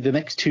 the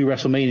next two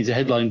WrestleManias are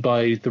headlined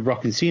by The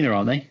Rock and Cena,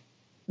 aren't they?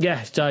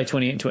 Yeah, it's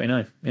 28 and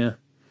 29, yeah.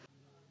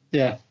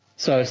 Yeah,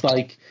 so it's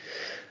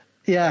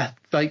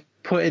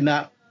putting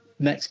that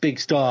next big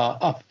star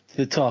up to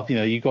the top.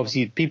 You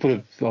obviously, people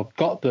have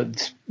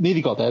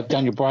nearly got there.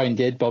 Daniel Bryan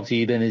did, but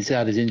obviously then he's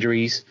had his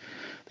injuries.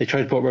 They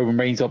tried to put Roman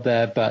Reigns up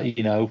there, but,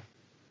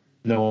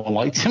 no one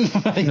liked him.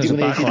 There's a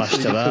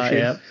backlash to that,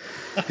 yeah.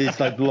 There's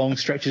long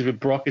stretches with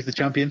Brock as the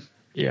champion.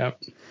 Yeah.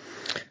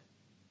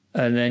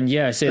 And then,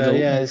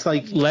 it's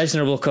like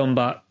Lesnar will come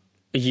back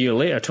a year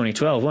later,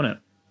 2012, won't it?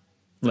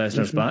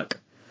 Lesnar's back.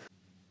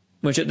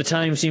 Which at the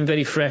time seemed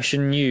very fresh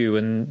and new,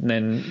 and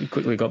then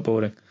quickly got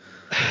boring.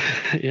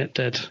 Yeah, it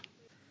did.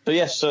 So,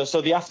 yes,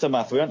 so the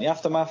aftermath. We want the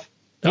aftermath?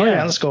 Oh,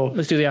 yeah, let's go.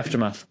 Let's do the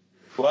aftermath.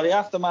 Well, the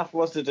aftermath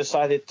was they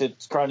decided to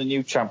crown a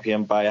new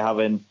champion by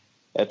having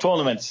a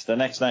tournament the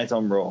next night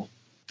on Raw.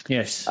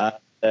 Yes.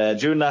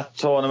 During that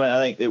tournament, I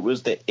think it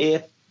was the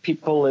 8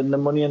 people in the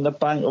Money in the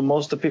Bank, or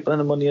most of the people in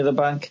the Money in the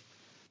Bank.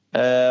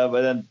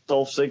 But then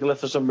Dolph Ziggler,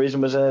 for some reason,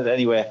 was in it.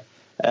 Anyway,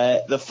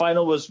 the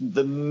final was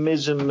The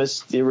Miz and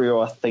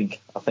Mysterio, I think.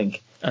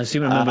 I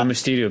seem to remember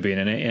Mysterio being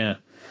in it, yeah.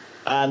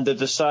 and they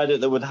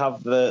decided they would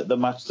have the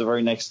match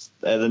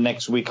the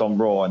next week on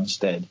Raw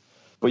instead.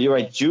 But you're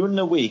right, during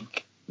the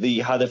week, they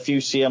had a few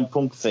CM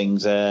Punk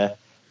things. The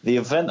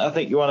event I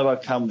think you want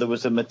about, Cam, there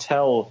was a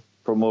Mattel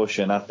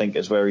promotion, I think,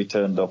 is where he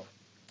turned up.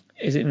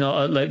 Is it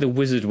not like the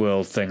Wizard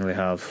World thing they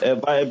have?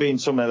 It might have been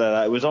something like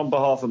that. It was on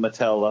behalf of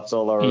Mattel, that's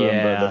all I remember.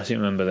 Yeah, I do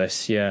remember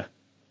this, yeah.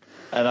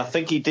 And I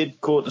think he did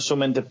go to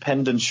some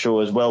independent show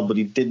as well, but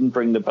he didn't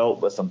bring the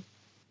belt with him.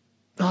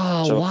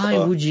 Oh, so, why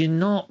would you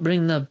not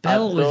bring the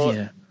belt with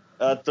you?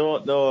 I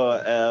don't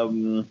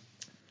know.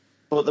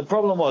 But the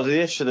problem was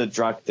they should have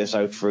dragged this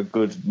out for a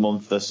good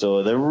month or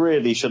so. They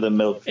really should have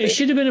milked it. It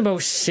should have been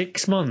about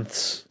 6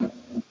 months.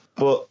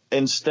 But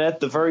instead,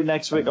 the very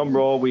next week on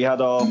Raw, we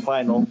had our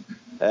final,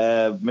 Rey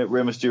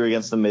Mysterio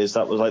against The Miz.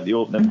 That was like the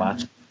opening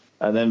match.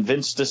 And then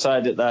Vince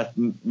decided that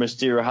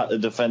Mysterio had to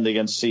defend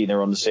against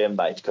Cena on the same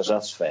night, because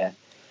that's fair.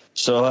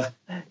 So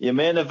your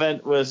main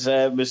event was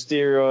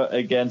Mysterio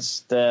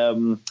against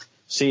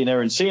Cena,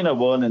 and Cena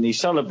won, and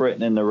he's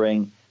celebrating in the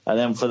ring. And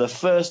then for the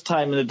first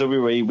time in the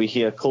WWE, we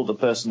hear Cult of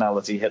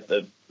Personality hit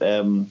the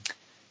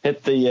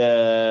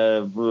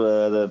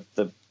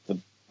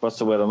what's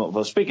the word I'm looking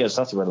for? Speakers.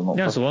 That's the word I'm looking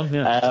for. That's the one.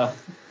 Yeah.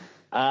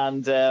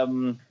 And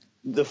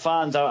the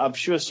fans, I'm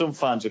sure some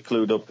fans are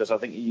clued up because I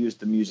think he used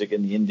the music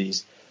in the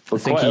Indies. I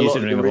think he used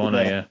it in Ring of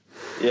Honor, yeah.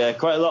 Yeah,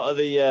 quite a lot of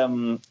the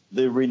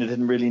arena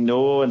didn't really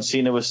know, and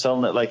Cena was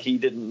selling it like he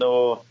didn't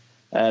know.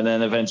 And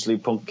then eventually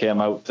Punk came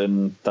out,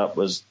 and that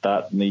was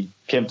that. And he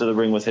came to the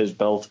ring with his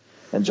belt,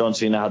 and John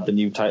Cena had the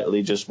new title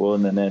he just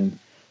won, and then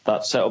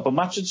that set up a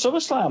match at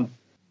SummerSlam.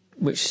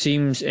 Which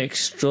seems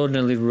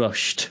extraordinarily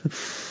rushed.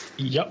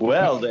 Yep.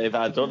 Well, Dave,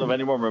 I don't know if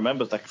anyone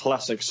remembers the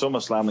classic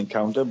SummerSlam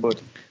encounter,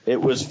 but it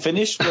was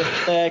finished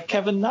with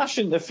Kevin Nash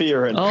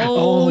interfering.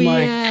 Oh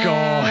my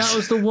God! That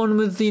was the one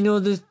with he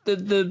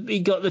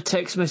got the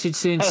text message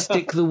saying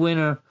 "stick the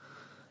winner."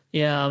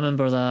 Yeah, I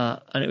remember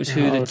that, and it was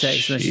who the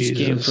text message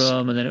came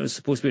from, and then it was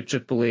supposed to be a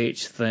Triple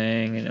H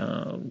thing. And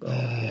oh God.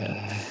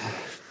 Yeah.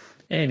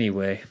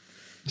 Anyway,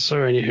 so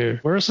anywho,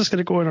 where is this going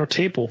to go on our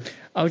table?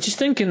 I was just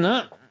thinking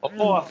that.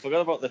 Oh, I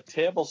forgot about the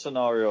table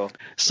scenario.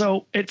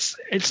 So it's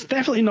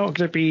definitely not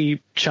going to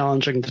be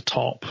challenging the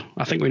top.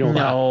 I think we know that.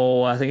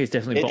 No, I think it's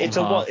definitely bottom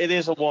half. It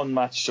is a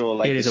one-match show.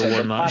 Like it is a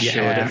one-match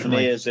show,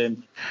 definitely. Is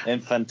in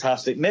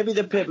fantastic. Maybe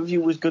the pay-per-view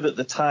was good at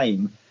the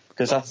time,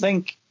 because I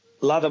think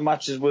ladder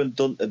matches weren't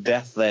done to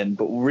death then,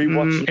 but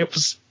rewatching it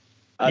was.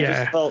 I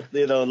just felt,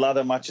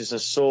 ladder matches are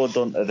so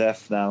done to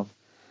death now.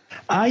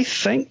 I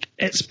think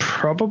it's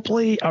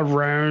probably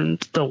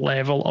around the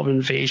level of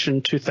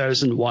Invasion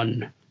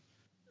 2001.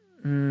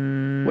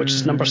 Which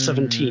is number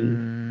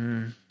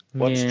 17.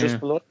 What's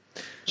just below it?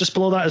 Just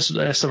below that is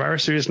Survivor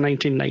Series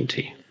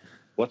 1990.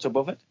 What's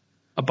above it?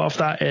 Above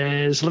that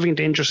is Living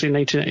Dangerously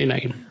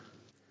 1999.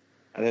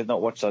 I did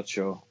not watch that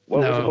show.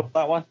 What was above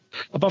that one?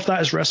 Above that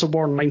is Wrestle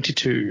War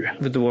 92.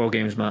 With the War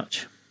Games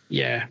match.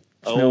 Yeah.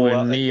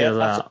 Nowhere near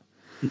that.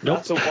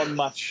 That's a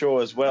one-match show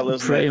as well,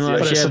 isn't Pretty it? much,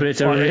 but it's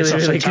a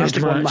really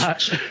good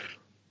match.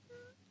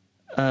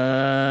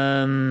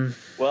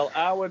 Well,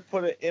 I would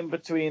put it in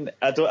between.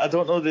 I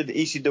don't know the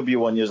ECW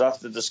one. You'll have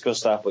to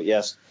discuss that, but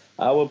yes,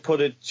 I would put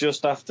it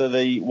just after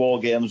the War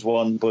Games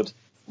one. But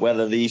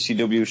whether the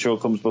ECW show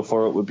comes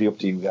before it would be up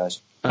to you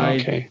guys.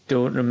 I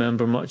don't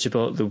remember much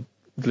about the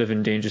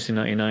Living Dangerously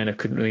 99. I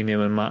couldn't really name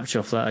a match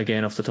off that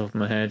again off the top of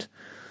my head.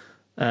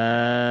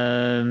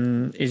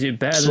 Is it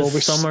better than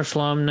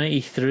SummerSlam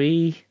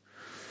 93?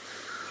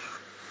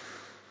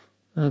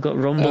 I've got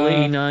Rumble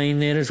 89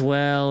 there as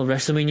well.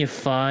 WrestleMania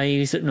 5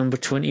 is at number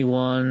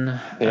 21.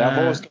 Yeah, I've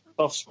always got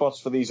soft spots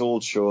for these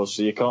old shows,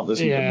 so you can't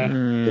listen to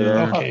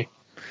them. Okay.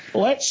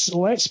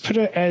 Let's put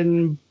it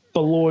in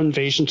below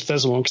Invasion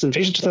 2001, because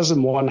Invasion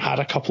 2001 had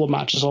a couple of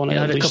matches on it. It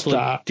had a couple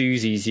of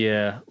doozies,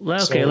 yeah.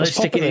 Well, okay, so let's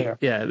stick it there.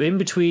 Yeah, in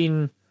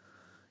between.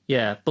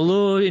 Yeah,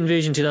 below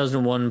Invasion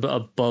 2001, but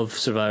above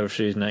Survivor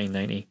Series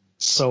 1990.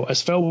 So,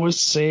 as Phil would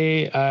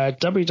say,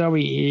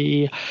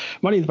 WWE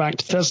Money in the Bank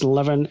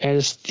 2011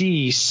 is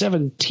the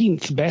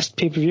 17th best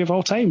pay-per-view of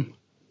all time.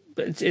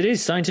 But it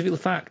is scientific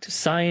fact.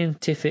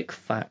 Scientific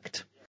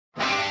fact.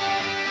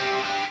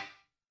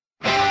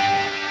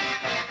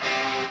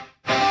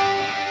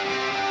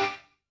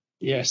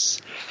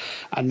 Yes.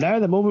 And now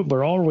the moment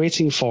we're all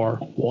waiting for.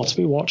 What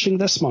are we watching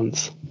this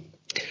month?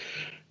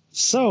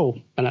 So,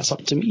 and that's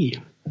up to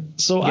me.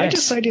 So yes. I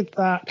decided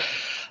that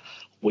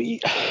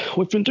we've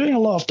been doing a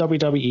lot of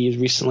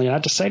WWE recently, and I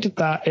decided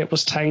that it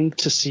was time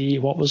to see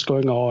what was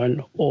going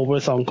on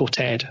with Uncle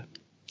Ted.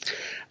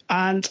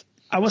 And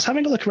I was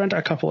having a look around at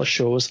a couple of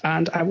shows,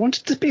 and I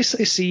wanted to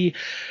basically see,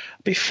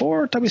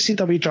 before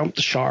WCW jumped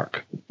the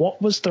shark, what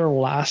was their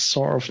last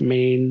sort of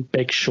main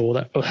big show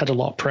that had a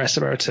lot of press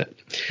about it.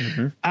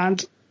 Mm-hmm.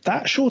 And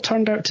that show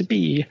turned out to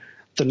be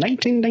the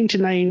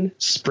 1999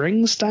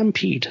 Spring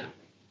Stampede.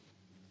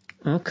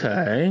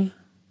 Okay.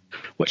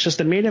 Which is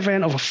the main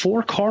event of a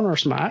Four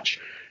Corners match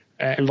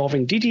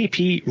involving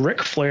DDP,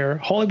 Ric Flair,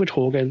 Hollywood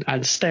Hogan,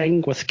 and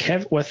Sting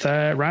with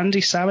Randy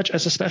Savage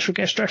as a special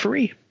guest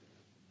referee.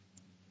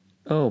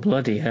 Oh,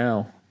 bloody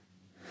hell.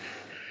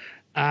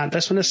 And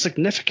this one is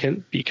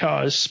significant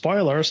because,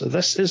 spoilers,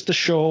 this is the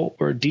show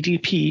where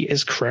DDP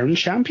is crowned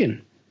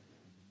champion.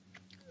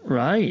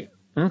 Right.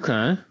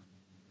 Okay.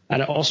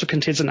 And it also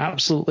contains an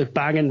absolutely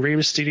banging Rey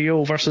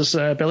Mysterio versus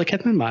Billy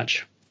Kidman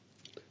match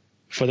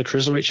for the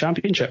Cruiserweight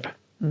Championship.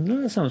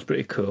 That sounds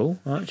pretty cool,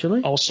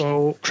 actually.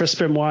 Also, Chris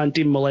Benoit and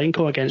Dean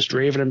Malenko against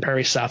Raven and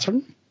Perry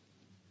Saturn.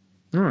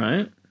 All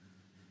right.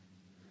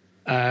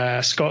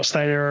 Scott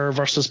Steiner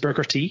versus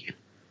Booker T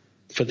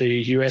for the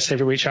US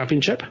Heavyweight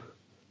Championship.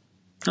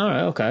 All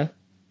right,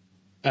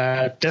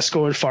 okay.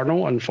 Disco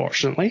Inferno,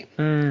 unfortunately.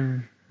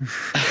 And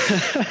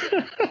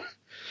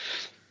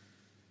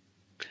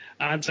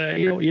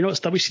you know it's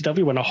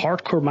WCW when a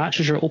hardcore match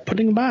is your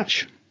opening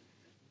match.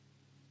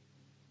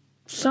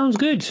 Sounds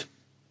good.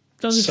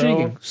 Sounds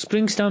intriguing.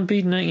 Spring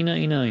Stampede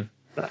 1999.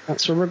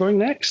 That's where we're going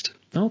next.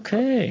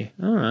 Okay.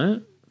 All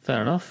right.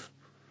 Fair enough.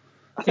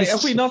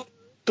 Have we not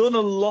done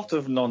a lot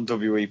of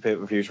non-WWE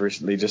pay-per-views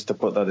recently, just to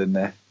put that in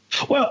there?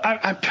 Well,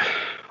 I'm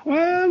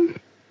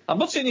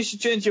not saying you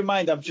should change your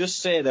mind. I'm just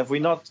saying, have we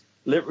not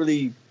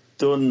literally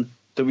done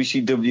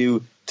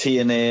WCW,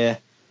 TNA,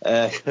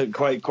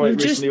 quite We've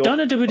recently? We've just done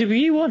a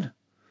WWE one.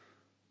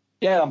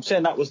 Yeah, I'm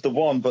saying that was the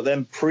one, but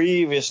then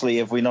previously,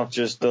 have we not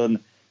just done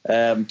 2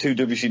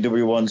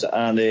 WCW ones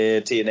and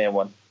a TNA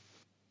one?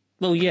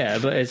 Well, yeah,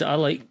 but I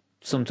like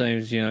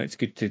sometimes, it's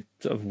good to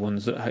sort of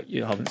ones that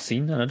you haven't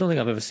seen, and I don't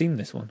think I've ever seen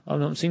this one. I've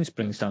not seen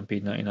Spring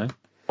Stampede 99.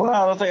 Well,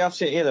 I don't think I've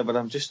seen it either, but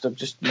I'm just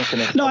looking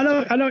at. No, I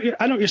know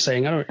what you're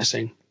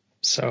saying.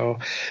 So,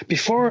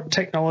 before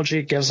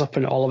technology gives up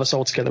on all of us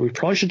altogether, we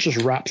probably should just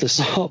wrap this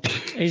up.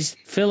 Is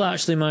Phil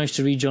actually managed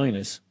to rejoin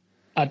us?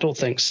 I don't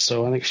think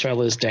so. I think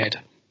Phil is dead.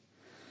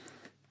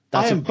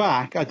 I am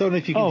back. I don't know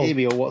if you can hear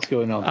me or what's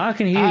going on. I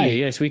can hear you.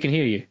 Yes, we can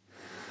hear you.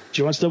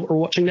 Do you want to know what we're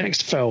watching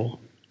next, Phil?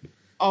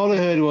 All I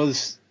heard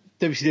was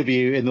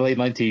WCW in the late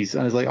 90s,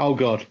 and I was like, oh,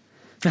 God.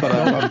 But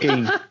I'm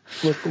game.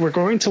 We're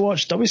going to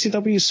watch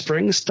WCW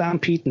Spring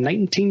Stampede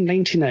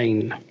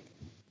 1999.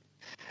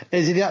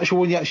 Is it the actual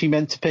one you actually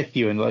meant to pick,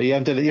 Ewan? Like, you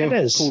haven't done it. You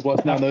haven't pulled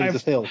what's now known as a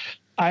Phil.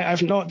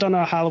 I've not done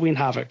a Halloween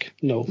Havoc.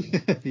 No.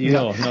 You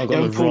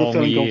haven't pulled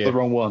the Phil and gone for the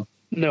wrong one.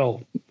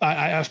 No.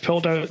 I've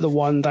pulled out the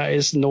one that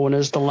is known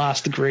as the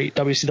last great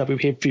WCW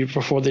pay-per-view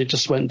before they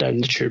just went down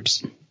the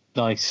tubes.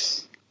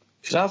 Nice.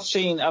 Because I've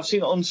seen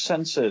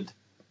Uncensored,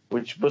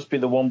 which must be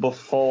the one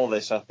before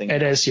this, I think.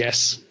 It is,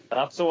 yes.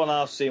 That's the one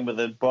I've seen with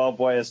the barbed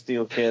wire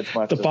steel cage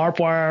match. The barbed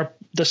wire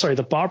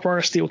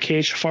steel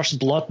cage first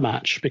blood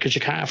match, because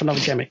you can't have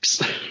enough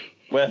gimmicks.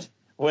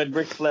 when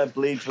Ric Flair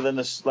bleeds within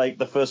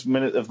the first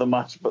minute of the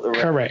match, but the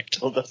ref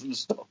still doesn't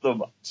stop the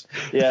match.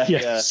 Yeah,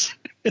 yes.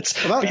 Yeah. It's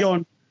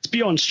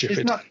beyond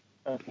stupid.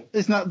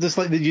 Isn't that just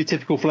like your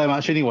typical Flair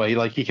match anyway?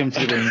 Like he comes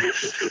to the ring,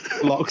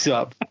 locks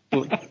up,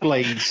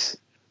 blades,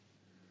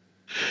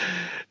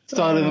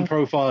 styling and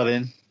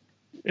profiling.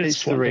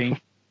 It's the ring.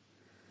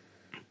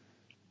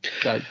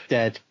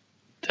 Dead.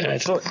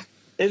 So,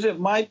 is it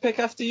my pick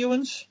after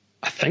Ewan's?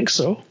 I think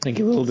so. I think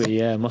it will be.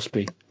 Yeah, it must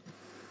be.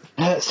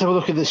 Let's have a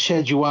look at the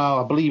schedule.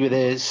 I believe it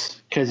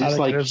is, because it's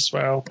like it is as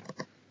well.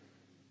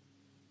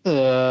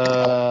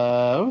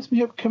 What's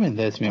me upcoming?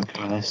 There's me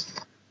upcoming list.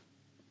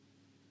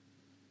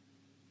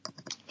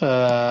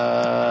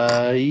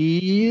 Yeah.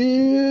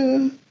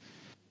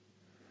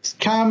 It's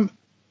Cam,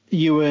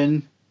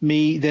 Ewan,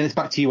 me. Then it's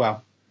back to you,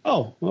 Al.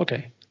 Oh,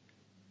 okay.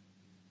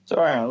 So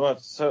hang on,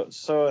 what? So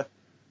it's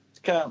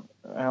Cam.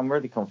 I'm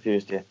really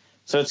confused here.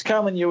 So it's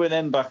Cam and Ewan,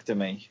 then back to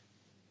me.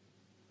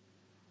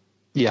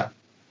 Yeah.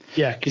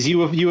 Yeah, because you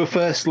were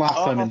first last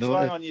time in the.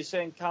 Hang on, you're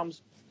saying Cam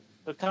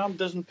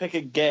doesn't pick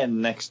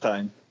again next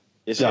time.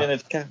 You're saying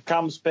it's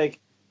Cam's pick,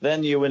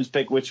 then Ewan's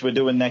pick, which we're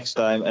doing next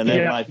time, and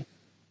then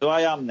so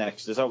I am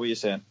next. Is that what you're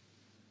saying?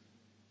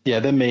 Yeah,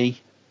 then me,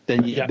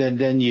 then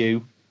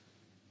you,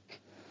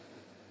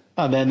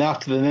 and then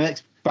after the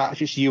next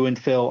batch, it's Ewan,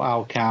 Phil,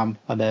 Al, Cam,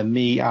 and then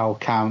me, Al,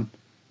 Cam,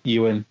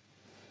 Ewan.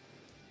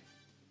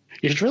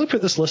 You should really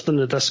put this list in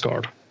the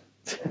Discord.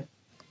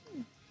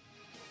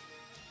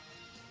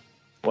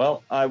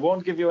 Well, I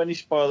won't give you any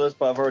spoilers,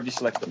 but I've already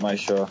selected my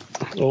show.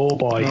 Oh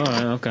boy. All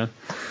right, okay.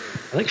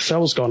 I think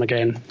Phil's gone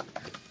again.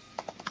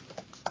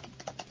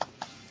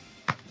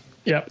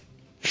 Yep.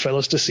 Phil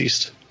is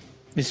deceased.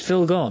 Is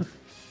Phil gone?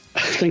 I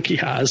think he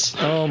has.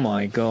 Oh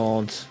my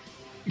god.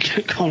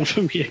 Gone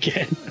for me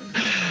again.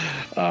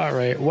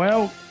 Alright,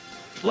 well,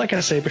 like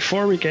I say,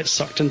 before we get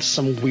sucked into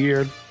some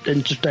weird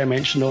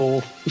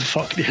interdimensional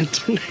fuck the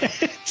internet.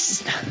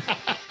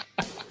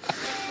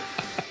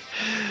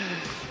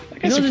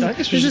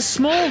 There's a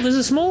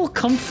small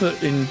comfort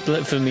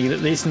for me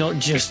that it's not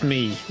just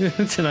me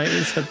tonight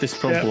that's had this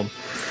problem.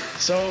 Yeah.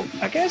 So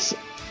I guess,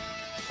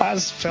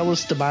 as Phil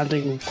is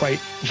demanding quite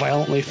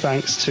violently,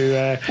 thanks to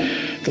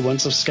the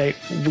ones of Skype,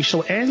 we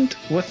shall end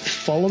with the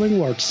following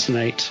words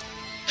tonight: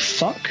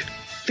 fuck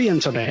the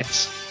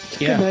internet.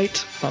 Yeah. Good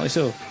night. Partly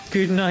so.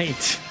 Good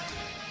night.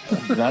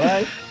 Good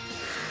night.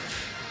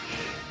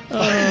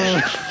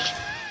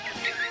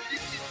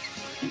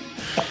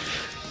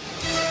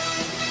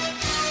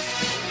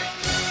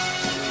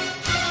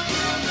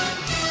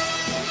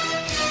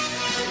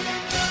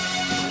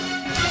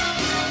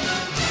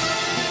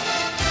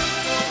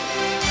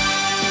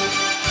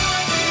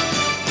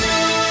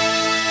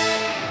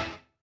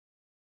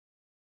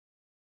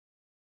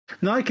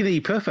 No, I can hear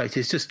you perfect.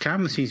 It's just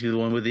Cameron seems to be the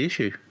one with the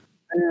issue.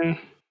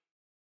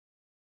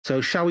 So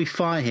shall we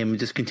fire him and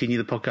just continue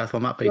the podcast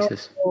on that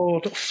basis? Oh,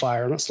 don't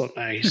fire him. That's not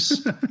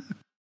nice.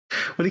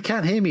 Well, he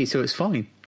can't hear me, so it's fine.